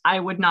exist, I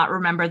would not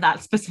remember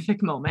that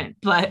specific moment.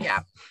 But yeah.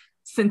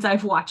 Since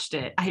I've watched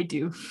it, I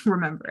do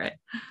remember it.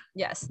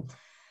 Yes.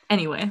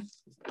 Anyway.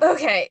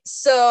 Okay,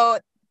 so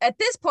at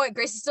this point,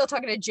 Grace is still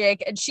talking to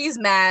Jake, and she's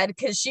mad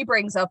because she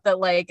brings up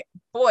that, like,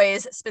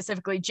 boys,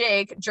 specifically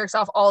Jake, jerks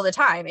off all the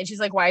time. And she's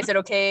like, why is it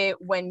okay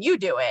when you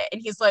do it? And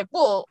he's like,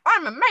 well,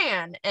 I'm a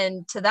man.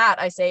 And to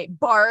that, I say,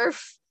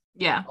 barf.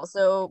 Yeah.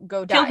 Also,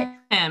 go die.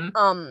 Kill him.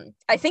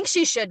 I think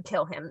she should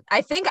kill him.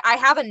 I think I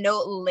have a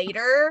note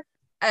later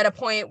at a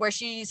point where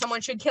someone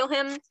should kill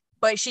him.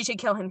 But she should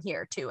kill him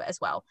here too as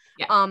well.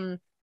 Yeah. And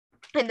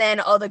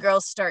then all the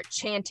girls start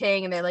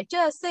chanting and they're like,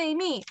 just say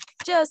me,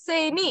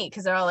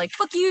 because they're all like,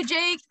 fuck you,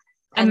 Jake.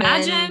 And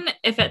imagine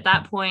if at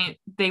that point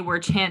they were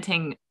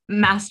chanting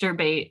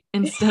masturbate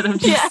instead of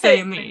just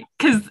say me,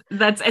 because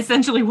that's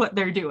essentially what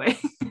they're doing.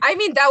 I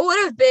mean, that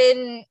would have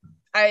been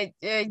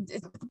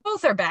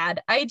both are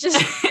bad. I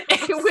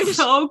wish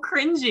so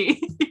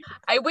cringy.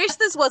 I wish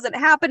this wasn't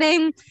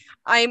happening.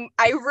 I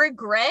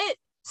regret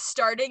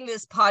starting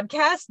this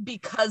podcast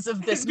because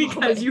of this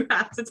moment. You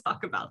have to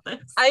talk about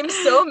this. I'm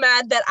so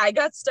mad that I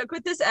got stuck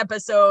with this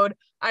episode.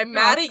 I'm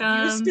mad at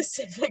you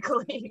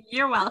specifically.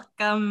 You're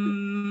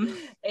welcome.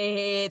 I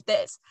hate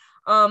this.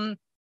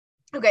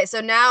 Okay,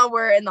 so now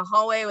we're in the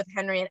hallway with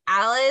Henry and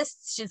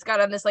Alice. She's got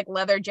on this like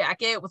leather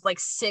jacket with like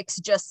 6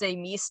 just say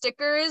me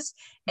stickers,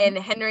 and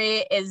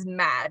Henry is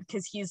mad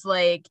because he's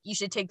like, you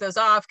should take those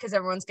off because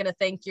everyone's gonna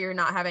think you're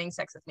not having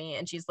sex with me.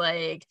 And she's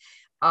like,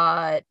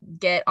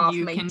 get off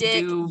my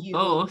dick, you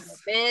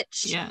both.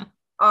 Bitch. Yeah.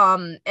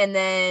 And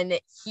then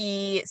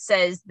he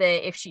says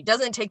that if she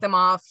doesn't take them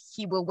off,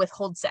 he will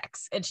withhold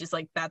sex. And she's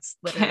like, that's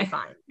literally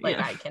fine. Like,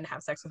 I can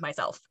have sex with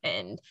myself.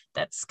 And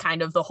that's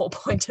kind of the whole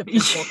point of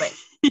this whole thing.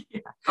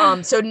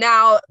 Yeah. So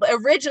now,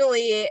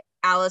 originally,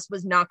 Alice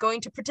was not going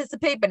to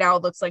participate, but now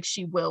it looks like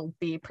she will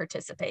be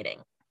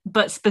participating.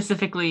 But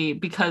specifically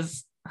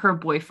because her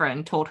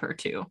boyfriend told her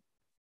to,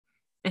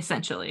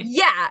 essentially.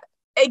 Yeah.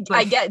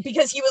 I get,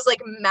 because he was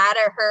like mad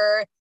at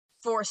her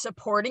for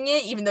supporting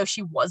it even though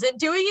she wasn't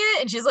doing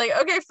it, and she's like,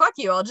 okay, fuck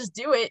you, I'll just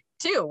do it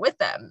too with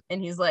them.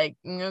 And he's like,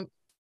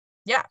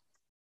 yeah,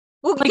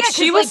 well, like,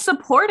 she was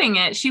supporting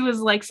it. She was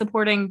like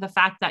supporting the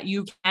fact that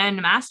you can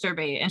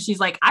masturbate, and she's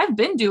like, I've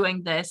been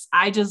doing this,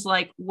 I just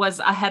like was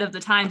ahead of the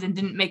times and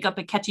didn't make up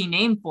a catchy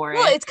name for it.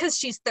 Well, it's because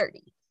she's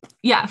 30.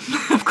 Yeah.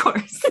 Of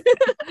course.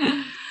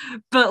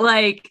 But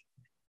like,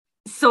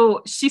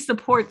 so she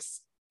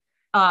supports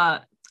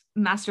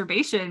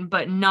masturbation,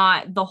 but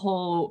not the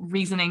whole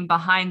reasoning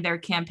behind their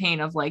campaign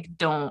of like,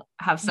 don't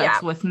have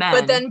sex with men.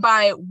 But then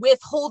by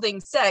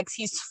withholding sex,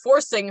 he's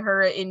forcing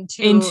her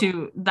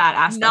into that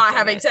aspect, not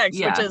having sex,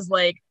 which is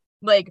like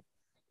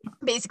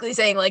basically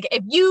saying like,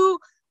 if you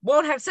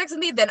won't have sex with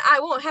me, then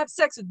I won't have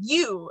sex with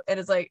you. And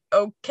it's like,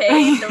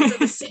 okay, those are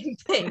the same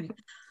thing.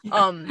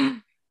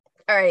 All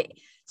right,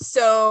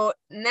 so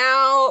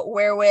now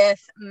we're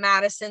with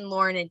Madison,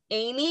 Lauren, and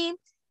Amy.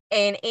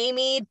 And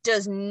Amy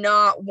does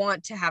not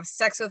want to have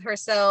sex with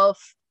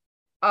herself.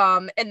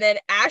 And then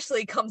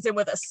Ashley comes in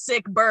with a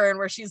sick burn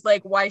where she's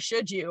like, why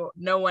should you?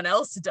 No one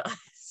else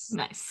does.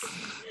 Nice.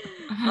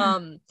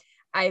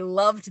 I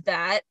loved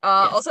that.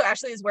 Yes. Also,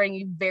 Ashley is wearing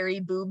a very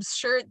boobs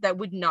shirt that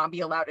would not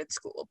be allowed at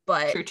school,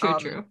 but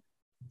True.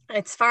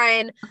 It's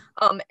fine.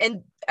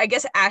 And I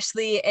guess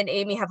Ashley and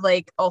Amy have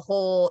like a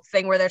whole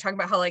thing where they're talking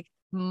about how like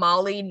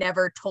Molly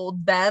never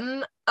told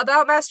them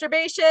about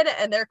masturbation,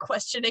 and they're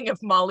questioning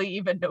if Molly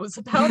even knows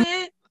about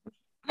it.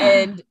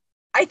 And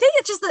I think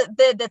it's just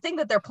the thing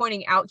that they're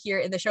pointing out here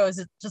in the show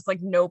is just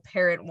like no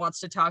parent wants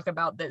to talk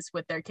about this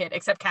with their kid,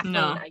 except Kathleen,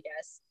 I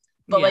guess.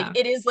 But like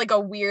it is like a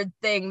weird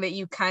thing that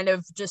you kind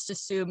of just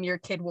assume your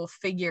kid will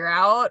figure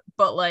out,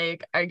 but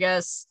like I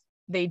guess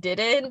they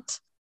didn't.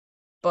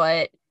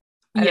 But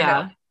I don't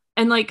know.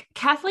 And like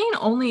Kathleen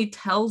only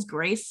tells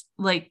Grace,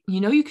 like,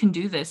 you can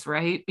do this,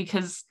 right?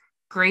 Because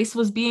Grace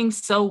was being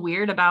so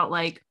weird about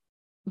like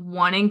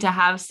wanting to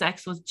have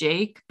sex with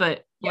Jake,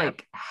 but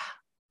like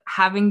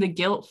having the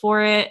guilt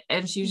for it.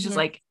 And she was just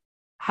like,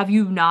 have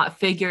you not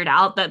figured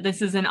out that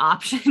this is an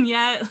option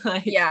yet?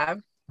 Like, yeah.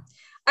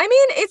 I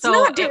mean, it's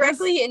not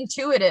directly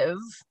intuitive.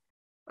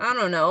 I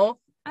don't know.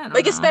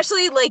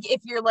 Especially like if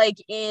you're like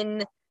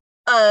in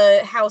a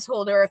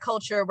household or a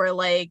culture where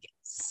like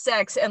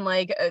sex and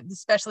like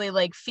especially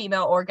like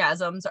female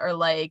orgasms are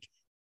like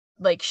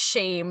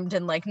shamed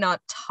and like not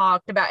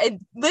talked about. And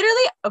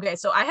literally, okay,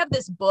 so I have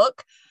this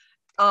book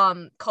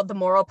called The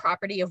Moral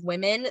Property of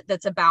Women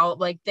that's about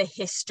like the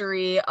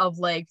history of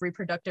like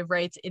reproductive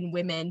rights in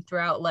women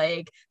throughout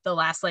like the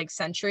last like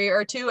century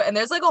or two, and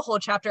there's like a whole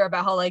chapter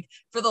about how like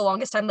for the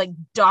longest time like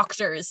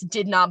doctors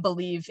did not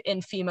believe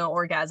in female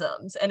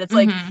orgasms, and it's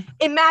like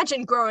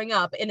imagine growing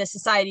up in a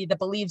society that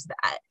believes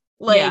that,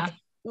 like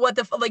what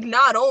the like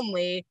not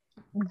only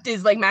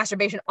is like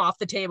masturbation off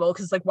the table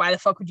because like why the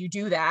fuck would you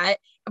do that,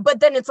 but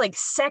then it's like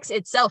sex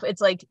itself,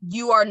 it's like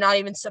you are not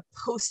even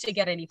supposed to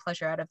get any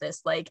pleasure out of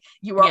this, like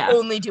you are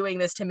only doing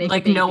this to make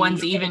like a baby. No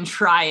one's even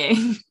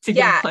trying to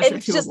get pleasure. And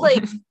it's just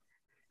like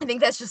I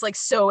think that's just like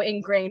so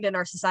ingrained in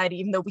our society,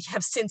 even though we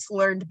have since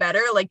learned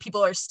better. Like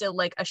people are still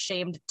like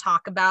ashamed to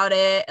talk about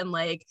it, and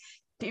like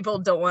people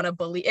don't want to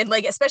believe, and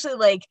like especially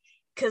like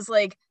because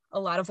like a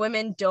lot of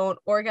women don't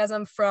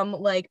orgasm from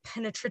like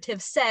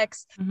penetrative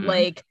sex.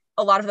 Like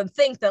a lot of them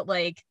think that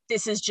like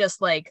this is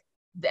just like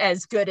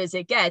as good as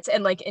it gets,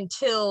 and like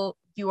until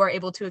you are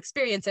able to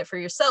experience it for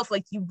yourself,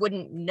 like you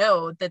wouldn't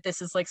know that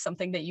this is like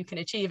something that you can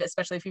achieve,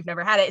 especially if you've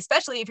never had it,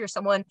 especially if you're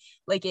someone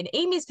like in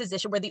Amy's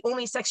position where the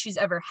only sex she's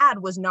ever had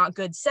was not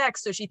good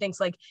sex, so she thinks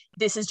like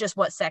this is just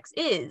what sex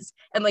is,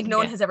 and like no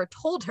one has ever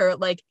told her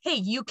like, hey,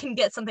 you can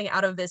get something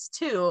out of this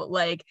too,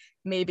 like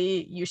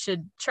maybe you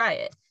should try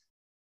it.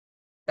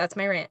 That's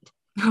my rant.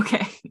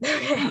 Okay.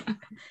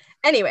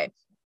 Anyway,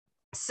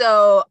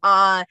 so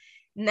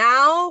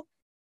now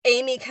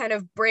Amy kind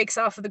of breaks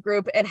off of the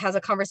group and has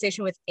a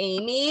conversation with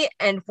Amy,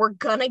 and we're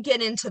gonna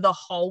get into the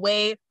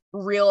hallway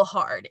real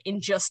hard in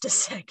just a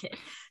second.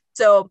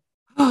 So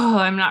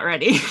I'm not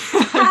ready.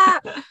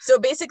 So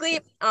basically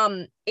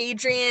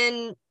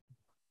Adrian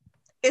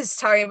is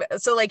talking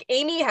about, so like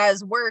Amy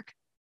has work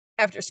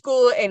after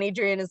school and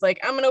Adrian is like,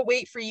 I'm gonna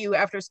wait for you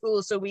after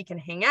school so we can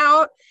hang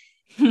out.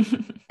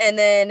 And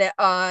then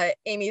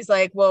Amy's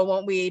like, well,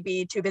 won't we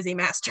be too busy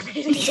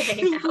masturbating to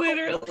hang out?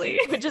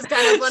 Literally, which is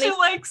kind of funny. She's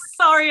like,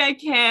 sorry, I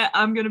can't,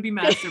 I'm gonna be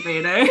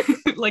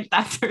masturbating. Like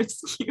that's her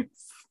excuse.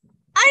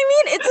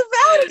 I mean, it's a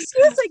valid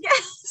excuse, I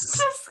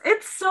guess.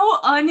 It's so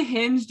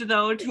unhinged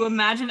though to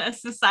imagine a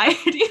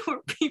society where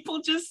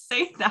people just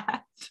say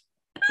that.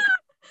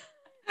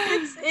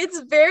 It's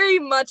very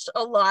much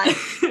a lie.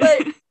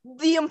 But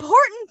the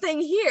important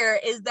thing here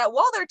is that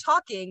while they're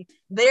talking,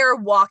 they're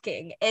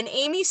walking. And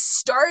Amy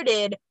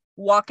started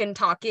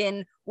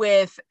talking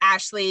with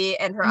Ashley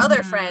and her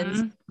other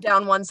friends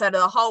down one side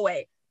of the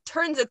hallway.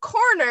 Turns a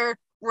corner,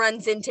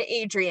 runs into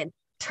Adrian.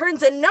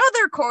 Turns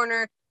another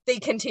corner, they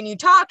continue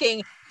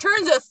talking.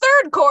 Turns a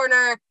third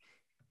corner,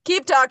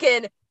 keep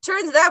talking.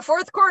 Turns that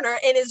fourth corner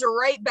and is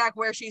right back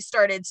where she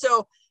started.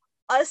 So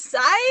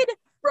aside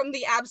from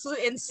the absolute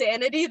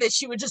insanity that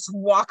she would just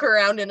walk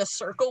around in a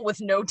circle with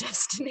no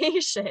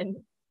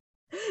destination,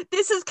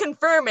 this is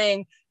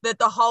confirming that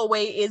the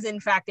hallway is in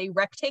fact a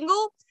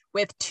rectangle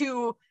with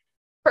two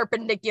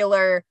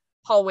perpendicular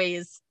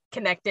hallways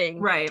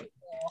connecting. Right.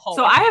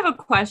 So I have a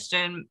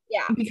question.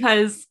 Yeah.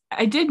 Because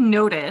I did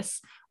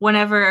notice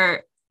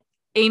whenever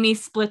Amy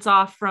splits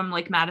off from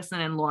like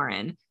Madison and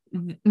Lauren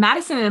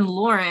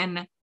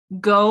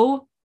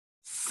go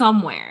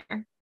somewhere.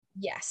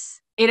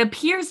 Yes. It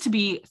appears to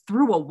be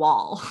through a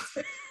wall.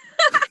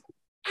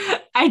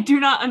 I do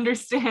not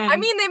understand. I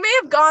mean, they may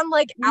have gone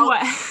like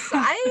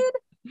outside.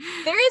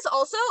 There is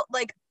also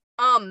like,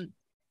 and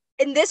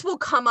this will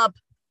come up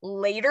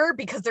later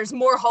because there's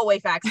more hallway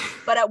facts.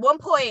 But at one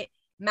point,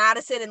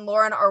 Madison and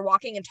Lauren are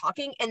walking and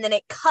talking, and then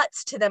it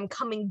cuts to them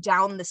coming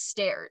down the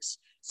stairs.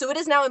 So it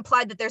is now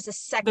implied that there's a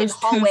second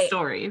hallway. 2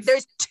 stories.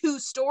 There's 2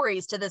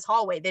 stories to this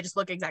hallway. They just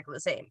look exactly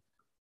the same.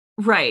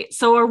 Right.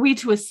 So are we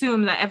to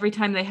assume that every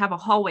time they have a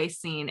hallway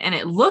scene and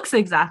it looks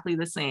exactly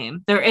the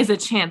same, there is a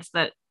chance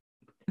that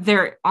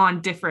they're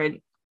on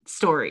different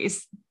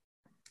stories?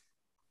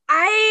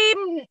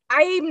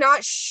 I'm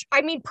not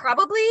I mean,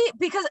 probably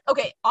because,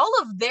 okay, all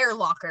of their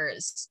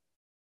lockers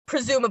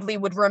presumably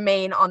would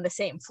remain on the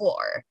same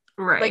floor.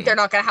 Right. Like, they're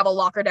not going to have a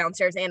locker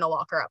downstairs and a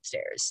locker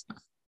upstairs.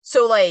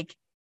 So, like,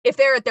 if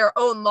they're at their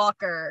own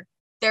locker,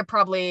 they're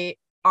probably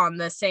on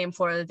the same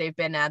floor that they've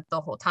been at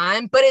the whole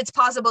time. But it's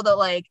possible that,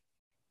 like,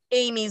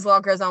 Amy's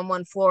locker is on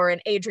one floor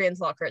and Adrian's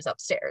locker is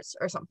upstairs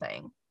or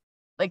something.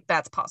 Like,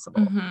 that's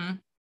possible. Mm-hmm.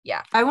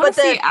 Yeah. I want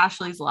to see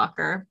Ashley's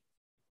locker.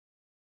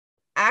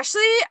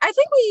 Ashley, I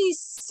think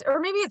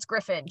or maybe it's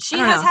Griffin. She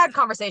has had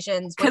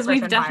conversations because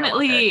we've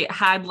definitely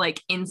had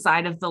like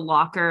inside of the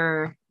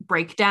locker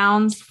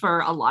breakdowns for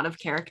a lot of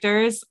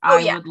characters.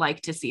 I would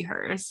like to see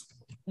hers.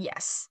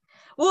 Yes.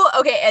 Well,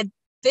 okay.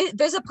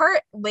 There's a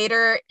part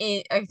later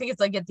I think it's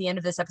like at the end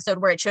of this episode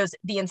where it shows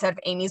the inside of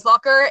Amy's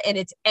locker and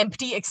it's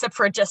empty except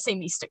for a Just Say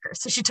Me sticker.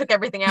 So she took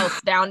everything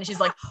else down and she's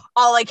like,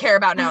 all I care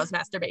about now is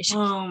masturbation.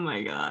 Oh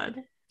my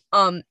God.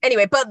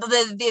 Anyway, but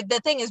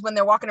the thing is when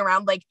they're walking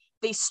around, like,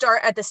 they start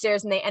at the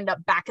stairs and they end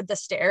up back at the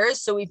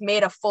stairs. So we've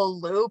made a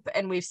full loop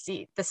and we've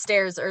seen the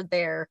stairs are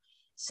there.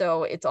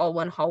 So it's all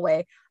one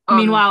hallway.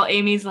 Meanwhile,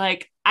 Amy's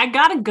like, I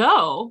gotta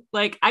go.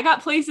 Like, I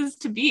got places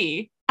to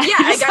be. Yeah,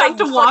 I gotta have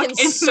to walk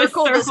in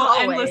circle this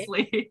hallway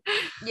endlessly.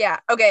 Yeah.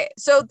 Okay.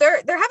 So they're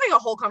having a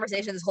whole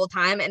conversation this whole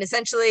time, and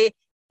essentially,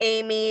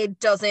 Amy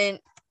doesn't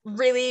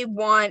really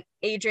want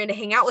Adrian to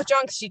hang out with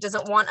John because she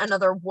doesn't want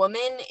another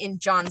woman in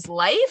John's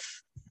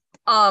life.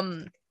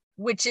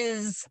 Which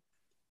is,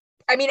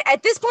 I mean,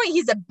 at this point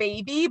he's a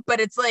baby, but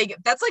it's like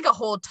that's like a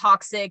whole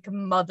toxic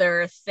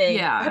mother thing.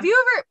 Yeah. Have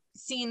you ever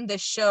seen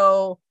this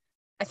show?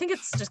 I think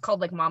it's just called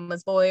like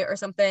Mama's Boy or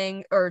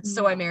something, or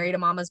So I Married a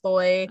Mama's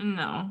Boy.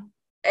 No.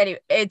 Anyway,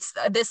 it's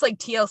this like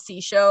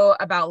TLC show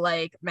about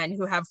like men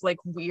who have like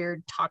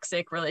weird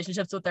toxic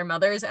relationships with their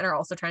mothers and are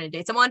also trying to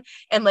date someone,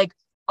 and like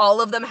all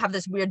of them have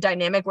this weird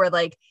dynamic where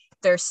like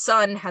their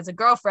son has a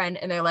girlfriend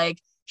and they're like,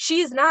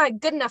 she's not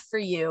good enough for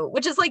you,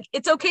 which is like,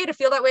 it's okay to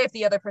feel that way if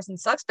the other person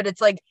sucks, but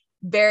it's like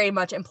very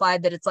much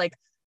implied that it's like,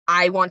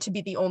 I want to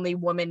be the only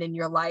woman in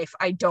your life.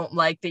 I don't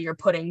like that you're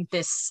putting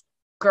this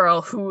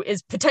girl who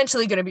is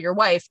potentially going to be your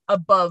wife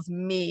above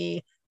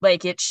me.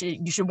 Like, you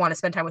should want to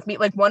spend time with me.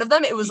 Like, one of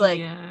them, it was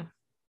like,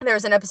 there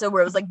was an episode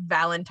where it was like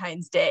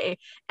Valentine's Day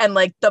and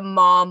like the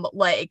mom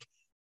like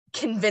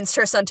convinced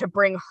her son to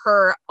bring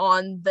her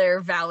on their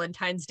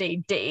Valentine's Day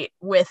date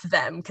with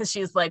them because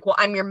she's like, well,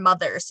 I'm your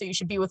mother, so you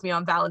should be with me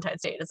on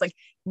Valentine's Day. And it's like,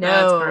 no,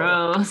 that's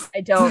gross.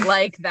 I don't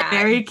like that.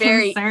 Very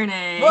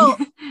concerning. Well,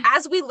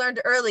 as we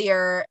learned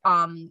earlier,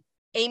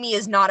 Amy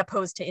is not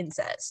opposed to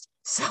incest.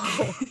 So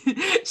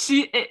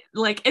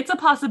it's a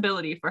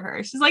possibility for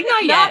her. She's like,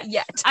 not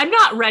yet. I'm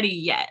not ready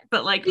yet,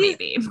 but like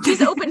maybe.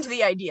 She's open to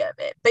the idea of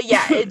it. But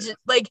yeah, it's just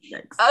like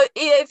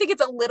I think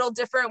it's a little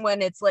different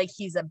when it's like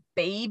he's a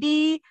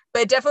baby,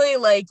 but definitely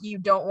like you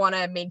don't want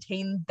to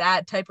maintain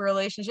that type of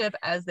relationship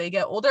as they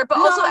get older. But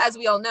also, as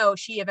we all know,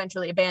 she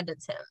eventually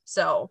abandons him.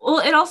 So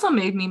it also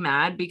made me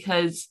mad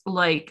because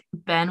like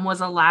Ben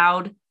was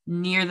allowed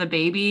near the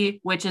baby,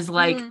 which is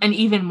like an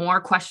even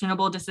more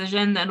questionable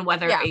decision than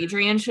whether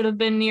Adrian should have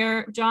been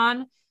near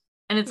John.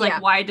 And it's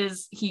like, why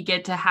does he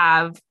get to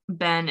have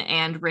Ben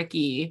and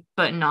Ricky,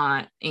 but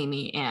not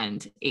Amy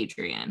and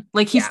Adrian?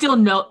 Like, he still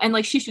and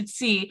like she should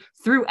see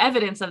through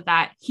evidence of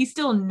that, he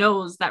still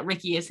knows that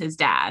Ricky is his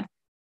dad.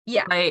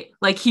 Yeah. Right.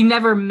 Like, he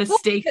never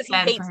mistakes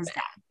Ben for his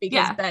dad.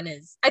 Because Ben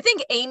is. I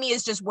think Amy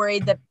is just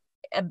worried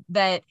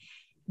that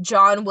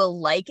John will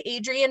like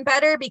Adrian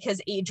better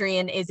because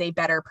Adrian is a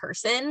better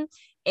person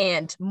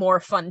and more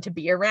fun to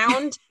be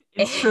around.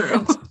 It's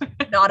true.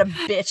 Not a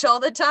bitch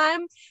all the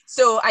time.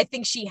 So I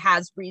think she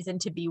has reason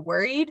to be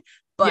worried,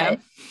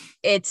 but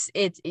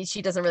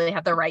she doesn't really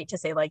have the right to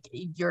say like,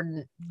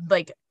 you're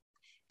like,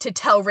 to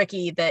tell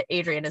Ricky that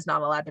Adrian is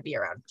not allowed to be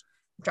around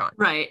John.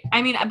 Right.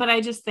 I mean, but I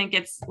just think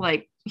it's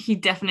like, he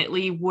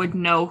definitely would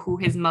know who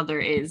his mother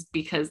is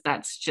because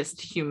that's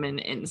just human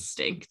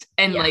instinct.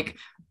 And like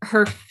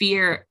her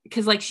fear,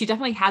 because like she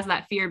definitely has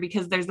that fear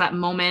because there's that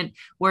moment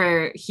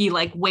where he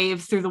like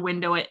waves through the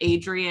window at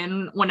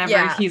Adrian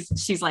whenever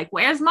she's like,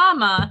 where's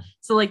mama?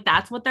 So like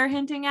that's what they're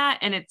hinting at,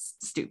 and it's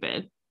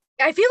stupid.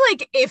 I feel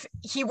like if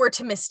he were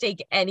to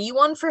mistake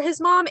anyone for his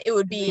mom, it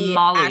would be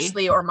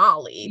Ashley or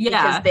Molly.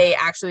 Because they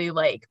actually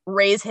like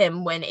raise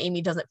him when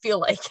Amy doesn't feel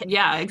like it.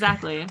 Yeah,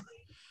 exactly.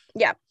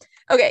 Yeah.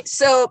 Okay,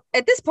 so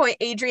at this point,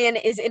 Adrian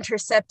is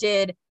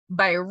intercepted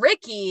by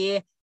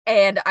Ricky,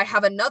 and I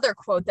have another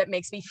quote that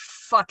makes me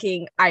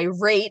fucking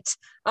irate.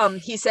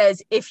 He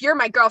says, if you're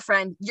my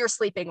girlfriend, you're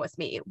sleeping with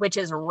me, which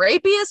is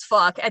rapey as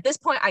fuck. At this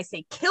point, I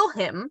say kill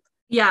him.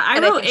 Yeah, I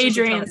wrote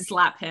Adrian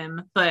slap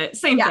him, but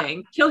same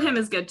thing. Kill him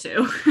is good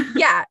too.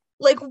 Yeah,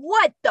 like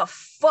what the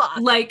fuck?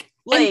 Like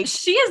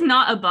she is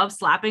not above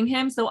slapping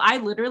him. So I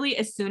literally,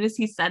 as soon as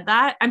he said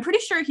that, I'm pretty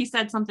sure he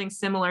said something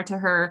similar to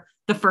her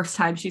the first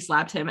time she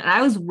slapped him. And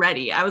I was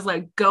ready. I was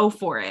like, go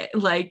for it.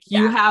 Like,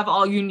 you have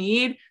all you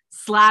need.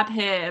 Slap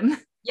him.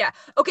 Yeah.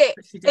 Okay.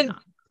 And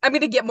I'm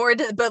going to get more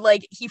into it, but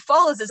like he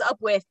follows this up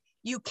with,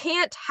 you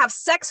can't have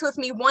sex with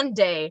me one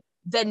day,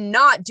 then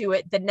not do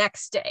it the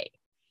next day.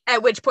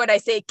 At which point I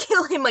say,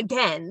 kill him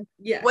again.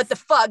 Yes. What the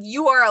fuck?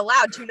 You are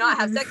allowed to not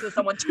have sex with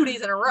someone 2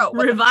 days in a row.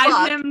 What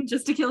Revive him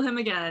just to kill him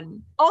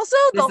again. Also,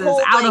 this the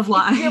whole, out of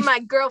line. if you're my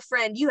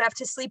girlfriend, you have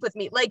to sleep with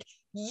me. Like,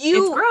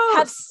 you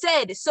have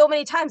said so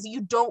many times that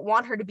you don't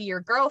want her to be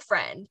your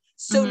girlfriend.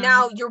 So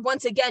now you're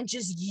once again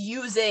just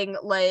using,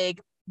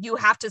 like, you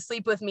have to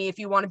sleep with me if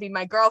you want to be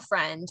my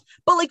girlfriend.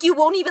 But, like, you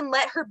won't even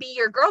let her be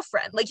your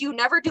girlfriend. Like, you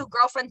never do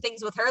girlfriend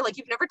things with her. Like,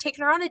 you've never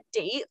taken her on a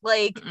date.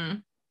 Like,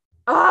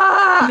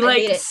 he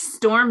like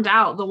stormed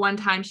out the one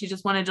time she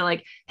just wanted to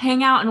like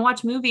hang out and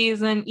watch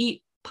movies and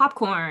eat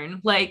popcorn.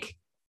 Like,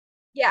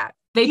 yeah,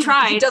 they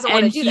tried, he doesn't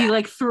want to do that.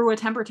 Like threw a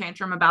temper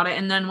tantrum about it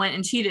and then went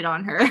and cheated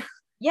on her.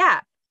 Yeah,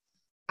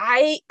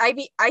 I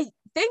mean, I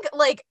think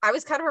like I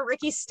was kind of a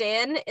Ricky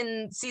stan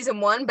in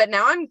season 1, but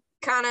now I'm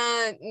kind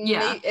of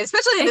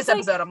especially in this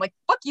episode, I'm like,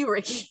 fuck you,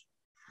 Ricky.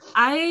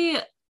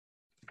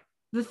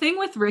 The thing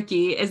with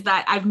Ricky is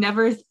that I've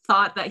never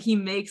thought that he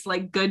makes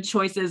like good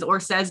choices or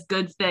says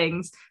good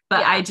things,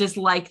 but I just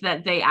like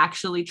that they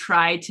actually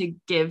try to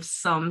give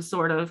some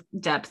sort of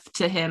depth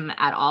to him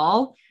at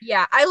all.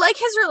 Yeah, I like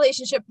his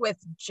relationship with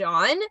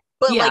John,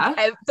 but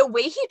like the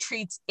way he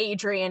treats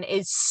Adrian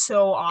is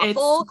so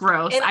awful. It's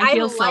gross. And I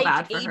feel so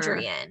bad for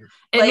Adrian.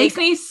 It makes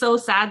me so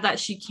sad that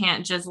she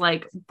can't just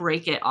like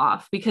break it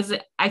off, because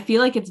I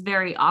feel like it's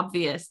very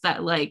obvious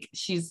that like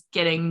she's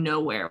getting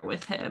nowhere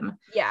with him.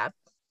 Yeah.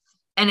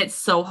 And it's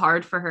so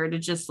hard for her to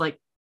just like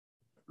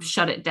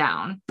shut it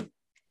down.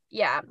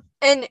 Yeah.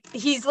 And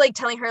he's like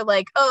telling her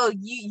like, oh,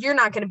 you're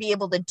not going to be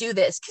able to do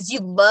this because you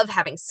love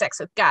having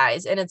sex with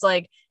guys. And it's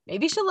like,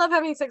 maybe she'll love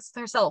having sex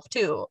with herself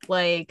too.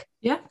 Like,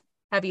 yeah.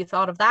 Have you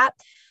thought of that?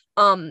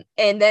 And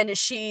then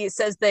she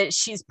says that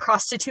she's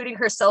prostituting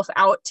herself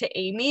out to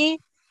Amy,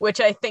 which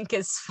I think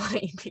is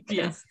funny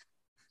because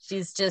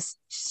she's just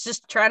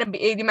trying to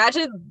be,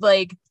 imagine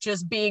like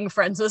just being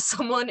friends with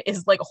someone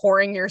is like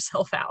whoring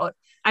yourself out.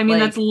 I mean,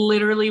 like, that's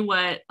literally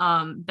what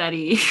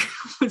Betty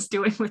was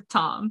doing with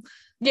Tom.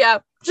 Yeah,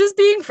 just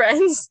being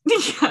friends.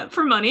 Yeah,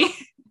 for money.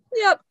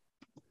 Yep.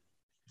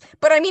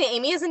 But I mean,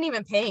 Amy isn't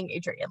even paying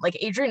Adrian. Like,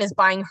 Adrian is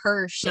buying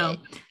her shit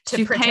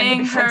to pretend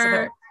to be friends with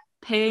her.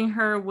 Paying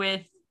her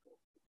with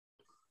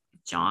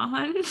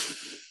John?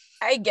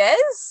 I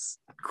guess?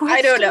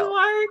 I don't know.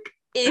 Mark?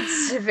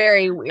 It's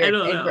very weird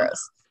and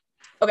gross.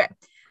 Okay.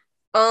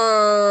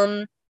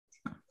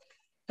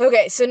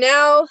 Okay, so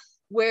now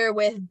we're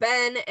with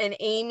Ben and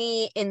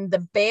Amy in the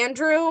band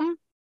room.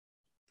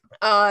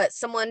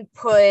 Someone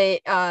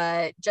put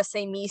Just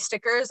Say Me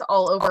stickers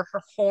all over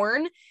her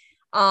horn.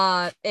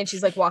 And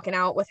she's like walking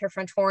out with her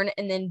French horn,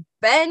 and then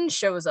Ben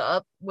shows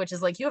up, which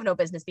is like, you have no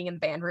business being in the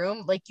band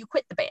room. Like, you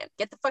quit the band,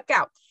 get the fuck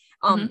out.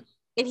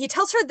 And he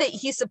tells her that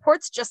he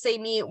supports Just Say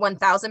Me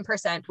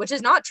 1000%, which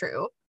is not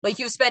true. Like,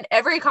 you've spent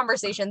every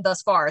conversation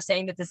thus far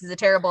saying that this is a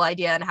terrible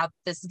idea and how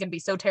this is going to be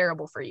so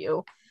terrible for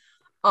you.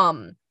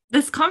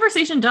 This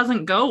conversation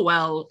doesn't go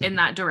well in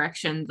that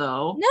direction,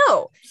 though.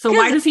 No. So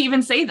why does he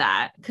even say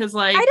that? Because,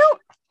 like,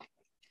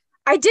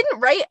 I didn't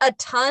write a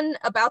ton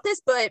about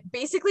this, but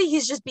basically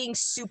he's just being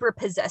super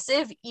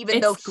possessive, even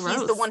though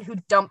he's the one who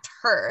dumped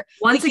her.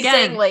 Once again,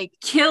 saying, like,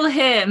 kill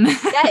him.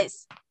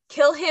 Yes.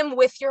 Kill him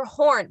with your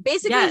horn.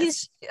 Basically,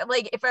 he's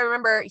like, if I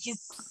remember,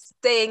 he's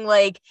saying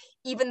like,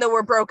 even though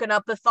we're broken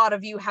up, the thought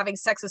of you having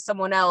sex with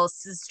someone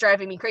else is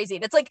driving me crazy.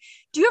 And it's like,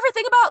 do you ever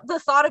think about the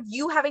thought of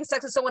you having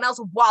sex with someone else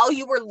while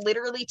you were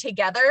literally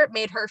together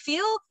made her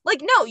feel?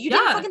 Like, no, you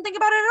didn't fucking think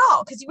about it at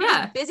all because you were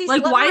just busy.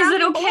 Like, why is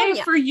it okay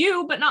for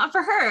you but not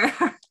for her?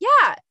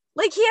 Yeah,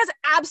 like, he has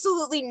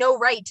absolutely no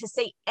right to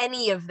say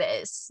any of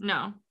this.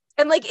 No.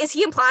 And like, is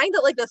he implying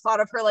that like the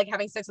thought of her like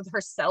having sex with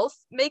herself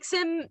makes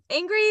him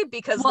angry?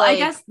 Because like, I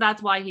guess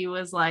that's why he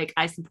was like,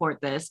 I support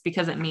this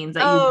because it means that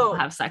you won't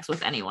have sex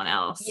with anyone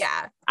else.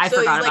 Yeah, I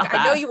forgot about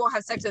that. I know you won't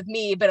have sex with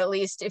me, but at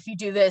least if you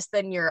do this,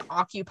 then you're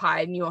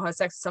occupied and you won't have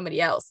sex with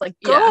somebody else. Like,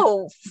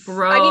 go.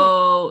 Gross. I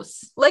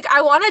mean, like,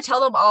 I want to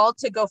tell them all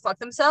to go fuck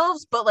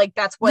themselves, but like,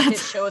 that's what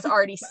this show is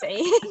already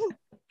saying.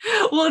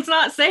 Well, it's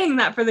not saying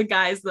that for the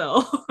guys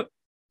though.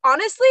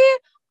 Honestly,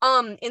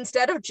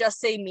 instead of Just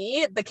Say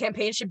Me, the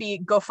campaign should be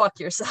go fuck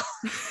yourself.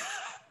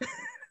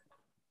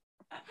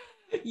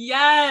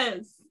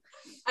 Yes.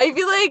 I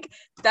feel like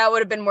that would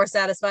have been more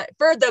satisfying.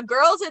 For the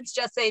girls, it's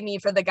Just Say Me.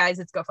 For the guys,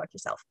 it's go fuck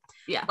yourself.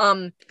 Yeah.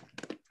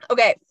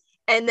 Okay.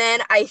 And then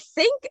I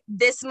think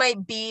this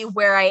might be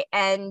where I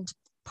end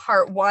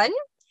part 1,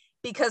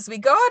 because we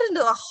go out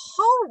into the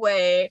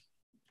hallway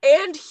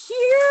and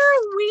here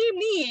we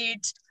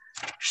meet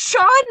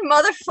Sean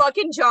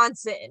motherfucking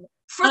Johnson.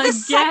 For the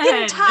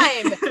second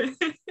time,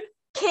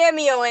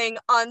 cameoing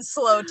on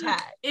Slow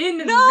Tat.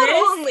 Not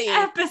only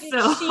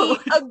episode, she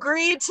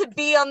agreed to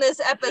be on this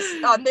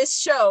episode, on this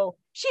show,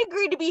 she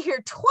agreed to be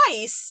here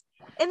twice.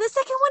 And the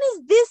second one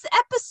is this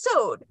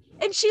episode.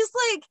 And she's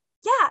like,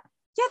 yeah,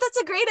 that's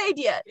a great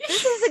idea.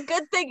 This is a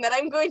good thing that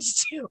I'm going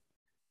to do.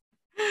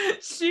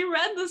 She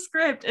read the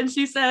script and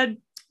she said,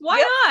 why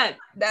not?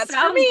 That's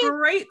Sounds for me.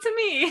 Great to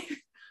me.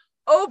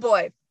 Oh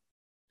boy.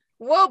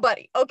 Whoa,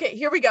 buddy. Okay,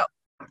 here we go.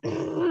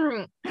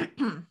 Okay.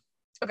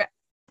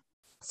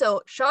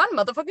 So Sean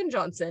motherfucking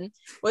Johnson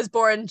was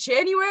born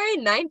January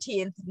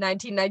 19th,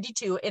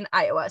 1992 in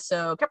Iowa.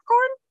 So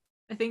Capricorn?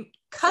 I think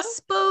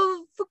cusp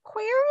of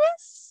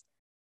Aquarius?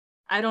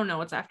 I don't know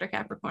what's after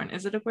Capricorn.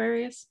 Is it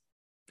Aquarius?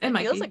 It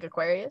might feels be. like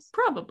Aquarius.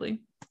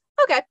 Probably.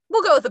 Okay,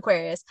 we'll go with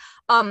Aquarius.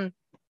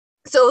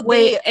 So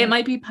wait, it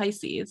might be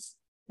Pisces.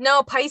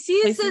 No,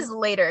 Pisces is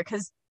later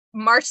because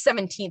March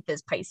 17th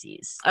is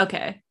Pisces.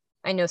 Okay.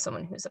 I know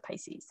someone who's a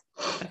Pisces.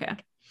 Okay.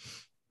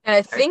 And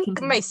I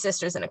think my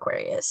sister's an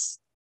Aquarius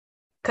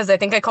because I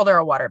think I called her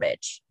a water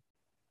bitch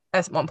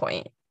at one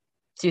point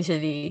due to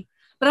the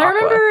But aqua. I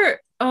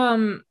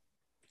remember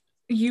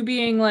you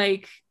being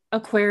like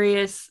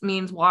Aquarius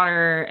means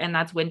water and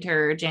that's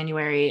winter,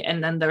 January,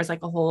 and then there was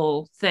like a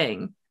whole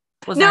thing.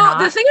 Was no,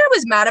 the thing I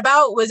was mad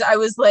about was I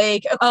was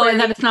like, Aquarius, and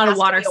that it's not a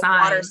water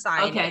sign. Water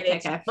sign. Okay,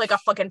 it's like a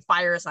fucking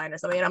fire sign or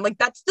something. And I'm like,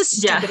 that's the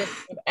stupidest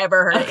thing I've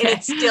ever heard. Okay. And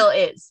it still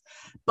is.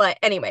 But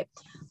anyway,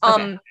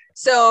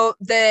 so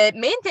the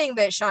main thing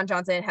that Sean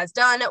Johnson has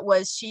done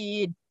was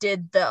she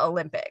did the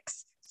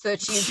Olympics. So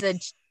she's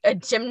a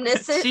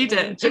gymnast. She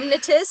did.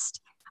 Gymnast.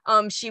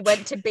 She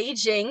went to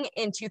Beijing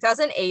in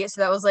 2008.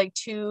 So that was like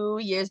 2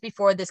 years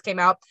before this came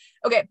out.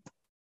 Okay.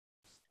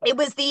 It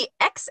was the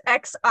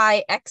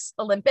XXIX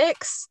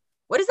Olympics.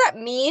 What does that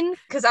mean?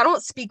 Because I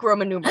don't speak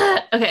Roman numeral.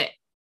 Okay.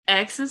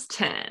 X is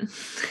 10.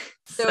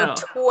 So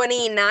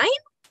 29?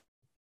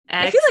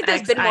 I feel like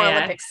there's been more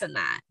Olympics than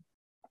that.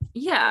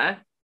 Yeah.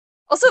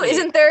 Also,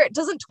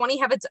 doesn't 20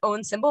 have its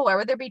own symbol? Why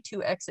would there be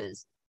two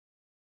X's?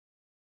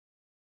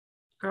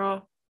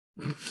 Girl,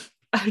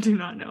 I do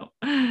not know.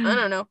 I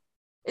don't know.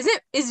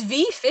 Is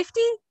V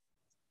 50?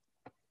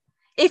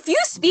 If you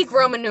speak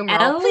Roman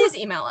numeral, please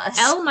email us.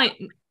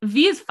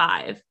 V is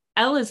 5.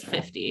 L is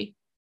 50.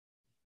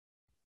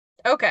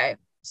 Okay.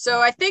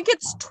 So I think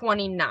it's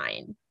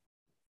 29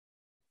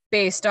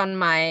 based on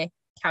my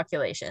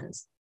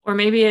calculations. Or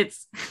maybe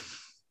it's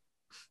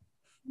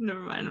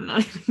never mind, I'm not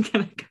even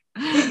gonna go.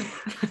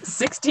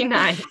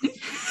 69.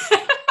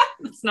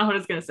 That's not what I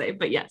was gonna say,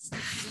 but yes.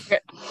 Okay.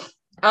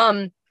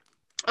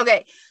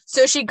 Okay.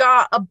 So she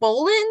got a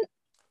Bolin.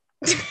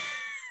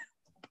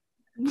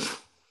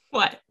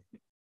 What?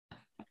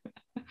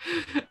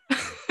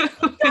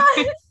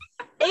 Got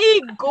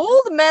a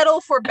gold medal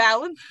for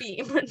balance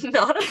beam,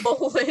 not a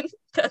Bolin.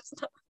 That's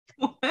not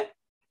what.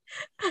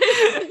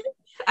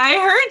 I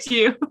heard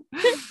you.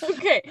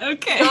 Okay.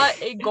 Got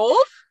a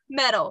gold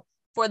medal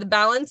for the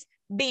balance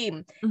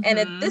beam. Mm-hmm. And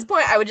at this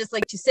point, I would just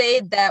like to say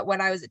that when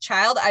I was a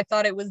child, I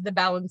thought it was the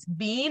balance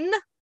bean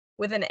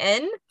with an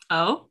N.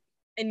 Oh.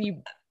 And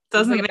you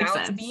doesn't make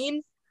sense.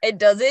 Bean. It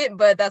doesn't,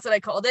 but that's what I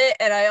called it.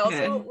 And I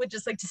also would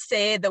just like to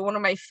say that one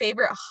of my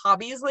favorite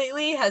hobbies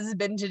lately has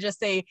been to just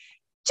say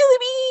chili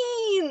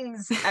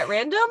beans at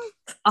random.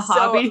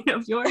 Hobby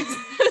of yours?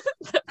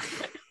 That's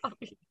my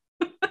hobby.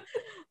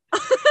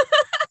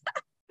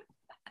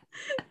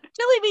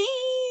 Chili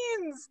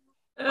beans.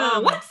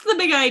 What's the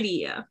big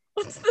idea?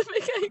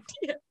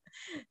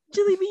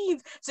 Chili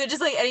beans. So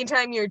just like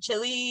anytime you're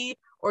chili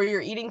or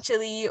you're eating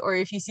chili or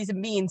if you see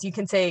some beans, you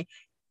can say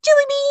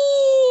chili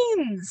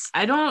beans.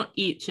 I don't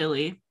eat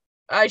chili.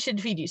 I should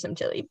feed you some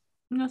chili.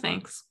 No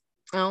thanks.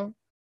 Oh,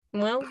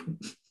 well,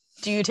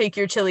 do you take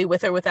your chili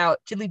with or without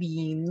chili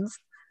beans?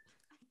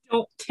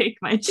 Don't take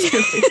my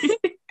chili.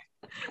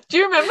 Do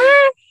you remember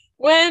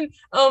when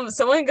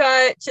someone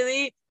got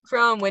chili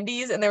from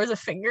Wendy's and there was a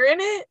finger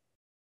in it?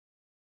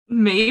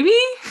 Maybe.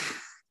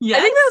 Yeah. I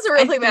think that was a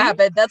real thing that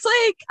happened. That's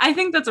like I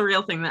think that's a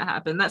real thing that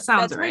happened. That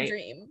sounds right. That's my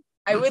dream.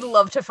 I would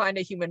love to find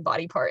a human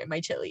body part in my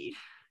chili.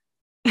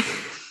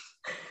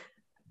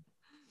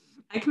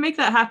 I can make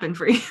that happen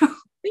for you.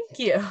 Thank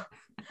you.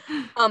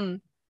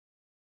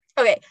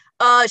 Okay.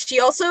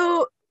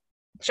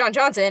 Sean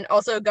Johnson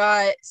also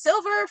got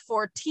silver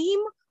for team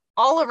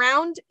all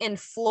around and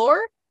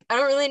floor. I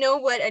don't really know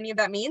what any of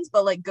that means,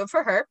 but like good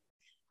for her.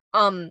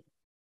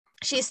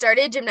 She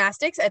started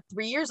gymnastics at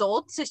 3 years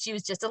old, so she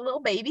was just a little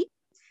baby.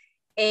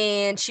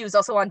 And she was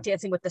also on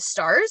Dancing with the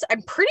Stars.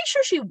 I'm pretty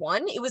sure she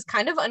won. It was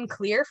kind of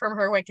unclear from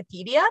her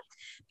Wikipedia,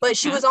 but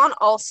she was on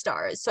All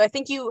Stars. So I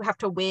think you have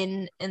to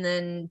win and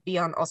then be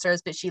on All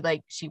Stars, but she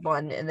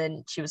won and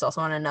then she was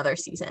also on another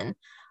season.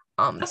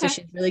 So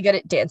she's really good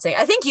at dancing.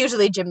 I think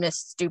usually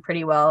gymnasts do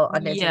pretty well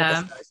on Dancing with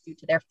the Stars due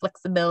to their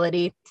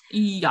flexibility.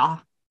 Yeah,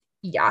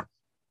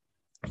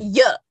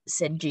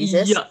 said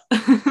Jesus.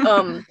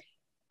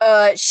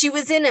 She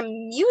was in a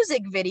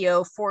music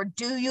video for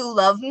Do You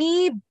Love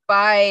Me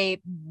by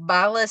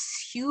Ballas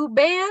Hugh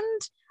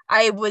Band.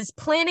 I was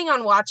planning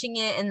on watching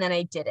it and then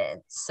I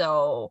didn't.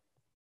 So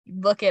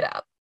look it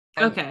up.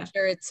 I'm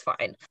sure it's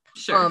fine.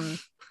 Sure.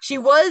 She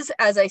was,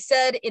 as I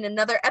said, in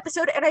another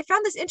episode, and I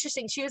found this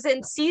interesting. She was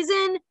in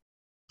season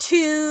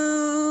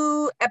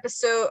 2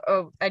 episode.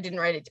 Oh, I didn't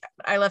write it down.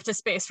 I left a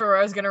space for where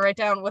I was going to write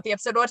down what the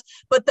episode was.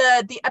 But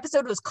the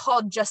episode was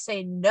called Just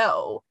Say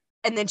No.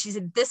 And then she's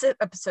in this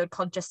episode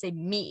called Just Say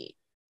Me.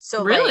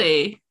 So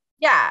really?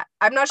 Yeah.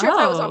 I'm not sure if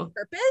that was on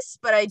purpose,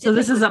 but I did. So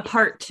this is a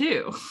part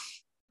 2.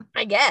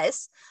 I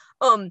guess.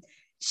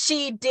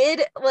 She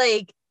did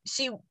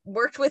she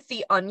worked with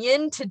The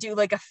Onion to do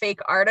like a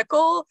fake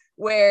article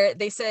where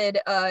they said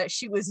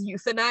she was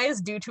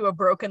euthanized due to a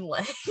broken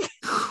leg.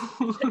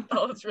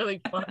 That was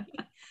really funny.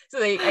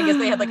 So I guess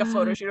they had like a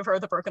photo shoot of her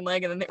with a broken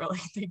leg, and then they were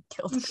like, they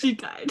killed her. She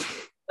died.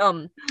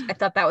 I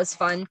thought that was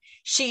fun.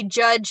 She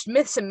judged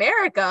Miss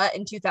America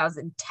in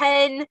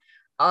 2010.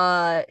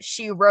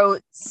 She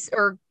wrote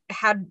or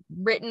had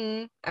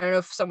written, I don't know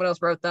if someone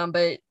else wrote them,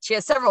 but she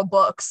has several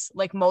books,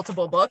 like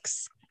multiple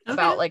books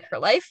about like her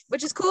life,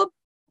 which is cool.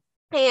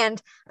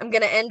 And I'm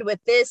going to end with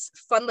this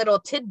fun little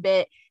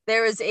tidbit.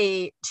 There was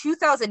a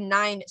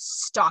 2009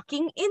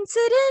 stalking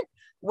incident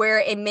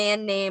where a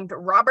man named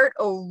Robert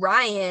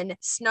O'Ryan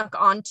snuck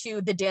onto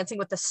the Dancing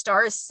with the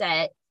Stars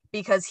set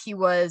because he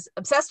was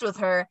obsessed with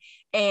her,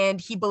 and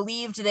he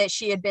believed that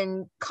she had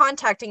been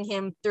contacting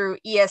him through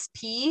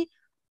ESP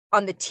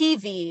on the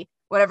TV.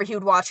 Whenever he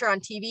would watch her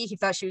on TV, he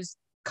thought she was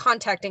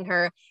contacting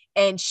her,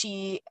 and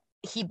he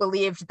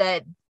believed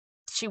that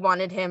she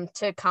wanted him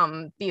to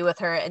come be with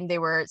her, and they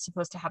were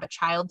supposed to have a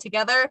child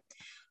together.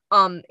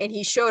 And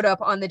he showed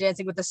up on the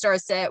Dancing with the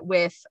Stars set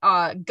with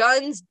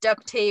guns,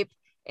 duct tape,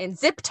 and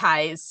zip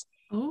ties.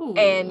 Oh,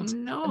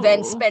 and no.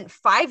 Then spent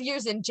 5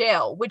 years in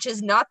jail, which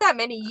is not that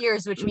many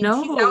years, which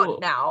means he's out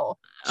now.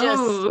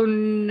 Just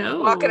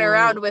walking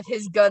around with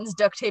his guns,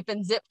 duct tape,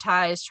 and zip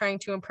ties, trying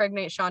to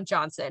impregnate Sean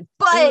Johnson.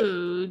 But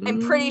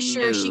I'm pretty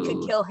sure she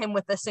could kill him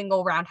with a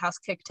single roundhouse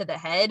kick to the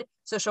head,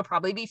 so she'll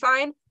probably be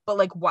fine. But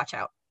like, watch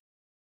out.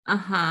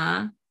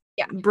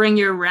 Yeah. Bring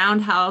your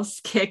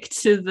roundhouse kick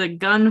to the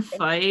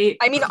gunfight.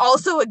 I mean,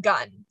 also a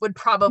gun would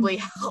probably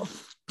help.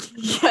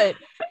 But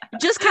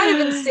just kind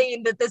of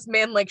insane that this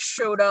man like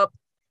showed up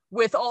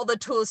with all the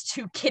tools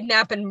to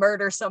kidnap and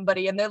murder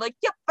somebody, and they're like,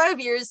 "Yep, 5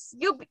 years.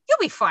 You'll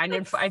be fine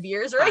in 5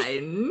 years, right?"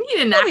 Fine. He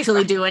didn't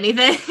actually do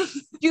anything.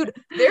 Dude,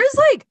 there's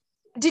like,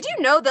 did you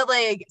know that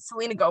like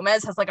Selena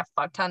Gomez has like a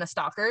fuck ton of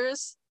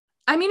stalkers?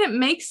 I mean, it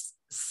makes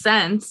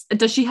sense.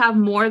 Does she have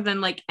more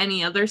than like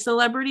any other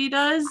celebrity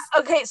does?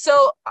 Okay,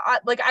 so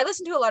like I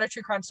listen to a lot of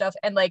true crime stuff,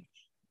 and like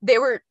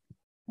there's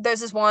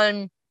this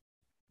one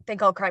thing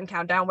called Crime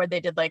Countdown where they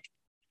did like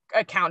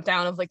a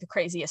countdown of like the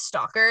craziest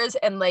stalkers,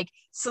 and like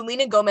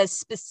Selena Gomez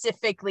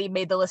specifically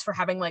made the list for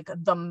having like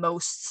the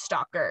most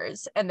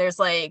stalkers, and there's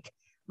like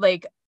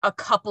a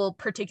couple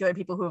particular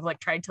people who have like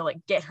tried to like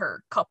get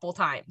her a couple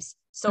times,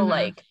 so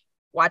like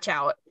watch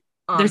out.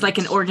 There's like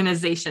an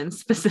organization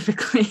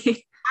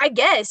specifically. I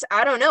guess,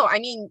 I don't know. I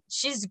mean,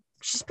 she's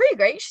pretty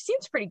great. She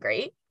seems pretty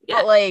great,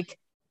 but like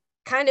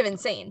kind of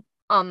insane.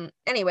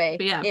 Anyway,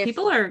 but yeah,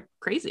 people are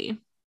crazy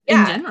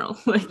in general.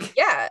 Like,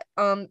 yeah.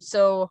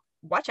 So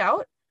watch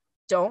out.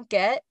 Don't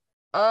get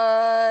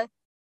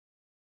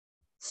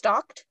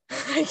stalked,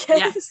 I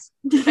guess.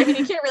 Yeah. I mean,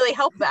 you can't really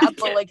help that,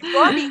 but like if you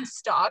are being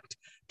stalked,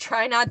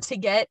 try not to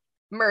get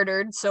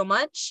murdered so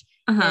much,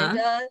 and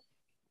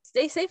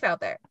stay safe out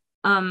there.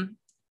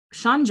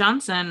 Sean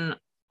Johnson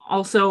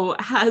also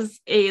has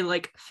a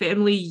like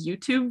family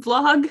YouTube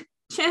vlog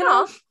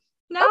channel.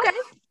 No? Okay.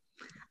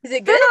 Is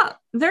it good?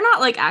 They're not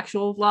like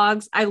actual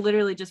vlogs. I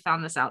literally just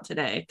found this out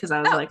today because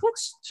I was like,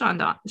 what's Sean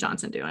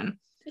Johnson doing?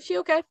 Is she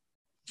okay?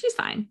 She's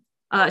fine.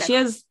 She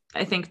has,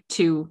 I think,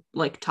 2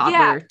 like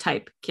toddler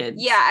type kids.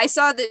 Yeah, I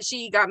saw that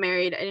she got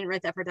married. I didn't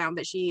write that part down,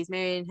 but she's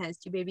married and has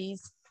 2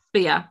 babies.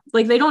 But yeah,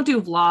 like they don't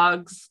do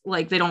vlogs,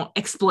 like they don't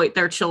exploit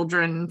their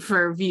children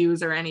for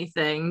views or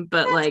anything,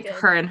 but that's like good.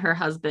 Her and her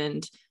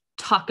husband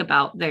talk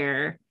about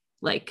their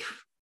like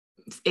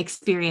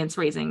experience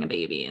raising a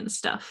baby and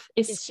stuff.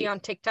 Is she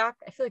on TikTok?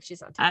 I feel like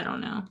she's on TikTok. I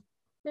don't know.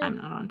 Yeah. I'm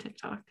not on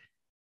TikTok.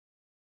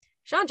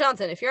 Sean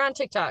Johnson, if you're on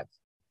TikTok,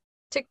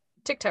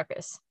 TikTok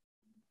us.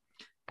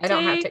 I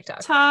don't have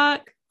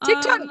TikTok.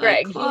 TikTok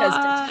Greg. He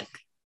has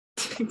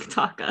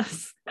TikTok. TikTok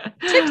us.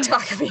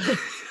 TikTok me.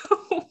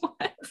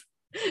 What?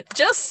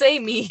 Just say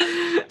me.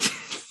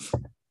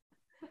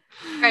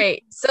 All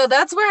right, so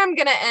that's where I'm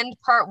gonna end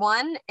part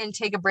 1 and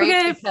take a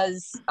break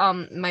because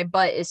my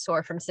butt is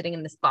sore from sitting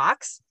in this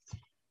box.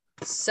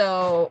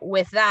 So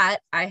with that,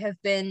 I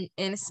have been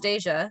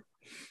Anastasia.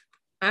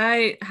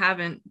 I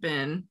haven't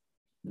been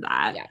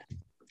that. Yeah,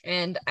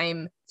 and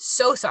I'm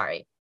so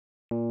sorry.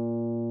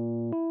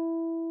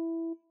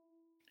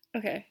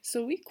 Okay,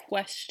 so we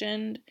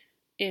questioned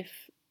if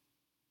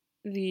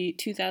the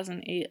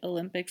 2008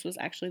 Olympics was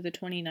actually the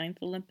 29th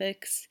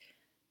Olympics,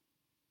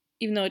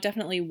 even though it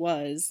definitely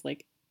was,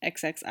 like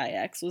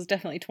XXIX was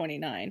definitely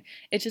 29.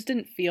 It just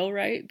didn't feel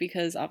right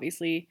because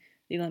obviously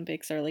the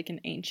Olympics are like an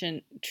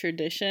ancient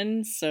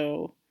tradition,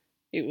 so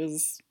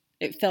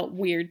it felt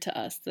weird to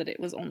us that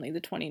it was only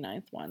the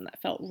 29th one. That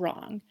felt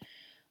wrong.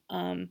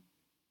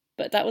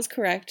 But that was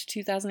correct.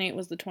 2008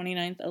 was the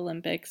 29th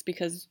Olympics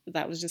because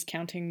that was just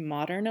counting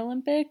modern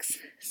Olympics.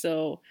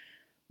 So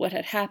what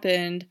had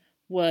happened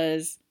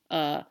was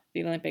the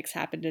Olympics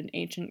happened in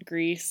ancient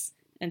Greece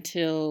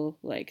until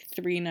like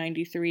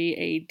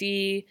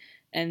 393 AD,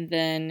 and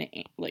then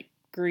like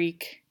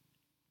Greek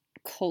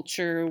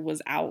culture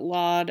was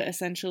outlawed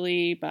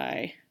essentially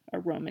by a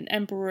Roman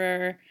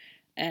emperor,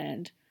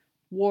 and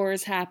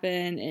wars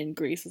happen, and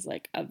Greece was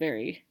like a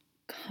very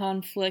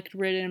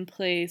conflict-ridden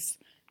place,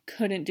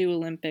 couldn't do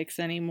Olympics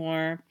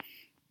anymore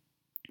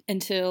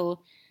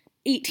until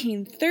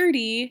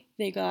 1830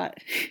 they got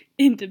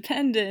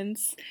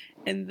independence,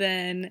 and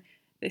then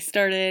they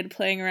started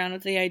playing around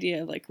with the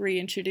idea of like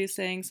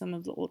reintroducing some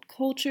of the old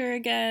culture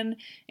again,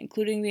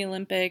 including the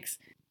Olympics.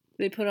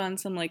 They put on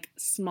some like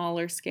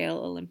smaller scale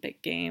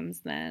Olympic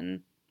games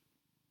then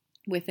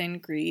within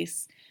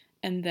Greece,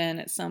 and then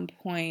at some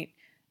point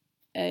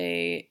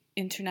a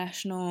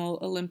international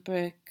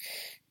Olympic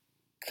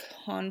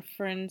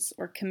conference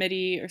or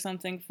committee or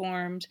something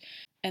formed,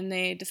 and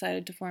they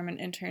decided to form an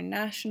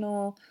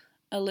international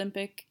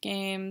Olympic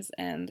Games,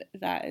 and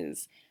that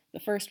is the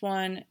first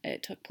one.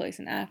 It took place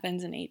in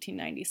Athens in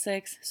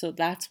 1896, so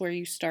that's where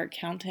you start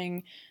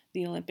counting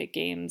the Olympic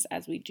Games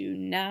as we do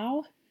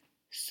now.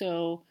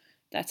 So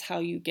that's how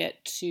you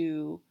get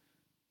to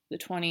the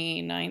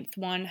 29th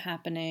one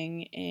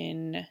happening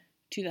in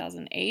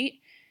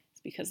 2008.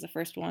 It's because the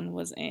first one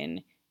was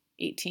in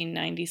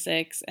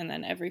 1896, and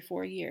then every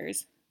 4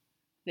 years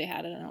they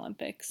had an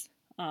Olympics.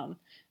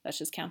 That's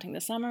just counting the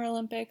Summer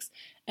Olympics.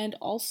 And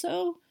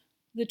also,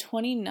 the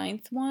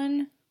 29th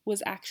one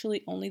was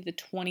actually only the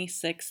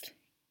 26th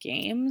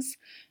games,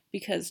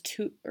 because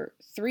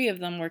 3 of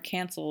them were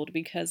canceled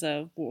because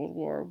of World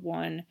War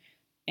I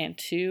and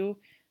II.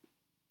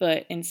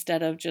 But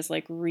instead of just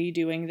like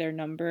redoing their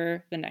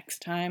number the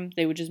next time,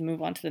 they would just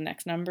move on to the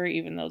next number,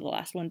 even though the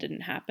last one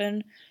didn't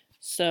happen.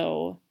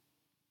 So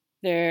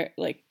there,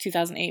 like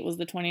 2008 was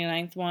the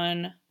 29th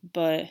one,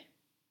 but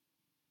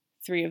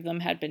 3 of them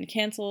had been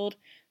canceled.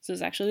 So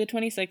it's actually the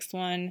 26th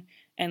one.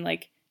 And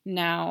like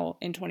now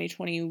in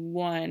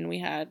 2021, we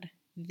had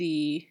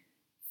the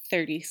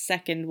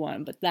 32nd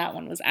one, but that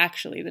one was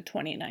actually the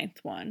 29th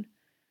one.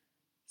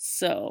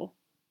 So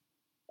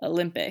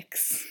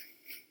Olympics.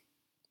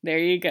 There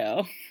you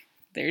go.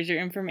 There's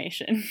your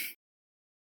information.